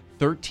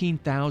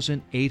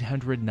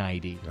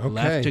 $13,890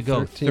 left to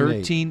go.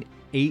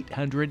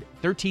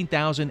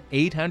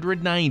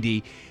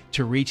 $13,890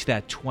 to reach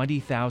that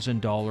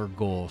 $20,000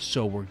 goal.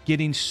 So we're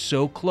getting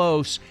so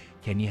close.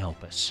 Can you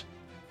help us?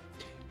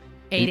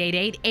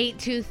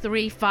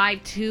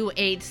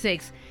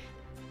 888-823-5286.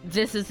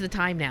 This is the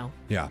time now.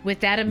 Yeah. With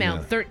that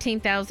amount,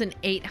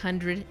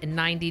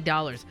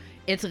 $13,890.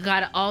 It's got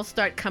to all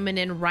start coming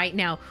in right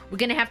now. We're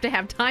going to have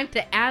time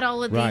to add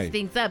all of these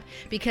things up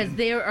because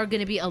there are going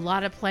to be a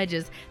lot of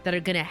pledges that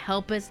are going to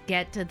help us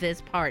get to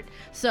this part.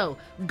 So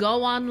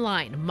go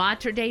online,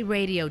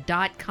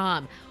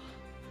 MaterDayRadio.com.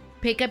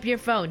 Pick up your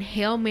phone,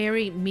 Hail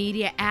Mary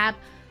Media app.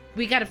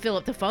 We got to fill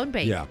up the phone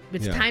bank. Yeah,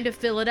 it's time to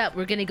fill it up.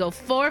 We're going to go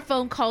 4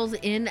 phone calls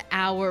in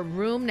our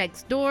room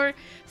next door.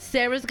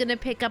 Sarah's going to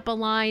pick up a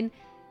line.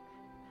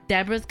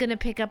 Deborah's going to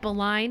pick up a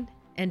line.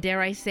 And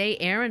dare I say,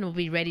 Aaron will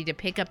be ready to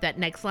pick up that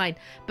next line.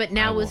 But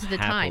now is the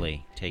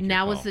time.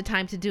 Now is the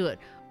time to do it.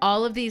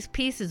 All of these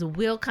pieces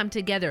will come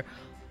together.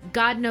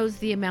 God knows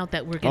the amount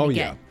that we're going to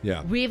get.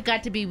 Yeah. We've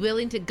got to be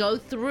willing to go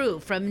through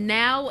from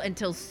now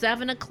until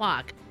 7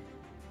 o'clock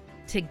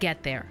to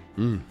get there.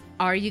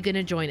 Are you going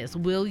to join us?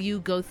 Will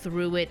you go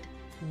through it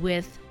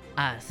with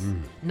us?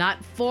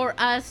 Not for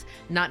us,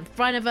 not in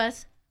front of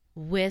us,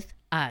 with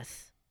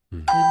us.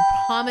 We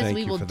promise Thank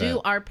we you will for do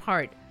that. our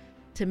part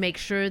to make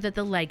sure that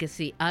the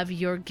legacy of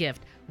your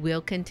gift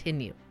will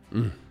continue.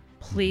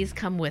 Please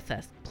come with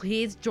us.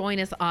 Please join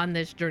us on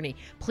this journey.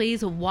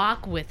 Please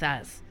walk with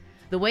us.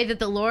 The way that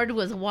the Lord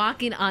was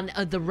walking on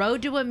the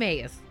road to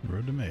Emmaus.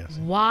 Road to Emmaus.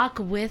 Walk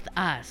with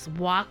us.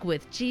 Walk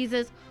with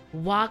Jesus.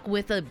 Walk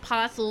with the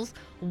apostles.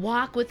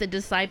 Walk with the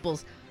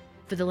disciples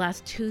for the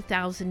last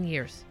 2,000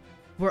 years.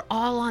 We're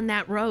all on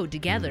that road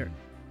together.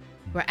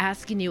 We're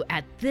asking you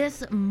at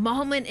this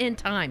moment in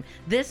time,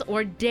 this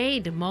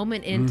ordained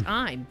moment in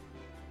time,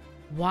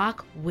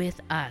 walk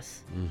with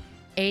us.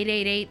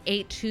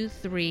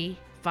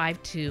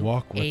 888-823-5286.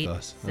 Walk with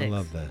us. I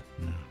love that.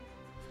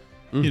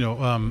 You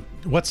know,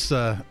 what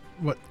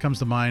comes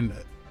to mind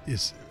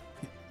is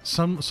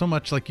so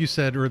much, like you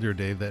said earlier,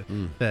 Dave,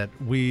 that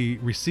we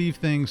receive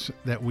things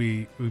that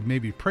we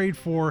maybe prayed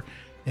for,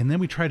 and then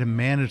we try to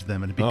manage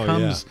them, and it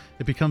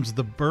becomes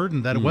the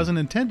burden that it wasn't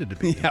intended to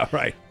be. Yeah,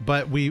 right.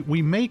 But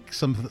we make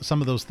some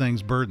of those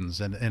things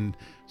burdens, and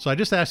so I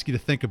just ask you to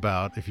think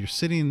about, if you're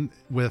sitting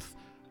with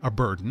a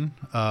burden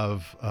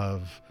of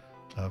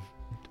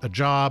a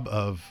job,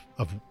 of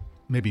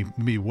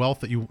maybe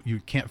wealth that you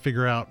can't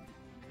figure out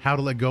how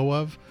to let go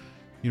of,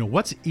 you know,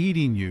 what's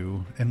eating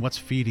you and what's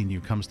feeding you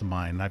comes to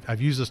mind.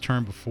 I've used this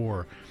term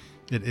before.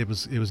 It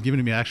was given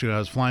to me actually when I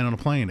was flying on a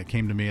plane. It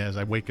came to me as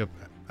I wake up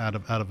out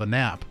of a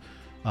nap.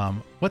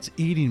 What's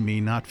eating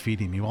me, not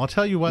feeding me? Well, I'll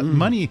tell you what,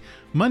 money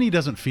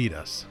doesn't feed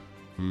us.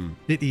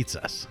 It eats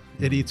us.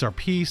 It eats our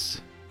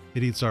peace.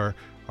 It eats our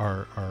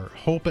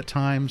hope at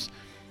times.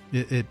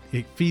 It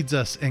feeds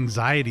us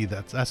anxiety.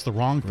 That's the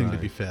wrong thing to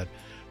be fed.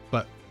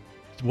 But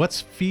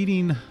what's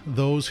feeding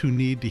those who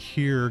need to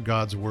hear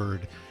God's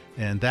word?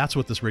 And that's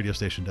what this radio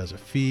station does. It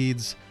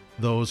feeds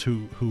those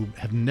who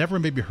have never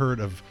maybe heard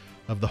of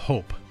the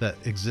hope that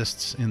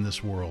exists in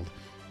this world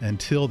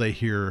until they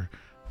hear,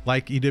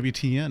 like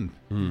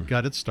EWTN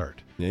got its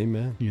start.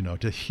 Amen. You know,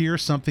 to hear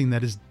something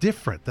that is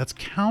different, that's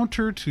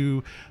counter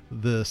to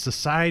the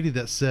society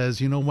that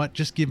says, you know what,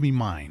 just give me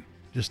mine.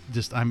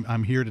 Just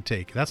I'm here to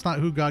take. That's not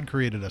who God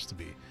created us to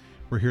be.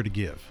 We're here to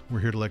give. We're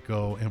here to let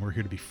go, and we're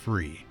here to be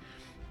free.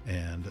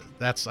 And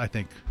that's, I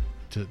think,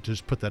 to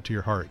just put that to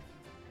your heart.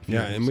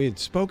 Yeah, and we had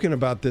spoken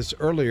about this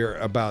earlier,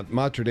 about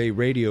Mater Dei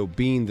Radio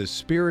being the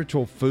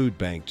spiritual food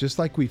bank. Just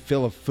like we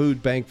fill a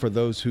food bank for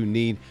those who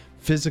need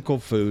physical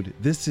food,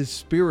 this is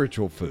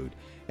spiritual food.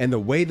 And the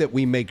way that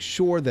we make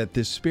sure that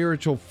this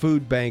spiritual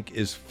food bank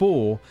is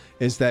full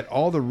is that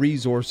all the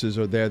resources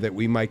are there that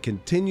we might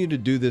continue to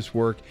do this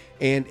work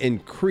and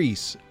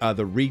increase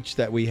the reach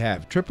that we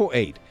have.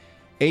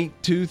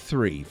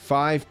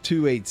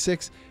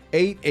 888-823-5286.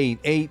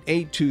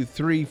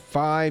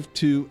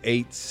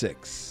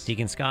 888-823-5286.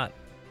 Deacon Scott,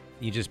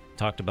 you just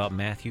talked about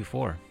Matthew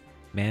 4.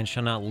 Man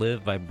shall not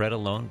live by bread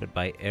alone, but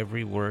by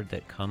every word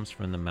that comes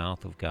from the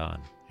mouth of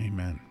God.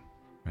 Amen.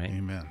 Right?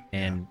 Amen.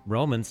 And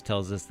Romans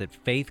tells us that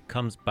faith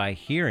comes by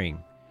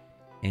hearing,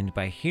 and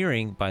by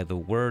hearing by the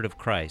word of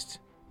Christ.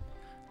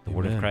 The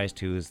word of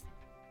Christ, who is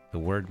the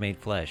word made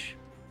flesh.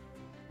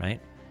 Right?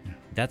 Yeah.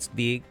 That's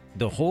the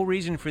whole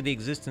reason for the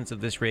existence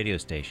of this radio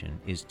station,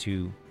 is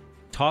to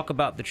talk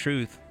about the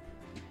truth,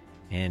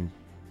 and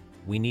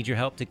we need your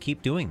help to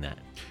keep doing that.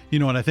 You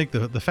know, and I think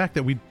the fact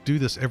that we do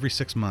this every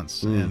 6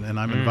 months, and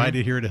I'm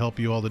invited here to help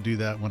you all to do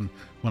that when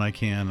I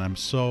can. I'm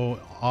so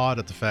awed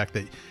at the fact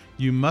that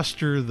you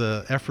muster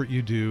the effort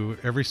you do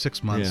every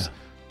 6 months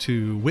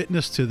to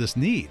witness to this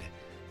need.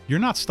 You're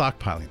not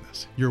stockpiling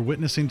this. You're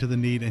witnessing to the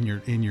need, and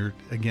you're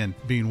again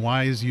being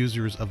wise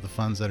users of the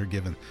funds that are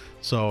given.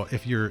 So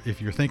if you're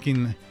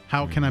thinking,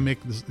 how can I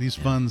make these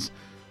funds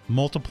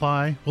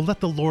multiply? Well, let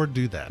the Lord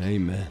do that.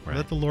 Amen. Right.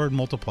 Let the Lord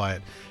multiply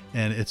it.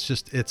 And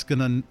it's going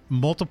to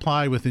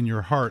multiply within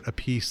your heart a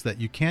peace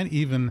that you can't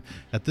even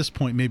at this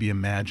point maybe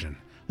imagine.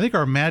 I think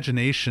our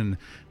imagination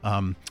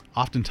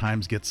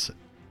oftentimes gets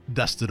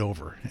dusted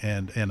over.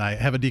 And I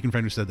have a deacon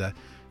friend who said that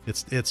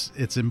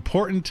it's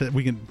important to,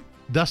 we can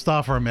dust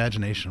off our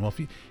imagination. Well,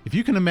 if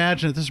you can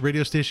imagine that this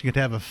radio station could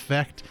have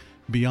effect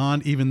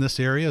beyond even this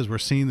area, as we're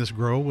seeing this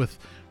grow with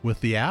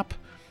the app,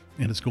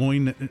 and it's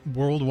going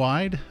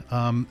worldwide,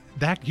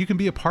 that you can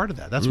be a part of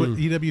that. That's what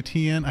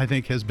EWTN, I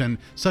think, has been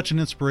such an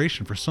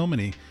inspiration for so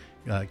many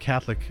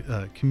Catholic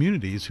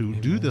communities who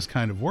do this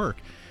kind of work.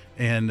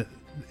 And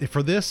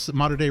for this,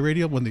 Mater Dei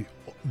Radio, when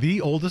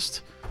the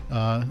oldest,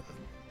 the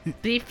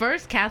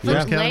first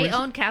Catholic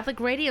lay-owned Catholic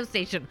radio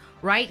station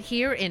right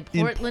here in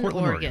Portland,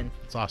 Oregon.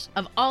 It's awesome.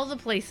 Of all the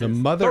places. The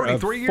mother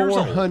of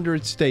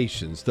 400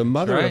 stations. The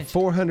mother of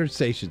 400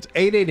 stations.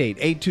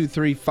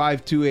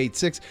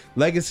 888-823-5286.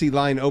 Legacy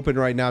line open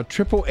right now.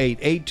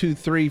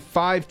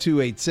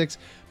 888-823-5286.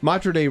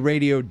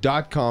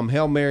 MaterDeiRadio.com.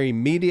 Hail Mary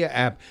Media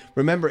app.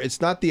 Remember,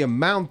 it's not the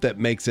amount that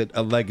makes it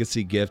a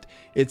legacy gift.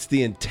 It's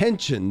the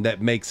intention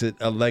that makes it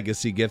a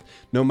legacy gift.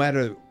 No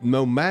matter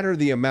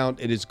the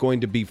amount, it is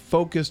going to be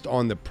focused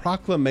on the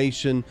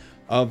proclamation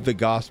of the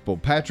gospel.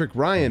 Patrick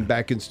Ryan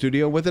back in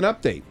studio with an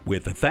update.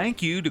 With a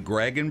thank you to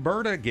Greg and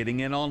Berta getting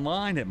in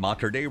online at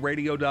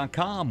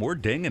materdeiradio.com. We're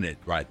dinging it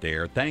right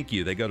there. Thank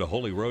you. They go to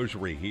Holy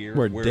Rosary here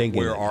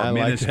where our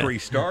ministry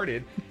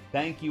started.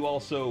 Thank you.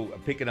 Also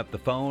picking up the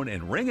phone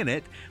and ringing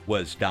it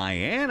was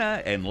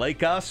Diana and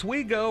Lake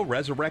Oswego.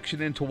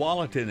 Resurrection in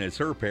Tualatin is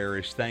her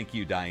parish. Thank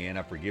you,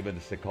 Diana, for giving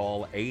us a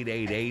call.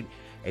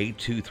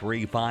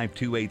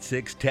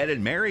 888-823-5286. Ted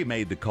and Mary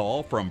made the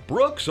call from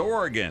Brooks,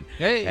 Oregon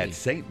at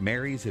St.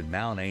 Mary's in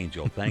Mount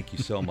Angel. Thank you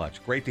so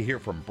much. Great to hear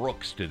from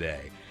Brooks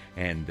today.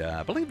 And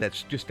I believe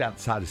that's just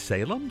outside of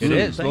Salem. It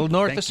is, a little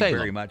north of Salem. Thank you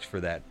very much for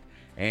that.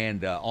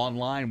 And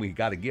online, we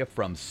got a gift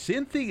from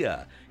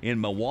Cynthia in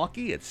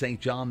Milwaukee at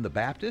St. John the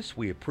Baptist.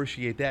 We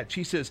appreciate that.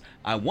 She says,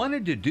 I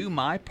wanted to do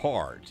my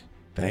part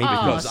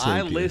because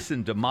I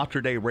listen to Mater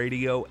Dei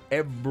Radio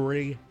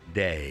every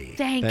day.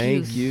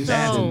 Thank you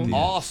That's so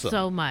awesome.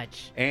 So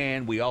much.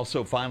 And we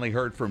also finally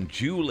heard from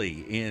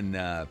Julie in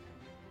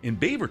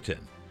Beaverton.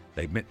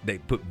 They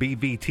put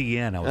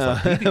BVTN. I was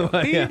like,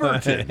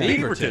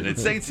 Beaverton at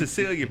St.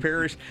 Cecilia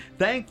Parish.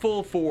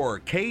 Thankful for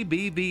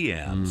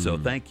KBVM. So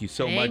thank you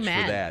so much for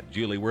that,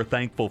 Julie. We're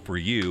thankful for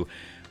you.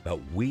 But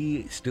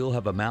we still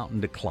have a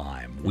mountain to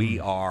climb. We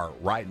are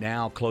right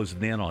now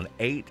closing in on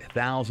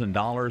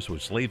 $8,000,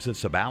 which leaves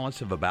us a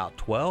balance of about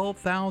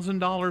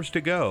 $12,000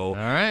 to go. All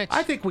right.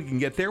 I think we can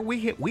get there.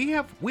 We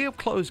have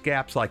closed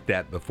gaps like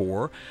that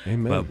before.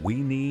 Amen. But we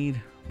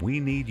need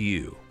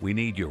you. We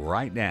need you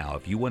right now.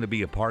 If you want to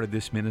be a part of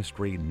this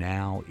ministry,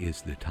 now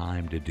is the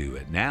time to do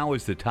it. Now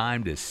is the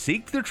time to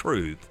seek the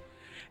truth.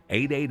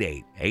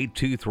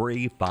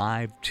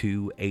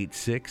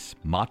 888-823-5286,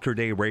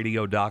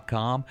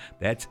 materdeiradio.com.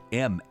 That's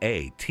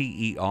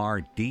MATERDEI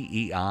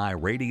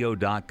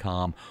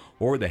radio.com,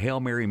 or the Hail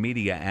Mary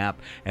Media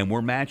app. And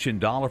we're matching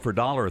dollar for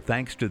dollar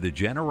thanks to the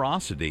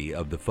generosity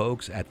of the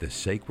folks at the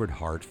Sacred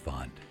Heart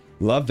Fund.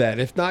 Love that.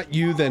 If not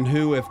you, then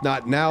who? If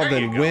not now,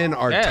 then when?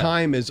 Our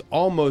time is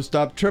almost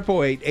up.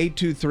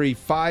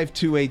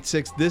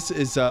 888-823-5286. This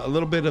is a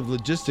little bit of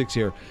logistics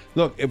here.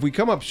 Look, if we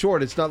come up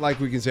short, it's not like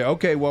we can say,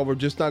 okay, well, we're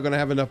just not going to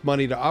have enough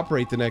money to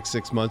operate the next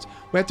 6 months.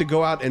 We have to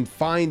go out and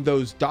find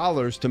those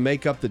dollars to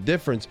make up the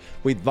difference.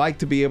 We'd like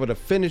to be able to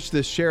finish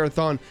this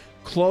share-a-thon,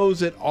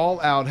 close it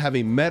all out,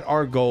 having met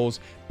our goals,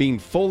 being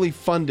fully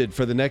funded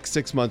for the next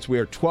 6 months. We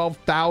are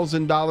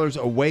 $12,000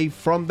 away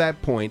from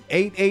that point.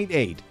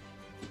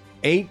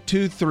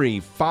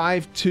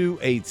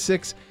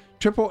 888-823-5286,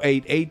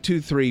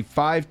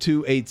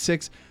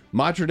 888-823-5286,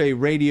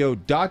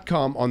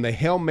 materdeiradio.com, on the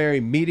Hail Mary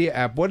Media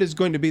app. What is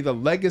going to be the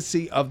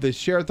legacy of this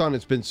share-a-thon?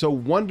 It's been so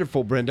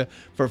wonderful, Brenda,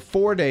 for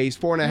 4 days,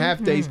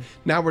 4.5 days.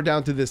 Now we're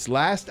down to this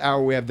last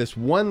hour. We have this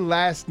one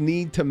last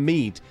need to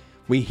meet.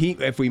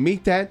 If we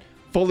meet that,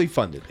 fully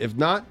funded. If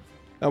not,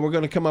 we're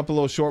going to come up a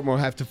little short, and we'll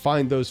have to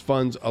find those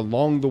funds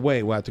along the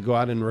way. We'll have to go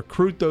out and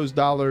recruit those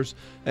dollars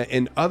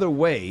in other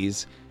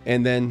ways.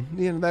 And then,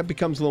 that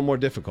becomes a little more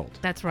difficult.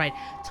 That's right.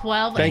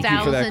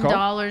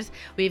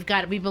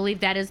 $12,000. We believe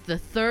that is the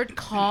third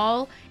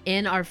call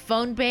in our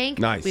phone bank.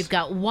 Nice. We've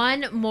got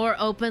one more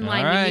open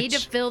line. All right. We need to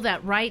fill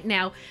that right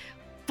now.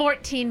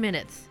 14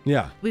 minutes.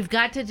 Yeah. We've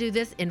got to do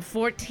this in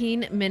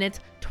 14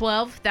 minutes.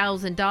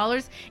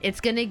 $12,000.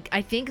 It's going to,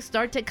 I think,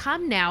 start to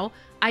come now.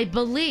 I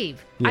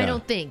believe. Yeah. I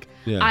don't think.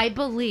 Yeah. I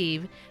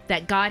believe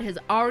that God has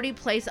already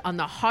placed on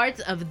the hearts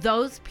of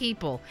those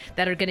people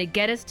that are going to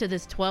get us to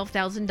this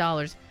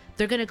 $12,000.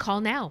 They're going to call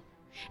now.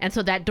 And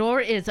so that door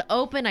is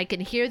open. I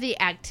can hear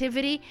the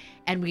activity,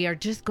 and we are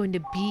just going to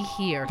be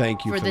here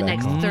Thank you for for the that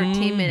next call.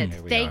 13 minutes.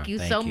 Thank you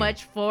Thank so you.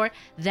 much for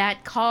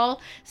that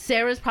call.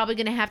 Sarah's probably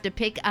going to have to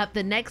pick up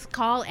the next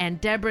call,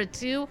 and Deborah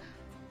too.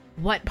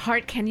 What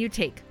part can you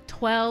take?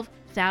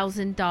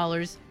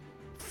 $12,000,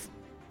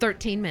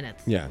 13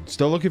 minutes. Yeah,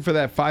 still looking for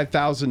that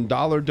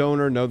 $5,000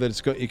 donor. Know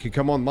that it could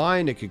come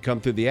online. It could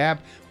come through the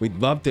app. We'd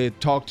love to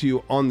talk to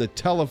you on the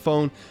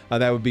telephone.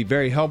 That would be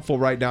very helpful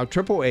right now.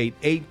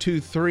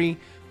 888-823-5286,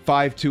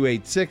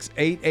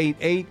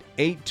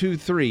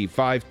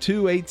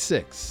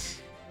 888-823-5286.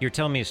 You're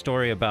telling me a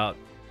story about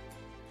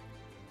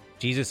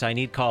Jesus, I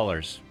need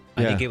callers.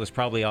 I Yeah. think it was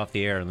probably off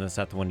the air, and that's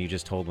not the one you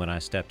just told when I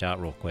stepped out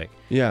real quick.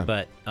 Yeah.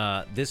 But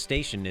this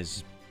station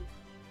is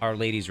Our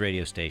Lady's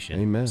radio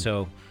station. Amen.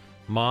 So,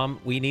 Mom,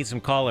 we need some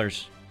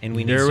callers, and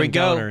we need Here some we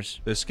go. donors.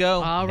 Let's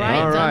go. All right,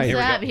 All right. thumbs Here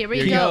we up. go. Here we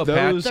Here you go. go,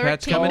 Pat. Those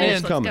Pat's 13 coming minutes.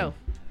 in. Let's Coming. go.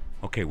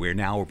 Okay, we're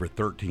now over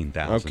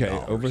 $13,000. Okay,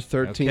 over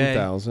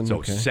 13,000. So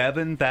okay.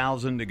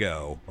 $7,000 to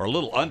go, or a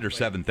little under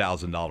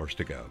 $7,000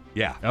 to go.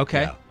 Yeah.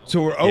 Okay. Yeah.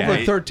 So we're over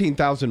Yeah.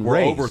 13,000 We're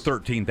raised. over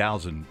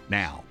 13,000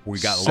 now. We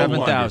got a little under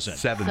 7,000.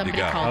 7 to Somebody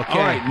go. called. Okay.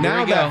 All right, here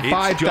now we go.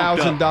 that It's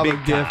jumped up $5,000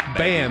 big gift, time,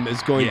 bam, baby.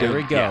 is going Yeah, to Here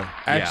we go.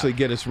 actually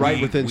get us right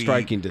within We-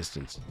 striking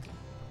distance.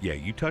 Yeah,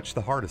 you touched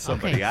the heart of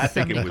somebody. Okay, I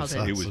think somebody it was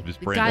called it it. was Miss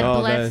God Brenda. Oh,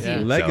 bless that-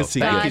 you. legacy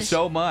So, thank God you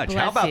so much.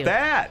 bless How about you.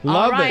 that? Love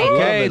All it. right. Okay,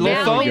 Love it. little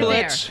Now phone we're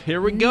blitz. there.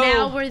 Here we go.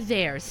 Now we're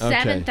there.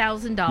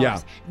 $7,000.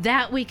 Yeah.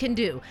 That we can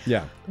do.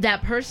 Yeah.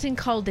 That person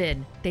called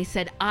in. They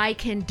said, I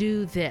can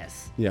do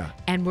this. Yeah.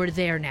 And we're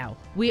there now.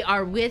 We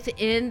are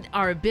within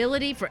our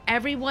ability for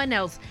everyone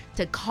else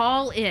to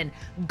call in.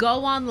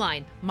 Go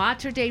online,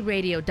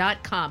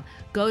 materdeiradio.com.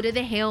 Go to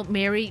the Hail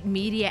Mary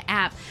Media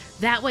app.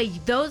 That way,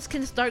 those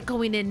can start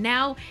going in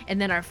now, and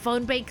then our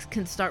phone banks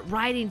can start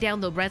writing down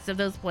the rest of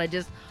those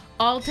pledges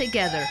all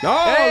together.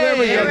 Oh, there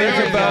we go.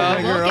 There's a bell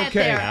ringer. We'll get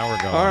Okay. there. Now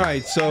we're going. All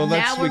right, so we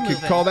could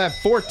moving. call that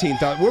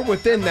 $14,000. We're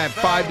within that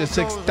 $5,000 to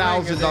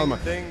 $6,000 mark.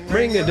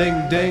 Ring a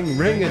ding ding,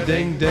 ring a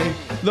ding ding.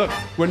 Look,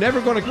 we're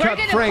never going to We're cut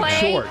gonna Frank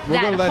play short. We're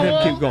that going to let him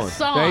whole keep going.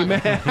 song.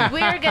 Amen.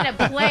 We're going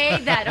to play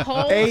that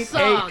whole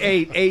song.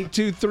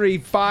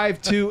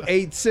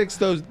 888-823-5286.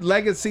 Those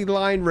legacy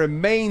line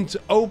remains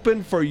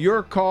open for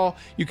your call.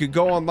 You could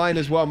go online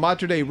as well,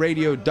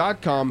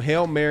 materdeiradio.com,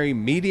 Hail Mary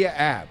Media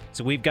app.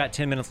 So we've got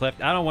 10 minutes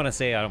left. I don't want to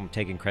say I'm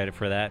taking credit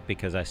for that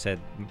because I said,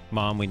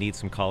 Mom, we need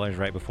some callers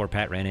right before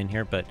Pat ran in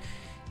here, but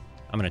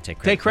I'm going to take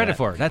credit. Take credit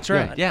for for it. That's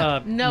right.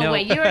 Yeah. No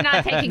way, you're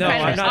not taking No,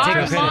 credit. I'm not Our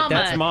taking credit. mama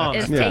That's Mom.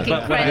 is Yeah. taking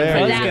But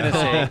credit for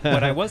that.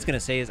 what I was going to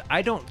say is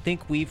I don't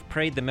think we've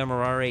prayed the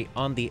Memorare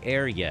on the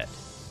air yet.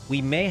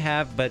 We may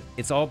have, but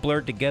it's all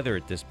blurred together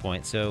at this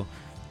point. So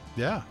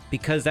Yeah.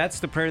 because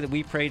that's the prayer that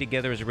we pray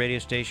together as a radio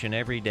station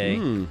every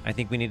day, I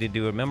think we need to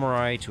do a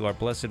Memorare to our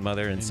Blessed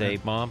Mother and say,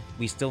 Mom,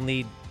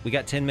 we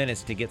got 10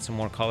 minutes to get some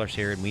more callers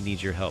here and we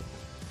need your help.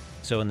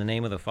 So in the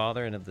name of the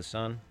Father and of the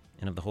Son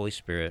and of the Holy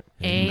Spirit.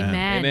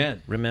 Amen.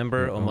 Amen.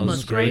 Remember, O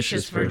Most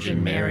gracious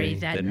Virgin Mary,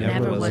 that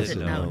never was it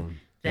known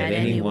that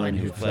anyone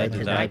who fled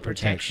to thy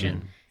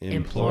protection,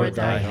 implored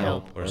thy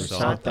help, or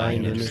sought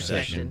thine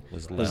intercession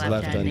was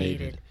left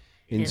unaided.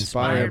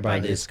 Inspired by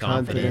this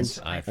confidence,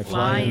 I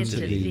fly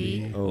unto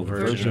thee, O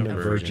Virgin of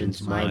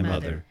Virgins, my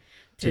Mother.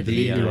 To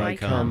thee do I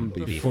come,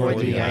 before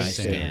thee I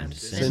stand,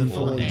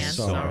 sinful and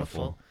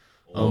sorrowful.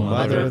 O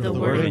Mother of the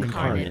Word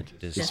incarnate,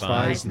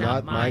 despise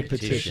not my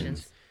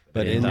petitions,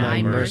 but in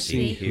thy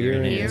mercy hear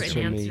and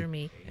answer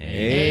me.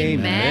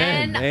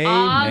 Amen.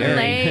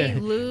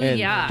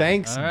 Alleluia. And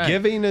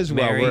thanksgiving as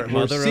well. Mary, We're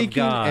Mother of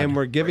seeking God, and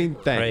we're giving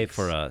thanks. Pray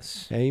for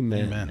us.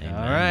 Amen. Amen.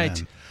 All right.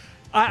 Here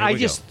I we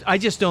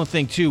just don't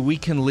think too we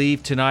can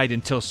leave tonight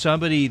until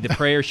the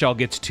prayer shawl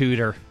gets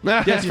tutor.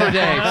 Just for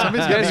Dave.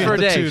 Somebody's gotta Just get for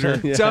the Dave. tutor.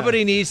 Yeah.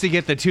 Somebody needs to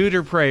get the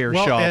tutor prayer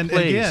Well, shawl, and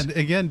please.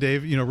 again,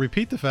 Dave,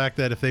 repeat the fact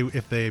that if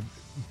they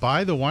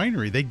buy the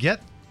winery, they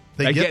get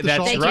the that's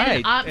shawl. They right. get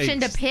an option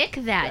to It's- pick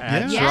that.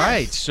 That's Yes.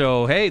 right.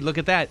 So, hey, look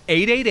at that.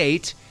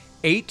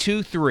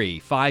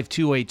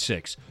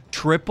 888-823-5286.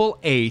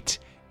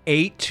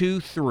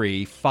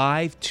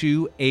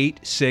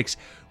 888-823-5286.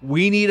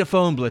 We need a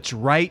phone blitz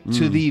right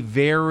to the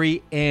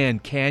very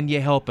end. Can you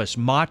help us?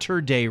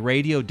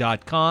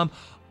 materdeiradio.com.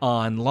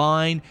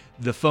 Online,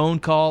 the phone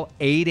call,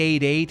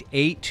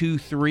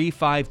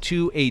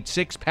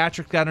 888-823-5286.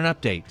 Patrick got an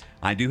update.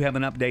 I do have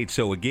an update.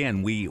 So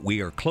again,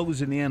 we are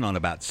closing in on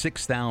about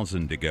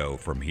 6,000 to go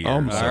from here. Oh,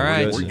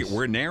 my so goodness.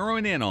 we're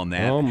narrowing in on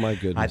that. Oh, my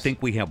goodness. I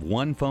think we have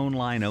one phone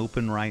line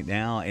open right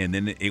now, and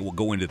then it will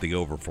go into the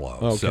overflow.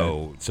 Okay.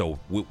 So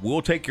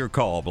we'll take your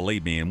call,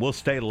 believe me, and we'll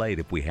stay late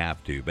if we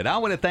have to. But I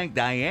want to thank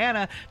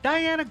Diana.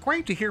 Diana,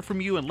 great to hear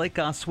from you in Lake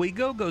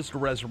Oswego. Goes to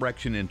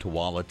Resurrection in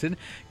Tualatin.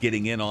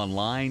 Getting in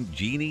online,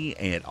 Jeannie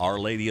at Our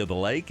Lady of the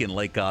Lake in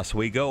Lake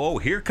Oswego. Oh,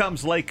 here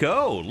comes Lake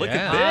O. Look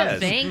Yeah. at this. Oh,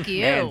 thank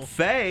you. And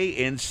Faye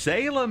in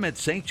Salem at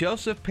St.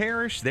 Joseph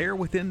Parish, there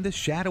within the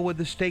shadow of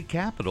the state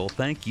capitol.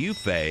 Thank you,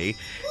 Faye.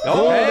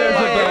 Oh, there's a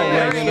bell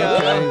there ringing. you go.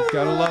 Okay,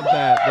 gotta love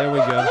that. There we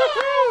go.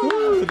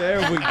 Woo, there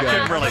we I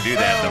couldn't go. really do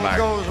that in the mic.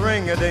 Goes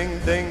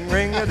ring-a-ding-ding,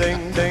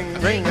 ring-a-ding-ding,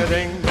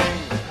 ring-a-ding-ding.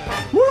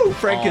 Woo,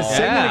 Frank is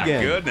singing yeah.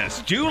 again.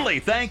 Goodness. Julie,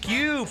 thank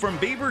you from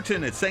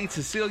Beaverton at St.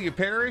 Cecilia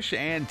Parish.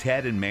 And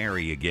Ted and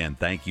Mary again.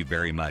 Thank you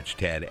very much,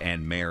 Ted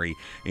and Mary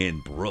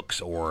in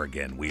Brooks,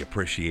 Oregon. We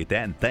appreciate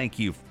that. And thank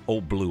you,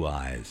 Old Blue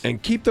Eyes.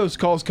 And keep those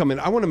calls coming.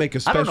 I want to make a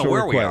I don't special know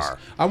where we request. are.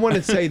 I want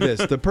to say this: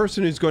 the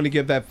person who's going to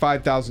give that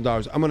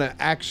 $5,000, I'm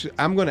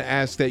going to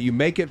ask that you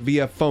make it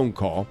via phone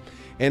call,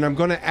 and I'm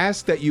going to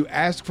ask that you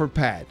ask for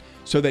Pat,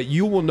 so that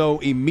you will know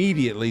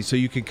immediately, so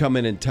you can come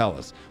in and tell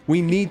us.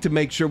 We need to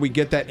make sure we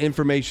get that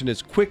information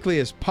as quickly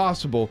as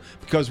possible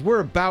because we're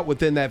about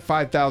within that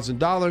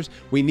 $5,000.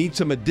 We need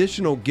some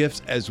additional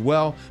gifts as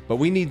well, but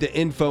we need the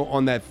info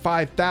on that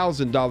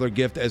 $5,000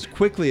 gift as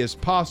quickly as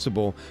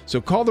possible.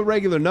 So call the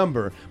regular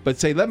number, but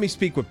say, let me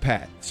speak with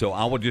Pat. So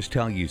I will just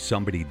tell you,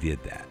 somebody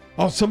did that.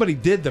 Oh, somebody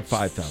did the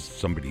 5,000.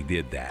 Somebody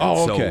did that.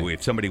 Oh, So okay.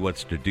 if somebody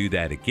wants to do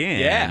that again,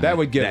 Yeah. That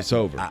would get us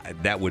over.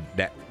 That'd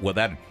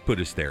put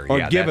us there. Or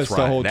yeah, give that's us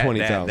the right. whole That-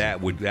 20,000.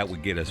 That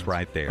would get us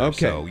right there.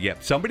 Okay. So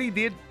somebody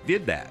did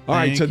that. All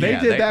right, so they Yeah,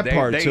 did that they-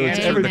 part. they So it's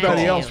answered the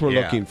everybody call. else we're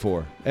Yeah. looking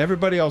for.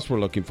 Everybody else we're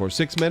looking for.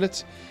 6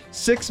 minutes?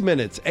 6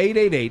 minutes.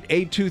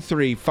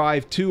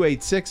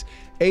 888-823-5286.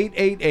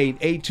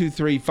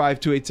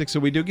 888-823-5286. So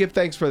we do give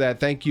thanks for that.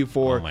 Thank you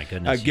for Oh, my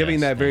goodness, giving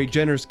yes, that very thank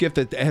you. generous gift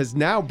that has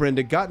now,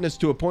 Brenda, gotten us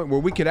to a point where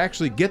we could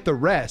actually get the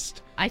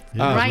rest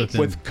Right.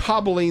 with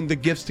cobbling the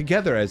gifts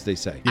together, as they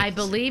say. I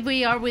believe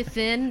we are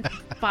within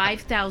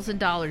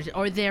 $5,000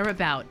 or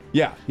thereabout.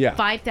 Yeah.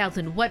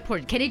 5,000. What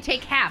portion? Can he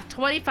take half?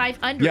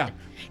 2,500. Yeah.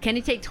 Can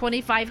he take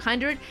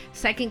 2,500?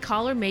 Second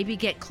caller, maybe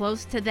get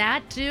close to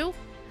that too.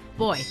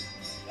 Boy.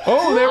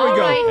 Oh, there we All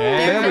go. right,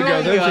 There we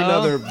go. There's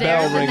another bell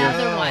There's ringer.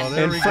 another one.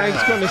 And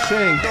Frank's going to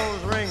sing.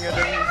 Goes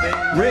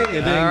ring-a-ding-ding.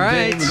 Ring-a-ding-ding, All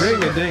right.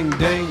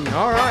 ring-a-ding-ding.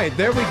 All right,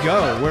 there we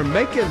go. We're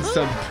making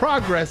some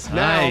progress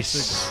now.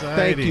 Nice.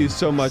 Thank you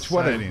so much.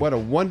 What Exciting. a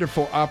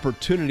wonderful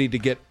opportunity to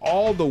get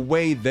all the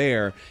way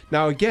there.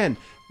 Now, again,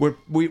 we're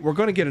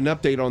going to get an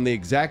update on the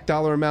exact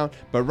dollar amount,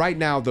 but right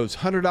now, those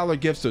 $100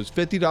 gifts, those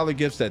 $50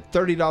 gifts, that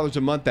 $30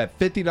 a month, that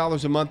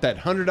 $50 a month, that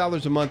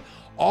 $100 a month,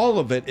 all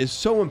of it is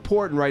so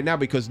important right now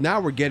because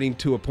now we're getting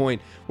to a point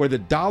where the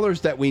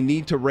dollars that we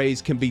need to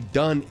raise can be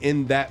done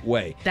in that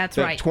way. That's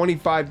that right.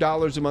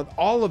 $25 a month,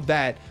 all of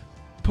that,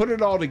 put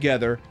it all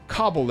together,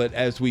 cobble it,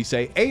 as we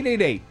say.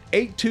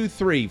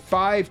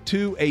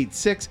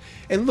 888-823-5286.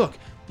 And look,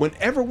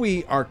 whenever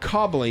we are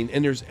cobbling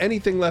and there's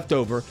anything left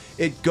over,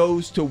 it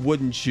goes to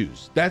wooden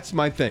shoes. That's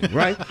my thing,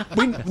 right?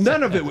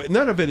 None of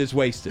it is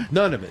wasted.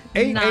 None of it.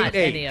 Not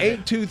any of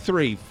it.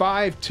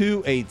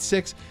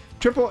 888-823-5286.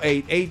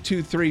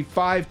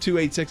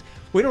 888-823-5286.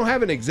 We don't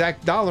have an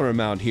exact dollar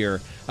amount here,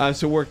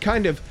 so we're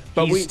kind of...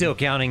 But He's still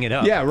counting it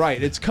up. Yeah,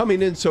 right. It's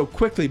coming in so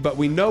quickly, but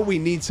we know we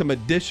need some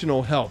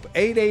additional help.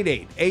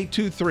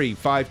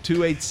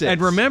 888-823-5286.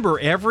 And remember,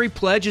 every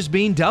pledge is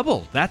being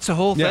doubled. That's the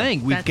whole Yeah.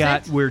 thing.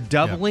 We're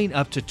doubling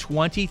up to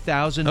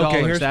 $20,000.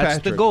 Okay, here's That's the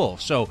Patrick. goal.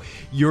 So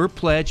your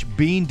pledge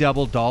being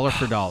doubled dollar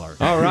for dollar.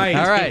 All right.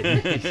 All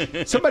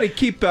right. Somebody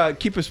keep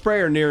a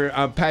sprayer near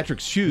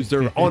Patrick's shoes.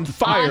 They're on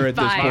fire On at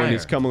this fire. point.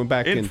 He's coming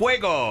back In in.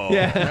 fuego.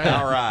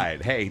 Yeah. All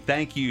right. Hey,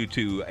 thank you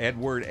to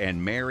Edward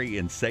and Mary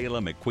in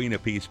Salem at Queen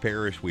of Peace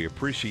Parish. We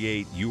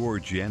appreciate your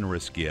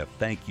generous gift.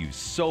 Thank you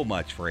so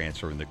much for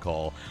answering the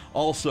call.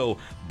 Also,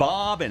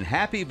 Bob in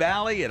Happy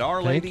Valley at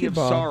Our Lady you, of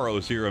Bob.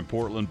 Sorrows here in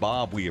Portland.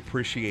 Bob, we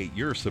appreciate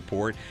your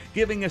support.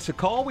 Giving us a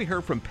call, we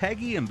heard from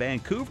Peggy in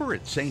Vancouver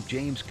at St.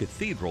 James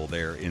Cathedral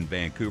there in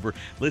Vancouver.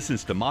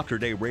 Listens to Mater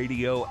Dei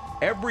Radio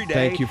every day.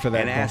 Thank you for that,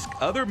 And Bob. ask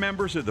other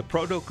members of the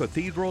Proto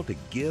Cathedral to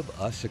give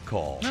us a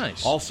call.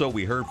 Nice. Also,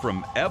 we heard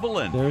from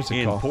Evelyn There's a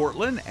in call.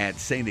 Portland at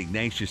St.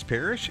 Ignatius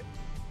Parish.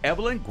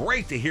 Evelyn,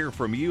 great to hear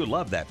from you.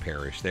 Love that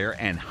parish there.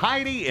 And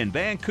Heidi in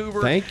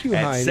Vancouver. Thank you,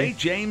 at Heidi. St.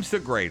 James the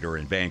Greater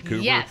in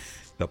Vancouver. Yes.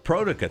 The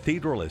Proto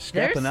Cathedral is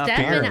They're stepping up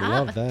stepping here.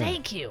 Love up. that.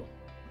 Thank you.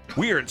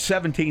 We are at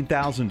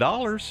 $17,000.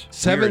 $17,000.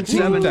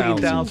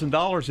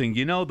 $17,000, and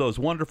you know those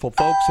wonderful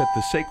folks at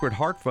the Sacred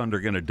Heart Fund are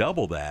going to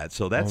double that,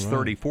 so that's All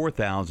right.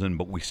 $34,000.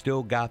 But we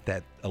still got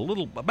that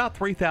about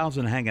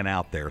 $3,000 hanging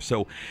out there.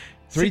 So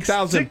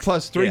 3,000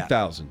 plus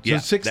 3,000. Yeah,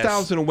 So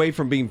 6,000 away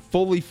from being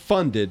fully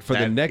funded for the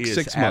that next is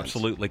 6 months.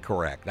 Absolutely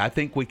correct. I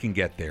think we can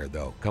get there,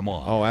 though. Come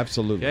on. Oh,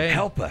 absolutely. Okay.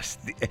 Help us.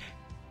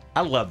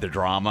 I love the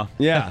drama.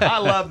 Yeah. I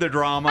love the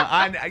drama.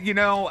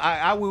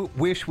 I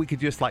wish we could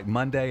just like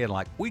Monday and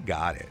like we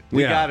got it.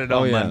 We Yeah. got it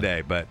Oh, on yeah.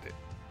 Monday, but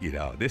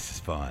this is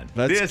fun.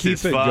 Let's this keep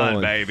is it fun,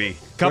 going. baby.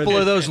 Couple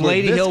of those we're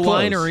Lady this Hill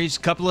close. wineries,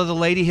 couple of the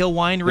Lady Hill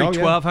Winery Oh,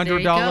 yeah. $1,200 There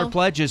you go.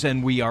 pledges,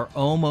 and we are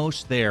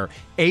almost there.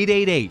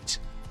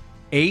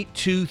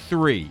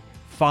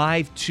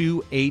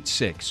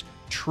 888-823-5286.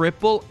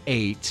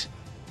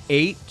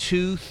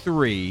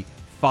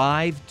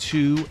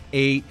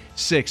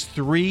 888-823-5286.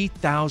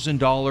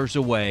 $3,000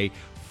 away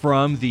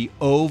from the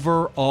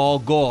overall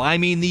goal. I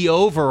mean the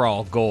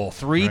overall goal.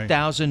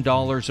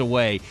 $3,000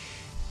 away.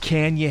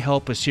 Can you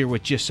help us here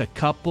with just a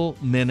couple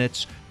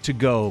minutes to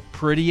go?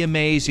 Pretty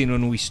amazing.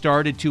 When we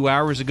started 2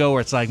 hours ago,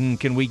 it's like,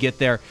 can we get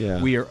there?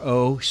 Yeah. We are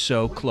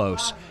so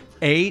close.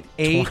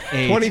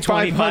 888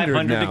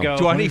 2,500 now. to go.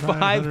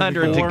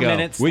 2,500 to 4 go.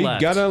 minutes We left.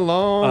 got a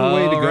long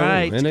way to All go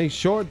right. and a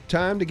short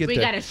time to get We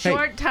there. got a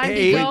short time to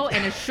hey, go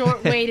and a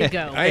short way to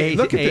go. Hey,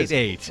 look at this.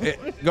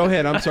 888. Go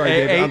ahead. I'm sorry,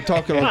 David. I'm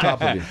talking on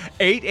top of you.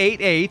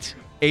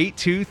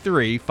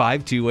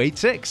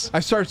 888-823-5286.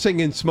 I start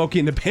singing Smokey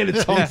and the Bandit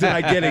songs and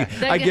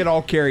I get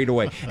all carried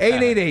away.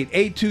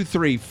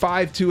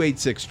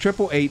 888-823-5286.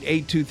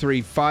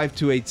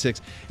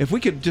 888-823-5286. If we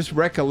could just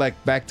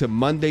recollect back to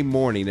Monday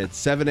morning at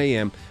 7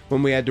 a.m.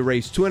 when we had to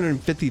raise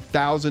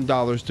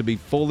 $250,000 to be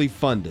fully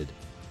funded.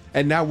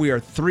 And now we are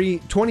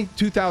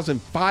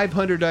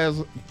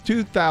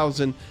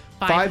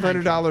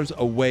 $2,500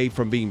 away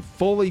from being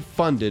fully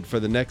funded for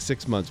the next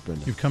 6 months,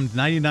 Brenda. You've come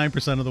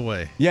 99% of the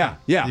way. Yeah.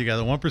 You got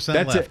the 1%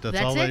 That's left. it. That's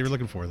That's all that it. you were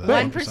looking for. That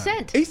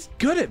 1%. He's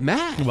good at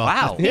math. Well,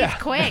 Wow. He's Yeah.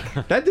 quick.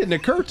 That didn't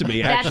occur to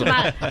me, That's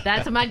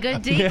actually. my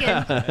good deacon.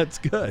 Yeah, that's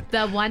good.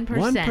 The 1%.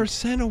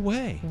 1%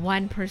 away.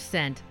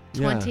 1%.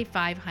 Yeah.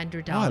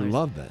 $2,500. Oh, I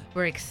love that.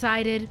 We're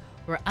excited.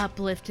 We're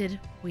uplifted.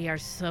 We are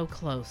so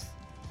close.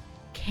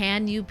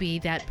 Can you be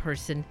that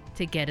person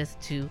to get us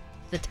to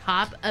the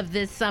top of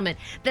this summit,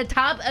 the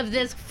top of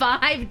this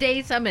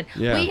 5-day summit?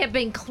 Yeah. We have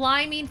been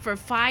climbing for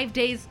 5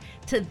 days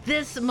to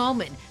this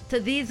moment, to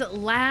these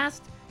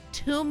last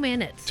 2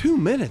 minutes. 2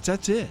 minutes,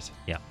 that's it.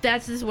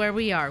 That's is where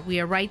we are. We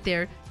are right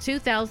there.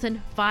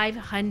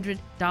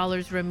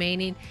 $2,500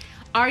 remaining.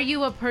 Are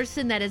you a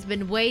person that has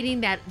been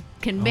waiting that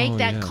can make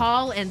that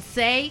call and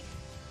say,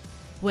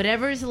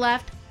 whatever is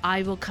left,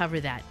 I will cover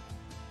that?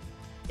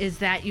 Is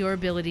that your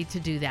ability to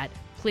do that?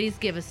 Please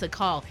give us a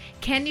call.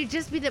 Can you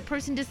just be the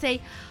person to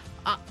say,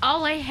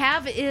 all I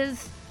have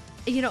is,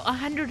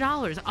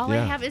 $100. All I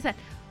have is that.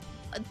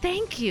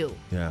 Thank you.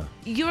 Yeah.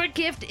 Your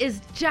gift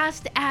is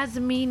just as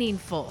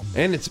meaningful.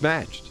 And it's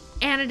matched.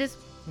 And it is,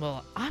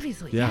 well,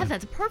 obviously,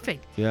 that's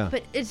perfect. Yeah.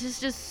 But it's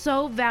just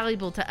so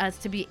valuable to us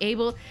to be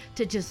able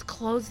to just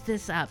close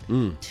this up.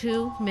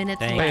 2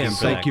 minutes Thank left. you.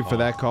 Thank you for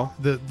that call.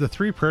 The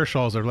 3 prayer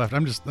shawls are left. I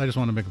just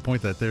want to make a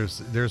point that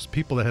there's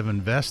people that have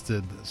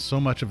invested so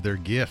much of their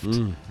gift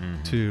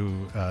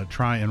to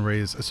try and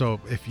raise.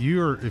 So if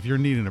you're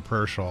needing a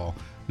prayer shawl,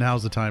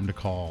 now's the time to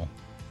call.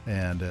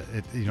 And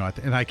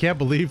and I can't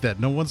believe that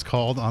no one's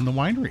called on the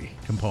winery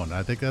component.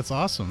 I think that's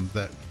awesome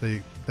that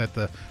the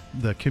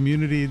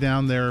community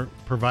down there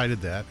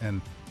provided that,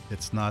 and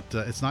it's not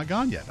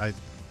gone yet.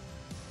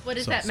 What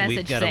does So that we've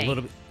message got say? a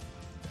little bit.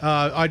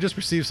 I just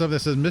received something that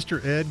says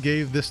Mr. Ed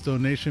gave this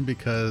donation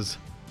because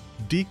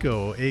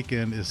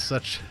Aikin is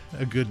such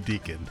a good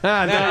deacon.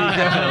 There you go.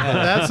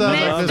 That's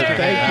Mr. Ed.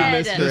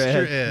 Thank you,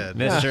 Mr. Ed. Mr. Ed.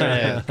 Mr.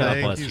 Ed. God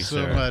Thank bless you you,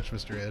 so sir. much,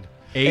 Mr. Ed.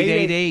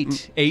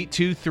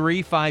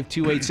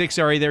 888-823-5286.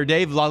 Sorry there,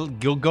 Dave.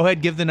 Go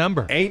ahead, give the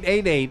number.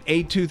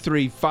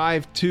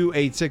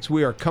 888-823-5286.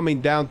 We are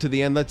coming down to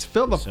the end. Let's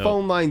fill the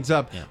phone lines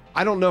up. Yeah.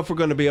 I don't know if we're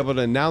going to be able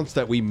to announce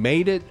that we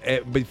made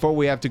it before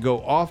we have to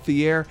go off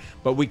the air,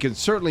 but we can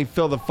certainly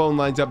fill the phone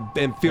lines up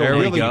and feel There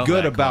we really go.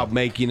 good about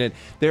making it.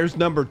 There's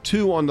number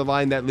 2 on the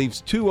line. That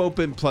leaves 2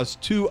 open plus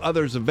 2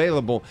 others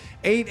available.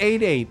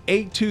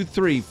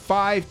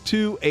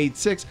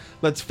 888-823-5286.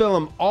 Let's fill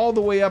them all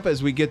the way up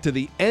as we get to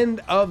the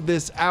end of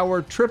this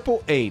hour.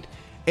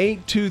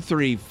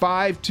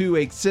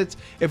 888-823-5286.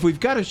 If we've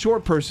got a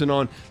short person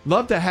on,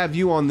 love to have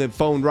you on the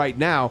phone right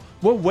now.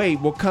 We'll wait.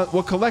 We'll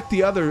collect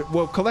the other.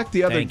 We'll collect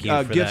the other Thank you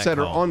for gifts that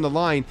that are call. on the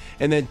line,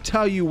 and then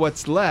tell you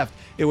what's left.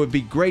 It would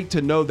be great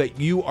to know that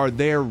you are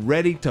there,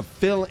 ready to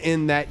fill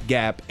in that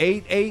gap.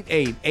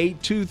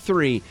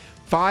 888-823-5286.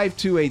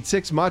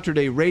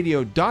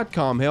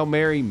 MaterDayRadio.com. Hail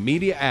Mary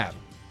Media app.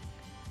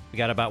 We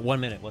got about 1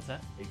 minute. What's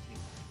that? 18.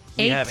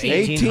 We have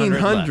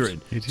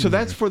 1,800 left. So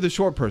that's for the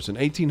short person.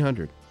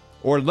 1,800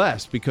 or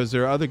less, because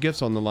there are other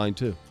gifts on the line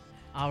too.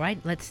 All right,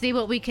 let's see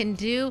what we can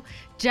do.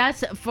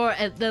 Just for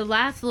the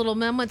last little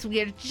moments,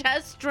 we are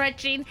just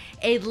stretching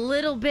a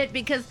little bit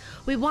because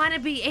we want to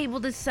be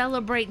able to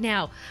celebrate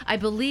now. I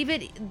believe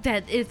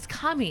that it's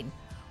coming.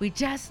 We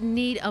just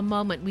need a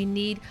moment. We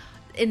need,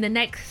 in the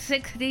next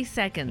 60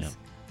 seconds,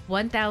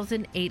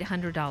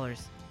 $1,800.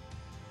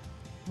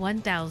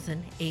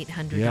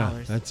 $1,800. Yeah,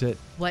 that's it.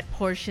 What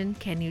portion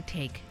can you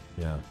take?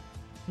 Yeah.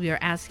 We are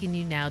asking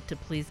you now to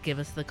please give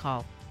us the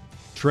call.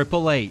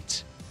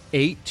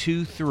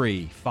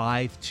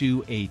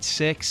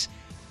 888-823-5286.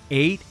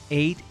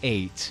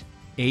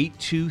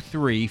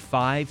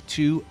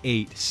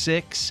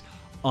 888-823-5286.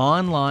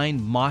 Online,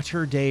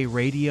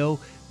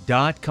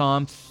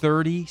 MaterDayRadio.com.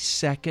 30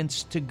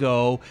 seconds to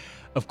go.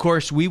 Of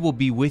course, we will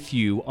be with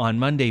you on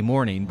Monday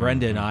morning,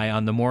 Brenda and I,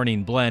 on the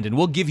Morning Blend, and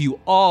we'll give you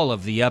all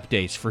of the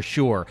updates for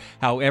sure,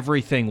 how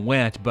everything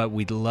went, but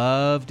we'd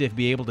love to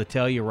be able to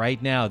tell you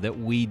right now that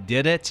we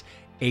did it.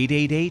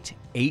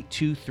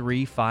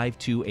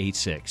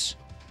 888-823-5286.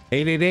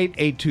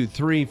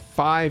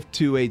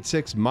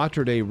 888-823-5286,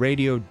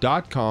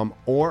 MaterDayRadio.com,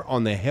 or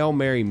on the Hail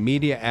Mary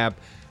Media app.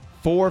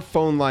 4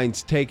 phone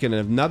lines taken,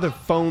 another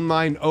phone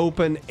line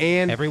open,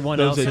 and Everyone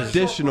those else is-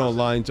 additional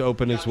lines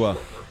open as well.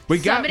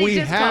 Somebody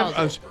just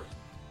called.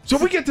 So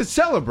we get to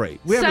celebrate.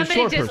 We have a Somebody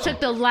short just person.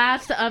 took the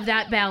last of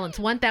that balance,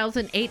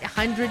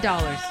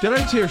 $1,800. Did I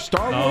just hear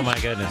Star Wars? Oh, my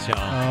goodness, y'all.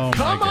 Oh,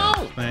 Come my God.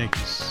 on! Thank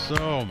you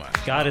so much.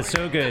 God is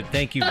so good.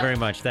 Thank you very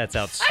much. That's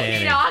I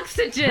outstanding. need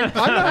oxygen.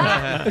 I'm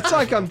not, it's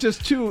like I'm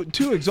just too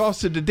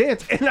exhausted to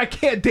dance, and I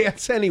can't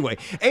dance anyway.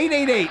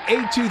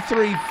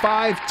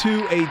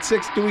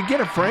 888-823-5286. Do we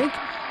get a Frank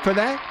for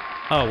that?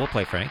 Oh, we'll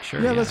play Frank, sure.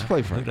 Yeah, let's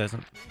play Frank. Who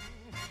doesn't?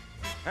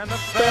 And the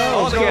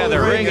bells All together,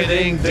 go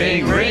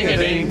ring-a-ding-ding,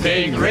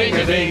 ring-a-ding-ding,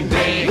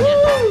 ring-a-ding-ding. Woo! All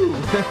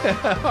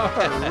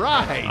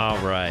right. All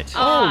right.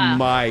 Oh,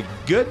 my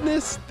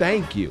goodness.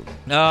 Thank you.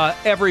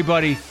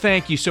 Everybody,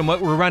 thank you so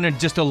much. We're running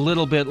just a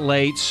little bit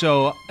late,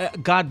 so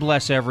God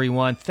bless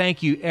everyone.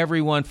 Thank you,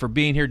 everyone, for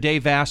being here.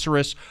 Dave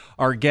Asseris,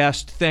 our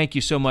guest. Thank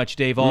you so much,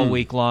 Dave, all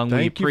week long.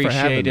 Thank you we for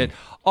having appreciate it. me.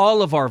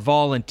 All of our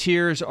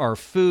volunteers, our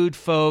food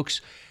folks,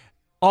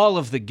 all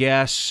of the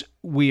guests,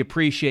 we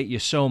appreciate you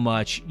so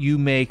much. You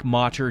make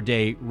Mater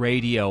Day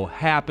Radio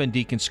happen.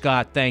 Deacon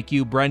Scott, thank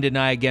you. Brenda and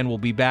I, again, will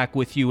be back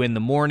with you in the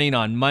morning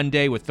on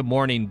Monday with the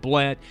Morning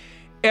Blend.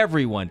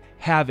 Everyone,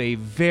 have a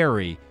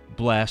very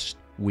blessed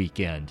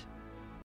weekend.